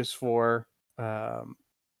previous four.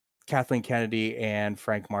 Kathleen Kennedy and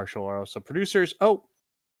Frank Marshall are also producers. Oh,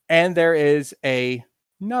 and there is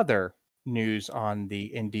another news on the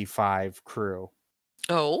Indy 5 crew.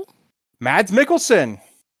 Oh, Mads Mikkelsen.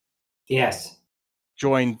 Yes.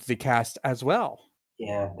 Joined the cast as well.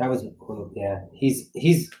 Yeah, that was. Yeah,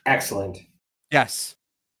 he's excellent. Yes.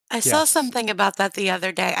 I saw something about that the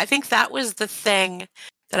other day. I think that was the thing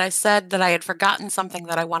that I said that I had forgotten something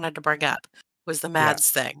that I wanted to bring up was the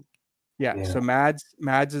Mads thing. Yeah. So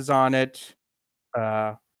Mads is on it.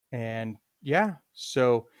 And yeah,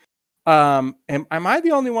 so am I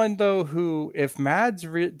the only one though who, if Mads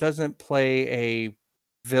doesn't play a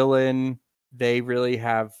villain, they really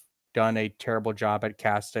have done a terrible job at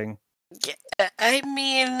casting? Yeah, I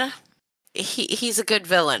mean, he's a good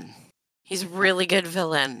villain. He's a really good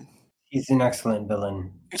villain. He's an excellent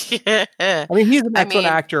villain. I mean, he's an excellent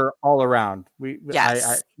actor all around.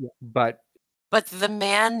 Yes. But the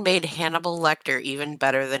man made Hannibal Lecter even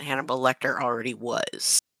better than Hannibal Lecter already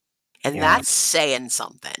was. And that's saying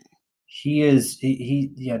something. He is.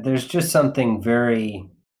 Yeah, there's just something very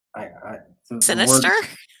sinister.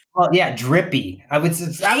 Well, yeah, drippy. I was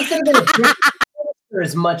going to go with drippy. Sinister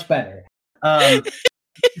is much better.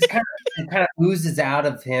 It kind of oozes out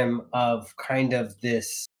of him of kind of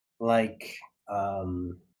this like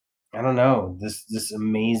I don't know, this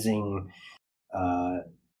amazing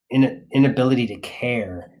inability to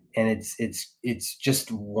care, and it's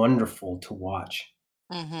just wonderful to watch.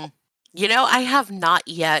 Mm-hmm. You know, I have not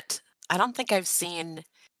yet. I don't think I've seen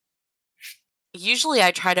Usually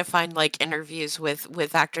I try to find like interviews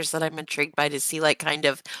with actors that I'm intrigued by to see like kind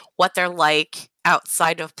of what they're like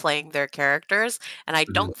outside of playing their characters, and I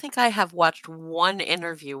don't think I have watched one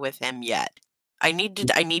interview with him yet. I need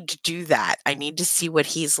to do that. I need to see what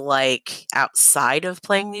he's like outside of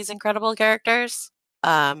playing these incredible characters.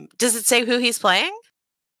 Does it say who he's playing?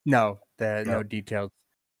 No, no details.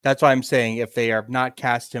 That's why I'm saying if they are not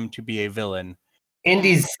cast him to be a villain.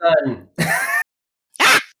 Indy's son.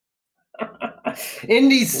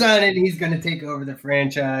 Indy's son, and he's going to take over the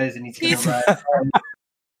franchise, and he's going to ride.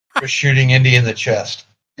 They're shooting Indy in the chest.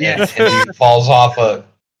 Yeah, Indy falls off a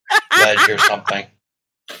ledge or something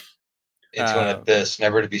into an abyss,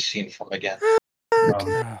 never to be seen from again.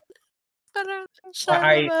 I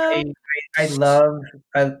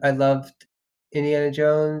loved Indiana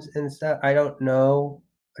Jones and stuff. I don't know.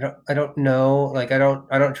 I don't know. Like I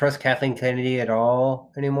don't trust Kathleen Kennedy at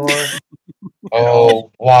all anymore.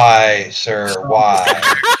 Oh, why, sir? Why?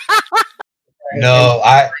 No,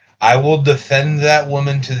 I will defend that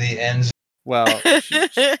woman to the ends. Well, she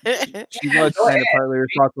was kind of partly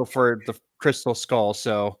responsible for the crystal skull,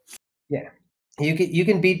 so yeah, you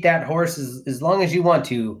can beat that horse as long as you want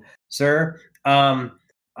to, sir. I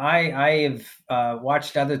have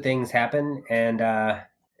watched other things happen, and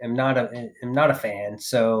am not a fan.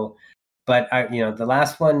 So, but the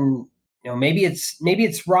last one, maybe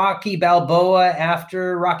it's Rocky Balboa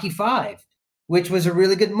after Rocky V, which was a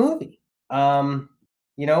really good movie. Harrison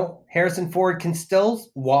Ford can still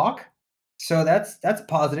walk, so that's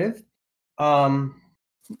positive.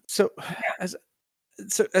 So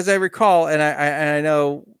as I recall, and I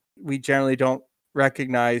know we generally don't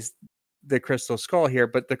recognize the Crystal Skull here,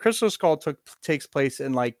 but the Crystal Skull takes place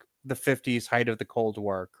in like the 50s, height of the Cold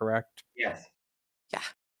War, correct? Yes. Yeah.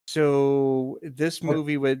 So this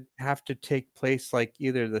movie would have to take place like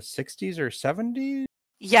either the 60s or 70s?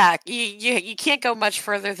 Yeah, you can't go much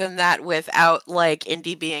further than that without like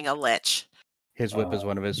Indy being a lich. His whip is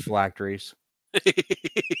one of his phylacteries. Big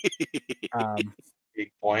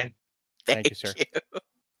point. Thank you, sir.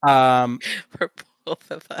 For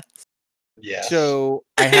both of us. Yes. So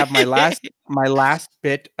I have my last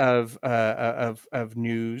bit of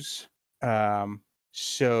news.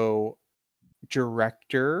 So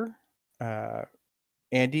director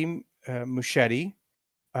Andy Muschietti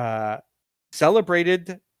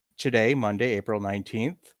celebrated today, Monday, April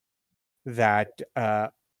 19th, that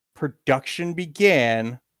production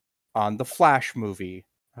began on the Flash movie.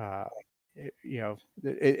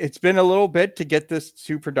 It's been a little bit to get this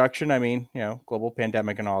to production. I mean, global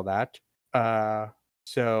pandemic and all that.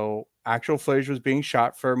 So actual footage was being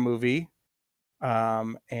shot for a movie.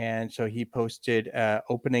 And so he posted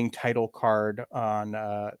opening title card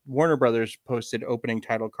on Warner Brothers posted opening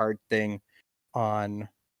title card thing on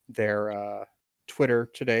their Twitter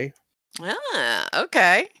today. Ah,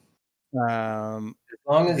 okay. As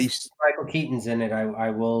long as Michael Keaton's in it, I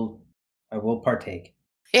will partake.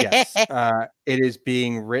 Yes. It is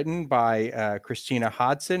being written by Christina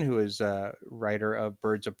Hodson, who is a writer of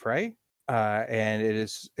Birds of Prey. And it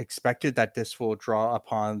is expected that this will draw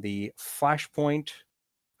upon the Flashpoint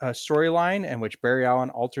storyline in which Barry Allen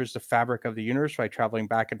alters the fabric of the universe by traveling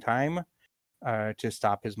back in time to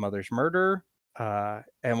stop his mother's murder.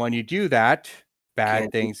 And when you do that,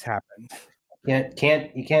 bad things happen. You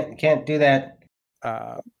can't do that.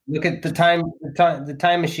 Look at the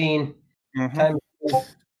time machine. Mm-hmm.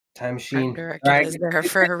 Time machine. Director is there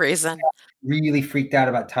for a reason. Really freaked out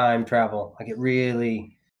about time travel. I get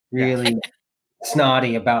really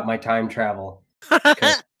snotty about my time travel.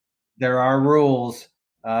 There are rules.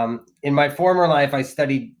 In my former life, I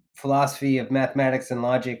studied philosophy of mathematics and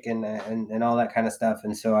logic and all that kind of stuff,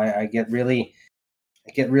 and so I get really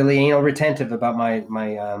anal retentive about my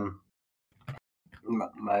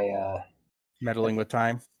meddling with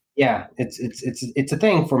time. Yeah, it's a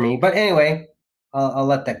thing for me. But anyway, I'll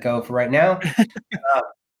let that go for right now.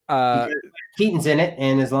 Keaton's in it,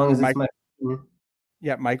 and as long as it's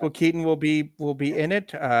Michael Keaton will be in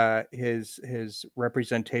it. His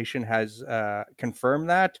representation has confirmed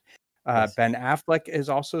that. Yes. Ben Affleck is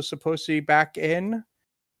also supposed to be back in.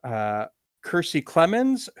 Kiersey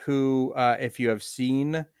Clemons, who, if you have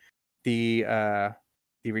seen the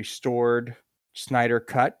restored Snyder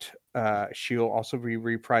cut, she will also be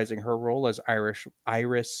reprising her role as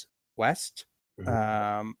Iris West.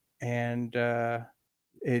 Mm-hmm.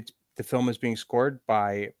 The film is being scored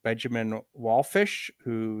by Benjamin Wallfish,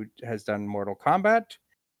 who has done Mortal Kombat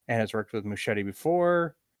and has worked with Muschietti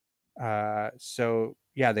before. So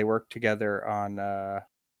they worked together on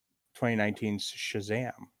 2019's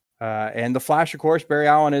Shazam. And The Flash, of course, Barry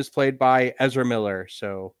Allen is played by Ezra Miller.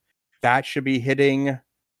 So that should be hitting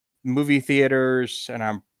movie theaters, and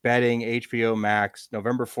I'm betting HBO Max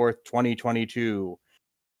November 4th, 2022.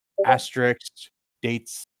 Asterisk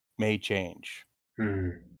dates may change.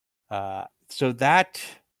 So that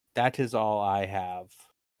is all I have.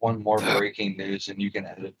 One more breaking news, and you can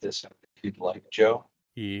edit this if you'd like, Joe.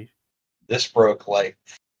 Yeah. This broke like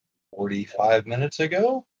 45 minutes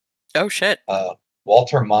ago. Oh, shit.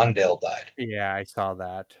 Walter Mondale died. Yeah, I saw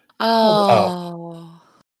that. Oh.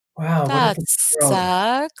 Wow. That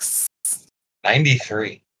sucks.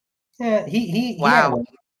 93. Yeah, he Wow.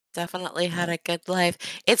 Definitely had a good life.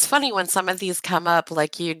 It's funny when some of these come up,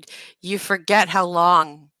 like you forget how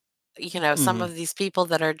long, some of these people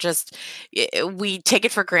that are just, we take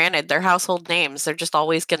it for granted. They're household names. They're just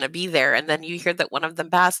always going to be there. And then you hear that one of them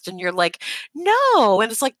passed and you're like, no.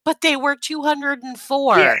 And it's like, but they were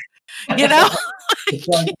 204, Yeah. It's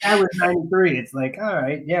like, I was 93. It's like, all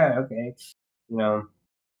right. Yeah. Okay. Wow.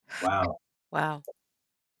 Wow.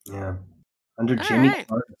 Yeah. Under Jimmy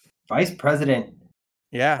Carter, vice president.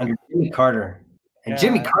 Yeah. Under Jimmy Carter. And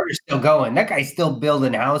Jimmy Carter's still going. That guy's still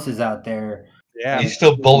building houses out there. Yeah. He's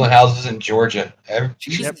still building houses in Georgia.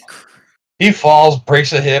 Yep. He falls,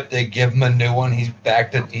 breaks a hip, they give him a new one. He's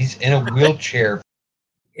he's in a wheelchair.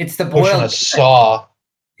 It's the pushing boil. A saw.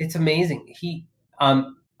 It's amazing.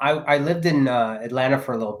 I lived in Atlanta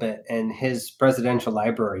for a little bit, and his presidential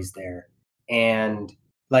library's there. And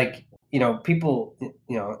people,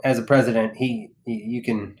 as a president, you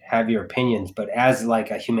can have your opinions, but as like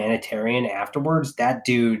a humanitarian afterwards, that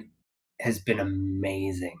dude has been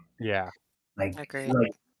amazing. Yeah. Like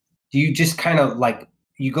you just kind of like,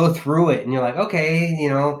 you go through it and you're like, okay,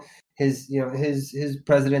 his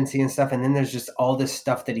presidency and stuff. And then there's just all this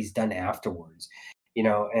stuff that he's done afterwards,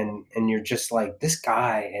 and you're just like, this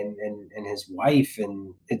guy and his wife.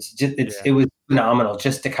 And it was phenomenal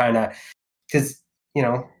just to kind of, because, I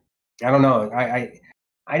don't know.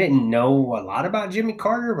 I didn't know a lot about Jimmy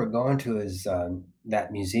Carter, but going to his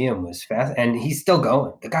that museum was fast, and he's still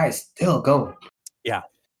going. The guy is still going. Yeah.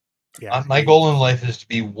 Yeah. My goal in life is to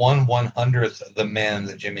be 1/100th of the man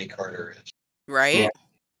that Jimmy Carter is. Right.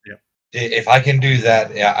 Yeah. If I can do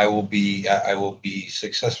that, I will be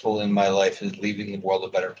successful in my life, as leaving the world a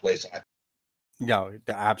better place. No,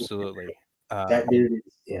 absolutely. That dude is,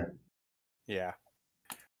 yeah.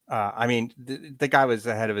 I mean, the guy was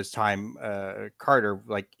ahead of his time. Carter,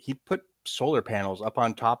 like, he put solar panels up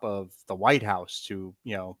on top of the White House to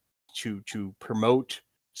promote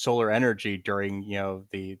solar energy during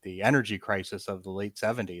the energy crisis of the late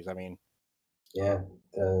 70s. I mean,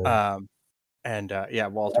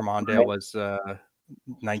 Walter Mondale was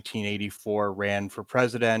 1984, ran for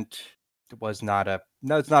president. It's not a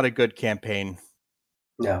good campaign.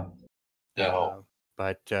 No.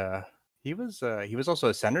 But he was also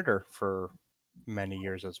a senator for many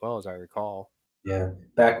years as well, as I recall. Yeah,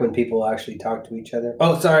 back when people actually talked to each other.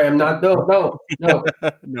 Oh, sorry, I'm not. No.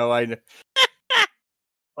 No, I know.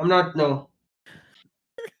 I'm not. No.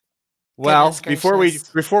 Well, before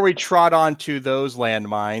we trot onto those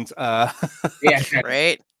landmines,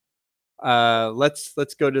 right.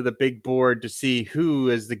 Let's go to the big board to see who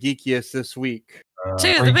is the geekiest this week.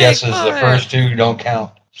 3 guesses. The first 2 don't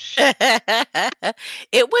count.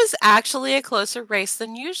 It was actually a closer race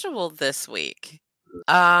than usual this week.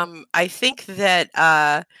 I think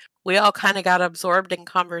that we all kind of got absorbed in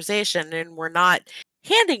conversation, and we're not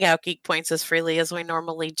handing out geek points as freely as we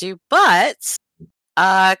normally do. But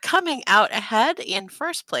coming out ahead in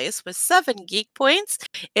first place with 7 geek points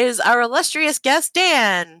is our illustrious guest,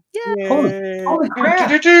 Dan. Yay! Holy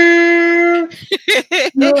crap!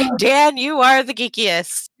 Dan, you are the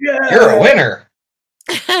geekiest. Yeah. You're a winner.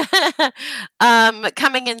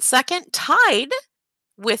 Coming in second, tied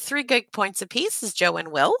with 3 geek points apiece, is Joe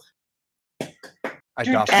and Will. I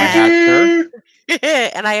doff my hat, sir.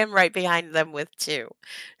 And I am right behind them with 2.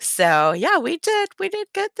 So yeah, we did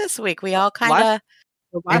good this week. We all kind of.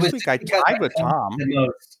 Last week I tied with Tom.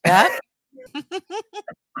 Yeah.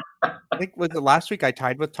 I think, was it last week I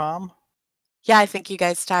tied with Tom? Yeah, I think you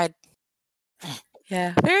guys tied.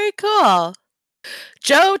 Yeah, very cool.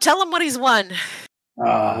 Joe, tell him what he's won.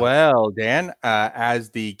 Well, Dan, as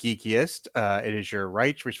the geekiest, it is your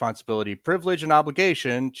right, responsibility, privilege, and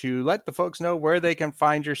obligation to let the folks know where they can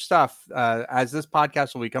find your stuff. As this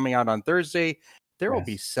podcast will be coming out on Thursday, there will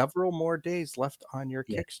be several more days left on your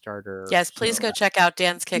Kickstarter. Yes, please go check out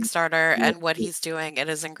Dan's Kickstarter and what he's doing. It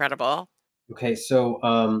is incredible. Okay, so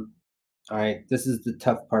all right, this is the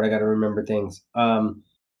tough part. I got to remember things.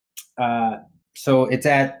 So it's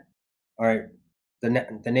at, all right,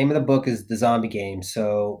 the name of the book is The Zombie Game.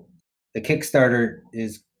 So the Kickstarter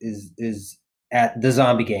is at The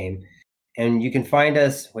Zombie Game, and you can find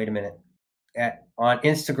us. Wait a minute. on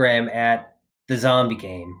Instagram at the Zombie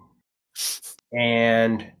Game,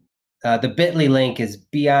 and the bit.ly link is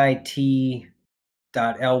bit.ly/the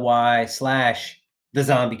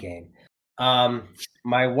Zombie Game.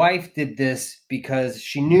 My wife did this because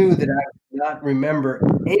she knew that I would not remember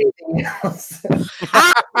anything else.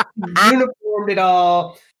 Uniformed it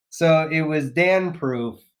all, so it was Dan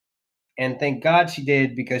proof. And thank God she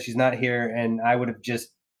did, because she's not here, and I would have just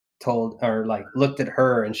told her, like, looked at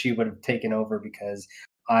her, and she would have taken over because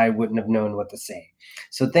I wouldn't have known what to say.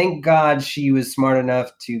 So thank God she was smart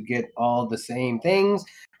enough to get all the same things.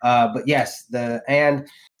 But yes, and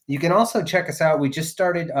you can also check us out. We just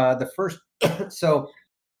started the first. So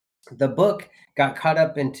the book got cut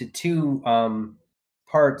up into two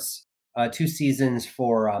parts, 2 seasons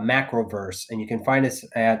for Macroverse, and you can find us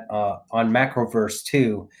at on Macroverse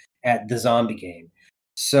 2 at the Zombie Game.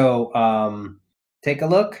 So take a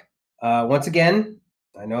look. Once again,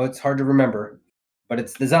 I know it's hard to remember, but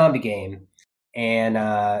it's the Zombie Game, and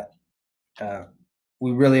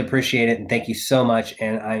we really appreciate it, and thank you so much.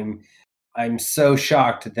 And I'm so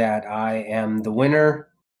shocked that I am the winner,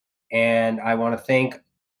 and I want to thank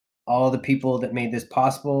all the people that made this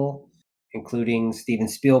possible, including Steven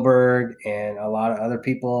Spielberg and a lot of other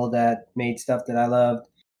people that made stuff that I loved.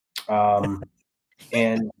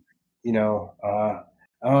 And you know, I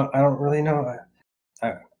don't really know.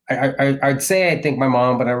 I'd say I thank my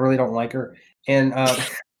mom, but I really don't like her. And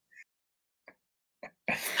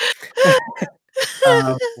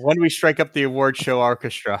when we strike up the award show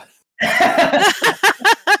orchestra.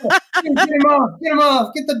 Get him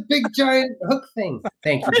off, get the big giant hook thing.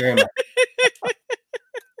 Thank you very much.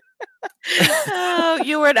 Oh,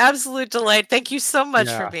 you were an absolute delight. Thank you so much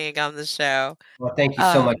for being on the show. Well, thank you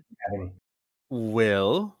so much for having me.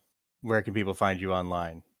 Will, where can people find you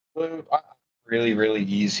online? Really, really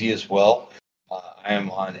easy as well. I am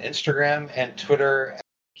on Instagram and Twitter at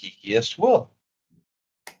Geekiest Will.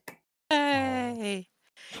 Hey,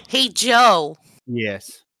 Joe.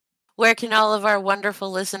 Yes. Where can all of our wonderful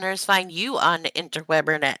listeners find you on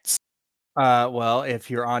interwebernets? Well, if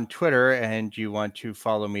you're on Twitter and you want to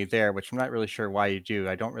follow me there, which I'm not really sure why you do,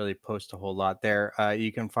 I don't really post a whole lot there.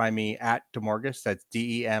 You can find me at Demorgus. That's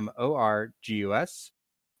DEMORGUS.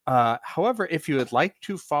 However, if you would like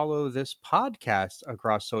to follow this podcast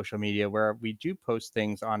across social media, where we do post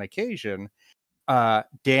things on occasion,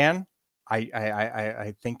 Dan,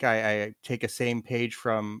 I think I take a same page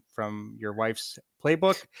from your wife's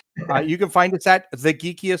playbook. You can find us at the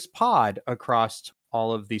Geekiest Pod across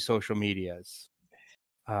all of the social medias.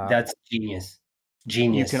 That's genius.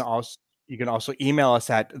 You can also email us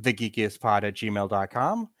at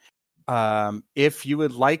thegeekiestpod@gmail.com. If you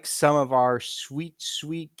would like some of our sweet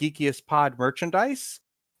Geekiest Pod merchandise,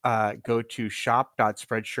 go to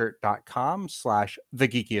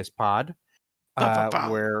shop.spreadshirt.com/thegeekiestpod.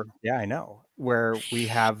 Where we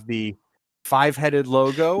have the 5-headed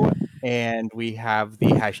logo and we have the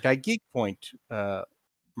 #GeekPoint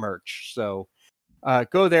merch. So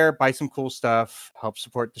go there, buy some cool stuff, help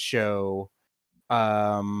support the show.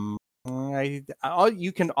 You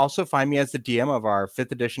can also find me as the DM of our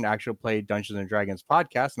 5th edition actual play Dungeons and Dragons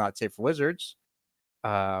podcast, Not Safe for Wizards,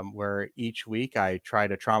 where each week I try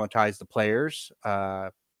to traumatize the players.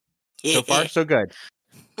 So far, so good.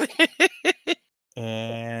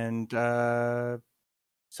 And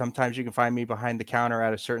sometimes you can find me behind the counter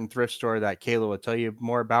at a certain thrift store that Kayla will tell you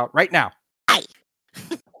more about right now.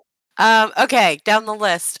 Okay, down the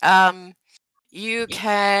list. You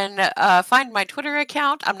can find my Twitter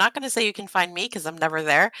account. I'm not going to say you can find me because I'm never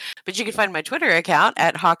there, but you can find my Twitter account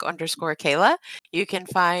at Hawk_Kayla. You can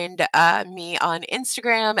find me on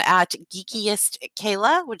Instagram at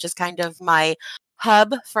GeekiestKayla, which is kind of my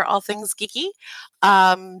hub for all things geeky.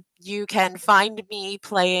 You can find me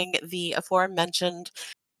playing the aforementioned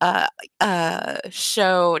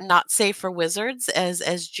show Not Safe for Wizards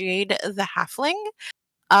as Jade the Halfling.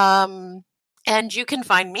 And you can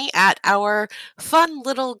find me at our fun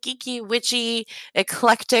little geeky, witchy,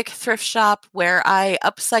 eclectic thrift shop where I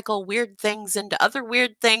upcycle weird things into other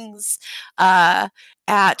weird things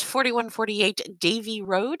at 4148 Davie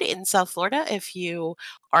Road in South Florida. If you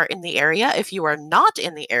are in the area, if you are not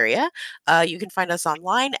in the area, you can find us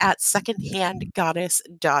online at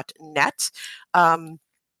secondhandgoddess.net.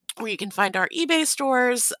 Where you can find our eBay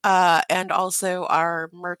stores and also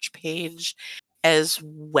our merch page as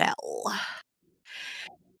well.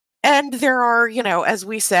 And there are, as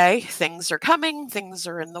we say, things are coming, things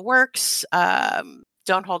are in the works.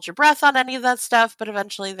 Don't hold your breath on any of that stuff, but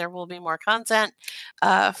eventually there will be more content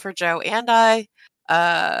for Joe and I.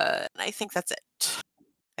 And I think that's it.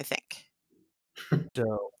 I think.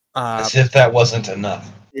 So, as if that wasn't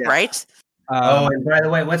enough. Yeah. Right? And by the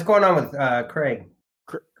way, what's going on with Craig?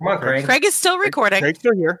 Come on, Craig. Craig is still recording. Craig's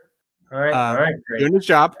still here. All right, Craig. Doing his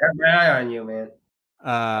job. I have my eye on you,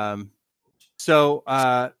 man. So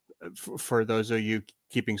for those of you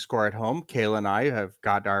keeping score at home, Kayla and I have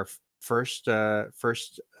got our first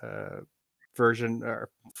version.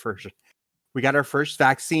 We got our first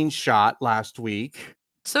vaccine shot last week.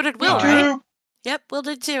 So did Will, right? Yep, Will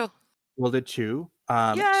did too. Will did too.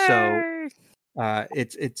 Yay! So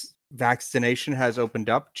it's vaccination has opened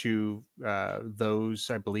up to those,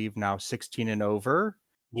 I believe, now 16 and over.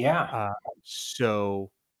 Yeah.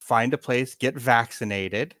 So find a place, get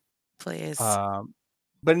vaccinated. Please.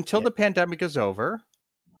 But until the pandemic is over,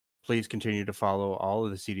 please continue to follow all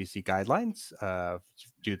of the CDC guidelines.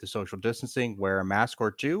 Do the social distancing, wear a mask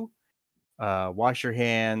or two, wash your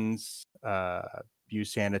hands,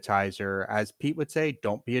 use sanitizer. As Pete would say,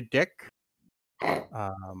 don't be a dick.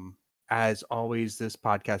 As always, this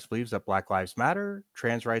podcast believes that Black Lives Matter,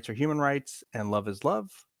 trans rights are human rights, and love is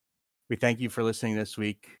love. We thank you for listening this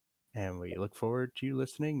week, and we look forward to you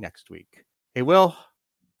listening next week. Hey, Will,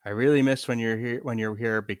 I really miss when you're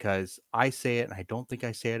here because I say it, and I don't think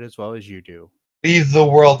I say it as well as you do. Leave the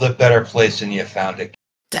world a better place than you found it.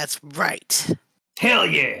 That's right. Hell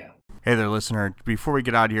yeah. Hey there, listener. Before we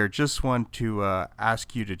get out of here, just want to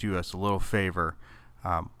ask you to do us a little favor.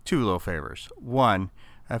 Two little favors. One,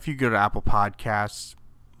 if you go to Apple Podcasts,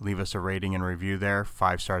 leave us a rating and review there.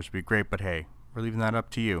 5 stars would be great, but hey, we're leaving that up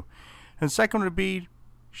to you. And second would be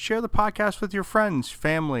share the podcast with your friends,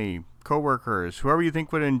 family, coworkers, whoever you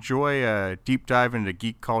think would enjoy a deep dive into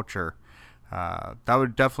geek culture. That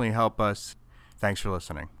would definitely help us. Thanks for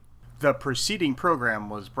listening. The preceding program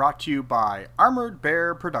was brought to you by Armored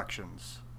Bear Productions.